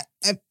 I'm like,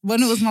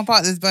 when it was my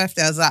partner's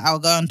birthday, I was like, I'll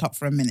go on top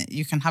for a minute.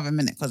 You can have a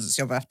minute because it's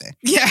your birthday.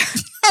 Yeah.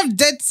 I'm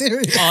dead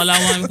serious. All I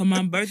want for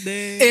my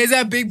birthday. Is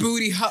that big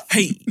booty. Hey.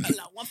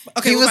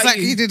 Okay, He what was about like,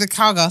 you? he did a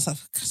cowgirl. I was like,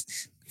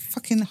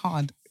 fucking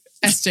hard.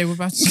 SJ, what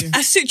about you?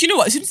 Do you know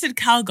what? As soon as you said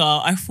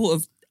cowgirl, I thought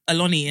of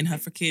Alani in her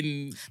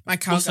freaking My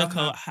cowgirl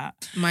Osaka hat.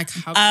 hat. My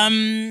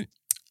cowgirl.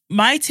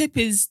 My tip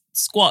is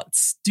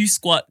squats. Do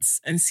squats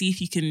and see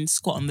if you can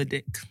squat on the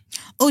dick.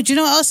 Oh, do you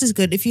know what else is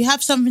good? If you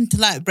have something to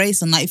like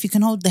brace on, like if you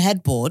can hold the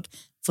headboard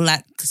for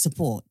like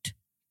support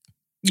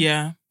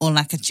Yeah. or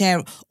like a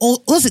chair, or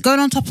was it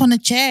going on top on a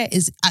chair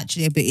is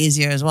actually a bit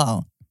easier as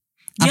well.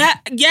 Yeah,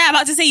 I'm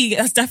about to say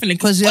that's definitely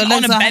 'Cause your on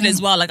legs a are bed hanging-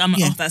 as well. Like I'm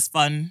Yeah. oh, that's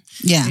fun.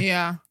 Yeah.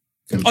 Yeah.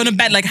 On a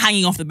bed, like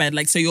hanging off the bed,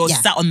 like so you're Yeah.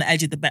 sat on the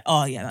edge of the bed.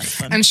 Oh yeah, that's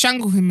fun. And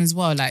strangle him as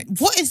well. Like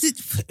What is it?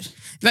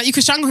 Like you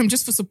could strangle him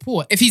just for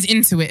support if he's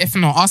into it. If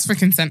not, ask for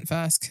consent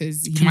first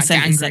because he might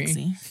get Consent is angry.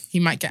 sexy. He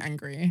might get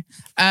angry.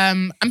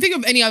 I'm thinking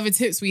of any other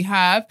tips we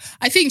have.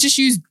 I think just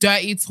use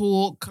dirty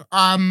talk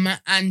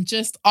and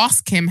just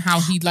ask him how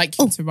he'd like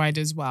you to ride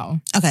as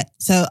well. Okay,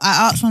 so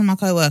I asked one of my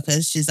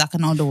co-workers, she's like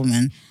an older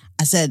woman.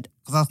 I said,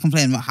 because I was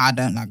complaining about how I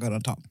don't like going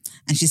on top.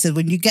 And she said,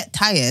 when you get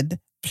tired,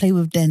 play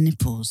with their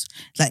nipples.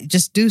 Like,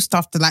 just do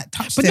stuff to like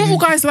touch But them. not all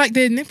guys like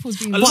their nipples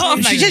being A lot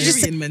of she Nigerian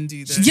just- men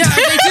do that. Yeah,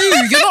 they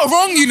do. You're not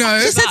wrong, you know.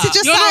 She said to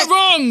just You're like,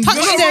 not wrong. touch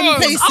You're not them wrong.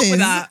 places. What's up with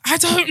that? I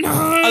don't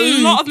know.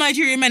 A lot of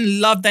Nigerian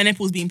men love their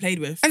nipples being played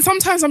with. And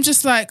sometimes I'm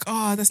just like,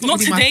 oh, that's not, Not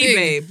really my today, thing.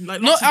 babe.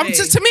 Like, Not, not I'm today.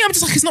 just, to me, I'm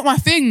just like, it's not my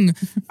thing.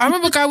 I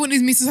remember a guy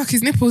wanted me to suck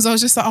his nipples. I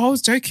was just like, oh, I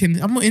was joking.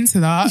 I'm not into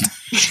that.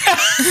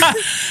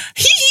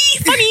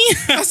 Funny.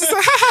 I was just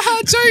like, ha ha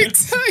ha,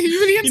 jokes. You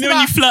really into You know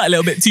when you that? flirt a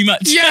little bit too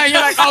much. Yeah, you're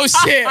like, oh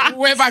shit,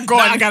 where have I gone?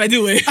 Now I gotta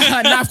do it.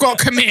 Now I've got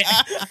to commit.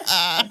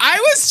 I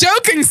was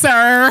joking,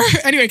 sir.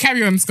 Anyway,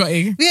 carry on,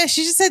 Scotty. Yeah,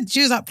 she just said,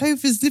 she was like, play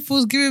with his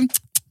nipples, give him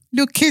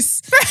little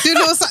kiss. Do a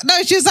little,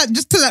 no, she was like,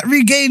 just to like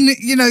regain,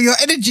 you know, your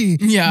energy.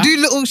 Yeah. Do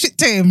little shit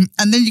to him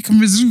and then you can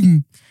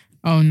resume.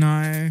 Oh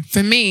no.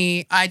 For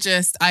me, I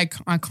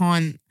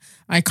can't.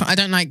 I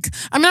don't like.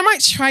 I mean, I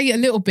might try it a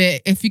little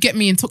bit if you get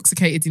me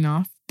intoxicated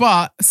enough.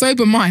 But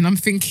sober mind, I'm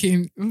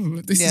thinking,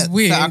 ooh, this is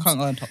weird. So I can't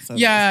go on top. So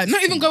Yeah,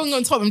 not even going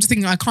on top. I'm just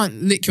thinking I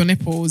can't lick your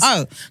nipples.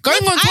 Oh,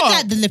 Going on I top.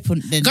 like the lip on.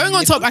 Going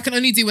on top, I can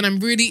only do when I'm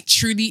really,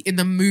 truly in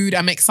the mood.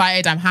 I'm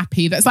excited. I'm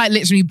happy. That's like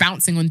literally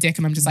bouncing on dick,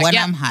 and I'm just like, When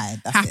yeah, I'm high,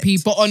 that's happy.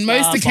 it. But on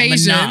most From the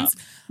occasions, nut.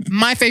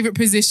 my favorite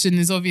position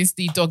is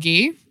obviously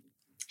doggy.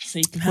 So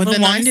you can have With a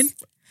a winding. nice,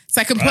 so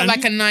I can put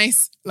like a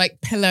nice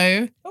like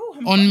pillow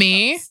on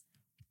me,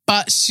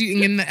 but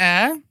shooting in the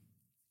air.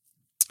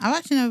 I've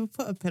actually never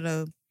put a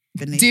pillow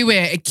beneath. Do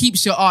it. It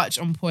keeps your arch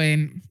on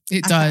point.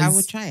 It does. I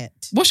would try it.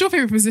 What's your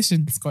favorite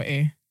position,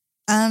 Scotty?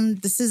 The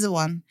scissor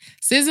one.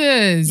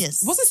 Scissors.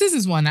 Yes. What's the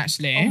scissors one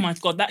actually? Oh my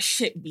god, that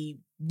shit be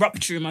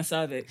rupturing my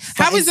cervix.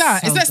 How is it's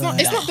that? so Is that not?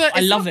 good. It's not the. I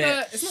it's love not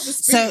it. It's not the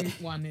So spoon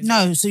one. Is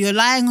no, it? so you're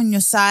lying on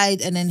your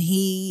side and then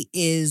he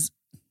is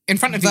In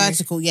front of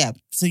vertical. Yeah,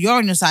 so you're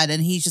on your side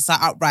and he's just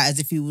like upright as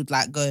if you would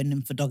like go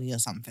in for doggy or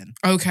something.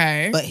 you.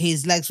 Okay. But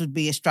his legs would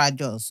be astride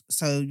yours.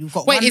 So you've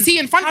got Wait, one. is he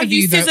in front How of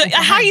you you though? scissor,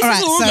 how you Alright,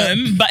 scissor a so-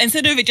 woman, but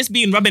instead of it just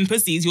being rubbing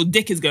pussies, your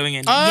dick is going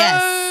in.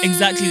 Oh,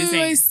 exactly the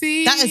same. I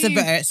see. That is a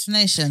better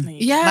explanation.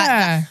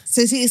 Yeah.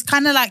 So see, it's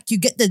kind of like you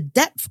get the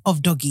depth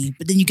of doggy,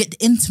 but then you get the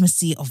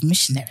intimacy of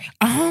missionary.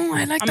 Oh,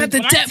 I like I that. mean, The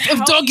when I depth of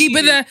tell doggy, you-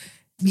 but the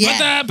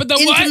Yeah, but the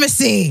what?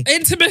 intimacy.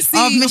 Intimacy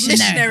Of of missionary.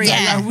 missionary.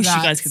 Yeah. I wish you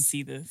Right. guys could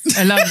see this.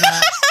 I love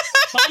that.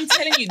 But I'm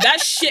telling you, that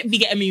shit be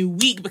getting me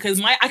weak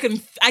because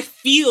I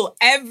feel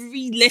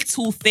every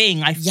little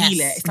thing. I feel Yes.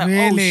 it. It's like,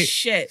 Really? oh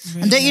shit.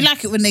 And don't you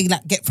like it when they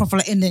like get proper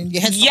like in there and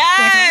your head starts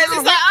Yes!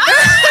 It's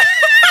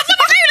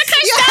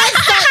like, your head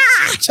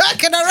starts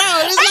jerking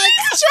around. It's like,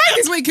 Try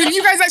this. Wait, can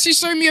you guys actually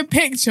show me a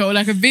picture or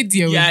like a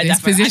video Yeah, of this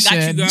definitely. I got you,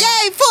 position? girl.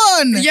 yay,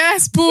 fun.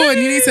 Yes, Bourne.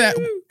 You need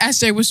to.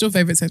 SJ, what's your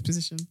favorite sex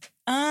position?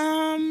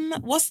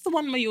 what's the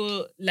one where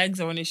your legs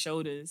are on his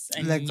shoulders?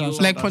 And Legs on you're-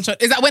 shoulders. Leg punch.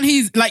 Is that when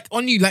he's like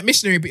on you, like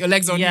missionary, but your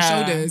legs are on your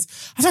Yeah. shoulders?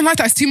 I don't like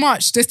that. It's too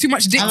much. There's too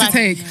much dick I to like-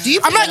 take. Do you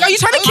I'm put like, your are you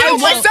trying to legs kill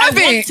over- my I want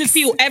cervix? to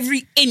feel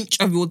every inch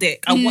of your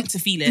dick. I want to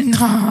feel it.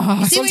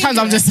 Nah, see what sometimes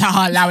you I'm do? just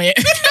like, allow it.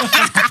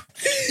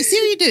 You see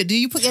what you do? Do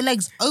you put your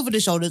legs over the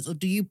shoulders or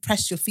do you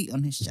press your feet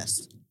on his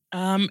chest?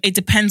 It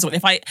depends on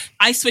if I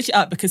switch it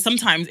up because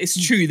sometimes it's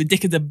true the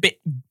dick is a bit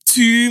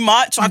too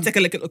much. So I'll take a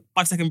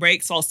 5-second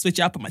break, so I'll switch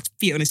it up, put my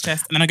feet on his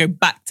chest, and then I go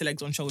back to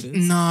legs on shoulders.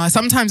 Nah,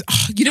 sometimes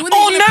you know when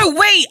Oh they no,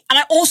 wait! And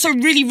I also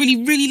really,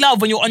 really, really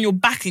love when you're on your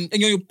back and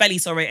you're on your belly,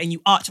 sorry, and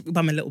you arch up your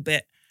bum a little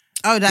bit.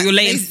 Oh, that You're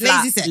laying lazy,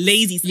 flat, lazy sex.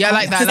 lazy sex. Yeah, I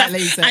like that, I 'Cause like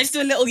lazy sex. I just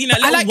do a little, a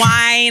little like-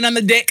 wine on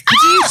the dick.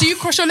 do you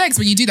cross your legs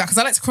when you do that? Because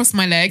I like to cross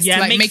my legs Yeah,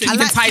 to like makes make it it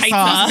even tighter.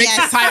 tighter. Make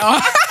it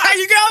tighter.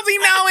 You girls be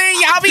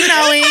knowing. Y'all be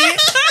knowing.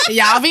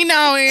 Y'all be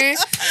knowing.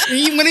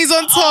 When he's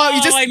on top,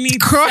 you Oh, I need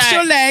just cross sex.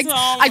 your legs. Oh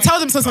I my tell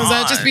them sometimes,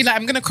 I'll God. just be like,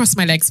 I'm going to cross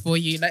my legs for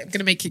you. Like, I'm going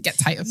to make it get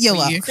tighter You're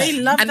for you. welcome. They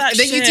love And that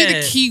then shit. you do the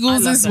I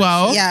Kegels love as that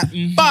well. shit.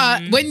 Yeah.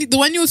 But when the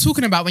one you're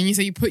talking about, when you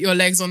say you put your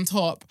legs on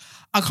top,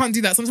 I can't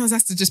do that. Sometimes it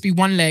has to just be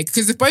one leg.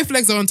 Because if both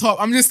legs are on top,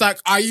 I'm just like,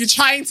 are you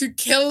trying to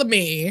kill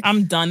me?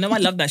 I'm done. No, I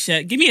love that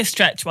shit. Give me a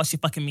stretch whilst you're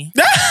fucking me.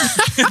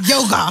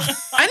 Yoga.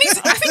 I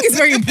think it's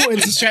very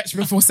important to stretch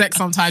before sex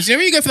sometimes. You know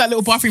when you go for that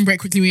little bathroom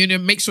break quickly, when you need to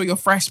make sure you're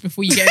fresh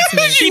before you get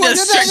into it. She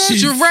does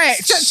stretches.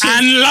 Stretch.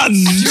 And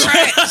lunge.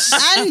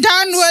 And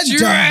downward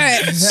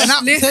Stretch. And up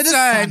to the Listen,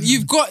 sun.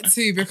 you've got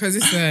to, because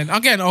listen,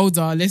 I'm getting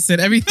older. Listen,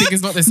 everything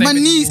is not the same. My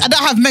knees. I anymore.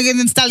 don't have Megan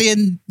and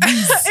Stallion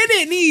knees. In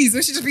it, knees.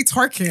 We should just be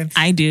twerking.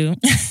 I do.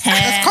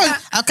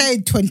 That's okay,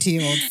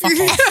 20-year-old. Fuck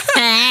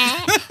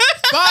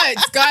off.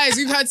 But guys,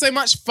 we've had so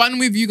much fun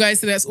with you guys,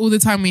 so that's all the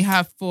time we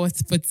have for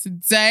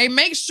today.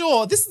 Make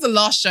sure this is the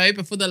last show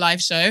before the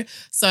live show,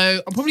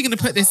 so I'm probably going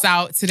to put this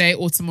out today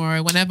or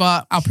tomorrow.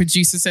 Whenever our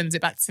producer sends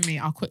it back to me,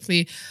 I'll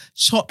quickly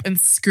chop and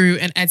screw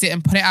and edit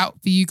and put it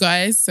out for you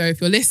guys. So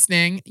if you're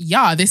listening,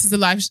 this is the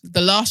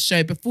last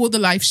show before the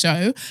live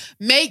show.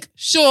 Make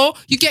sure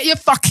you get your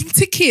fucking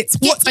tickets.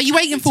 What are you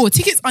waiting for?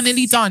 Tickets are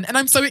nearly done, and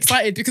I'm so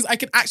excited because I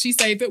can actually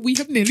say that we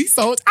have nearly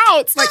sold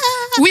out. Like,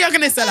 we are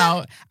going to sell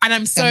out, and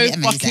I'm so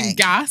fucking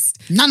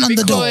gassed. None on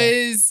the door.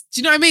 Because, do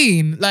you know what I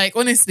mean? Like,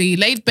 honestly,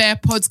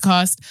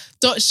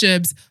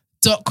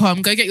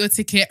 laidbarepodcast.shubs.com. Go get your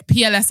ticket.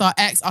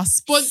 PLSRX are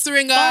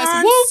sponsoring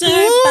us.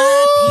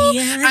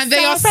 And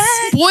they are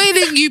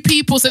spoiling you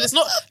people. So it's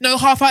not no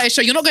half-hearted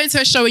show. You're not going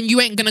to a show and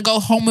you ain't going to go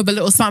home with a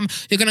little something.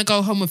 You're going to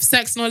go home with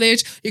sex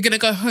knowledge. You're going to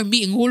go home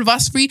meeting all of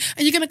us free.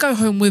 And you're going to go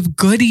home with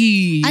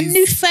goodies. And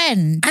new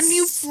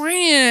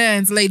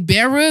friends. Laid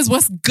bearers.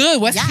 What's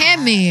good? What's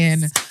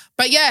happening?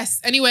 But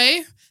yes,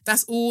 anyway,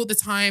 that's all the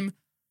time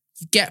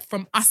you get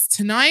from us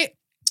tonight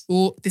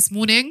or this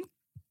morning.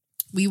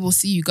 We will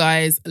see you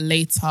guys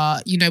later.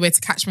 You know where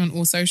to catch me on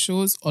all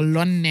socials.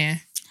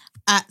 Olonne.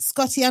 At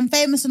Scotty I'm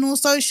Famous on all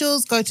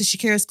socials. Go to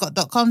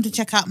shakirascott.com to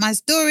check out my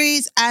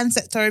stories and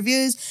sector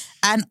reviews.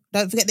 And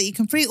don't forget that you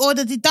can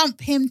pre-order the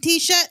Dump Him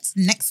t-shirts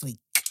next week.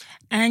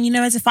 And you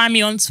know where to find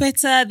me on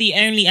Twitter, the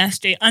only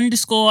SJ_, and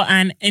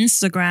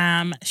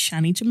Instagram,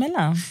 Shani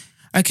Jamila.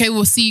 Okay,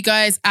 we'll see you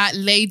guys at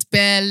Laid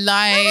Bare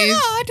Live.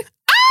 Oh my God.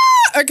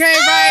 Okay,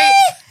 bye.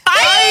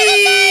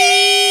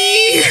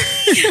 Bye.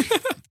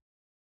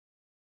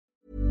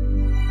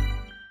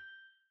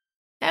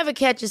 Ever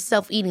catch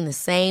yourself eating the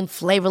same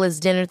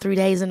flavorless dinner 3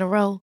 days in a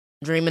row?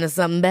 Dreaming of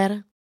something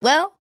better?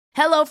 Well,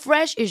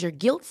 HelloFresh is your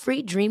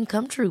guilt-free dream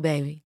come true,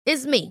 baby.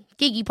 It's me,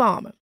 Keke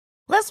Palmer.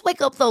 Let's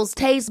wake up those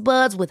taste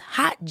buds with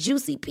hot,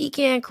 juicy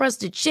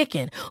pecan-crusted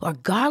chicken or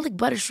garlic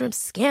butter shrimp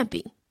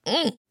scampi.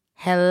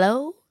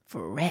 Hello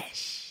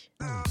Fresh.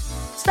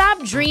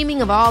 Stop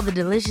dreaming of all the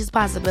delicious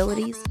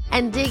possibilities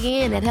and dig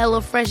in at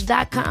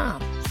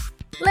HelloFresh.com.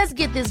 Let's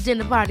get this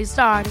dinner party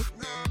started.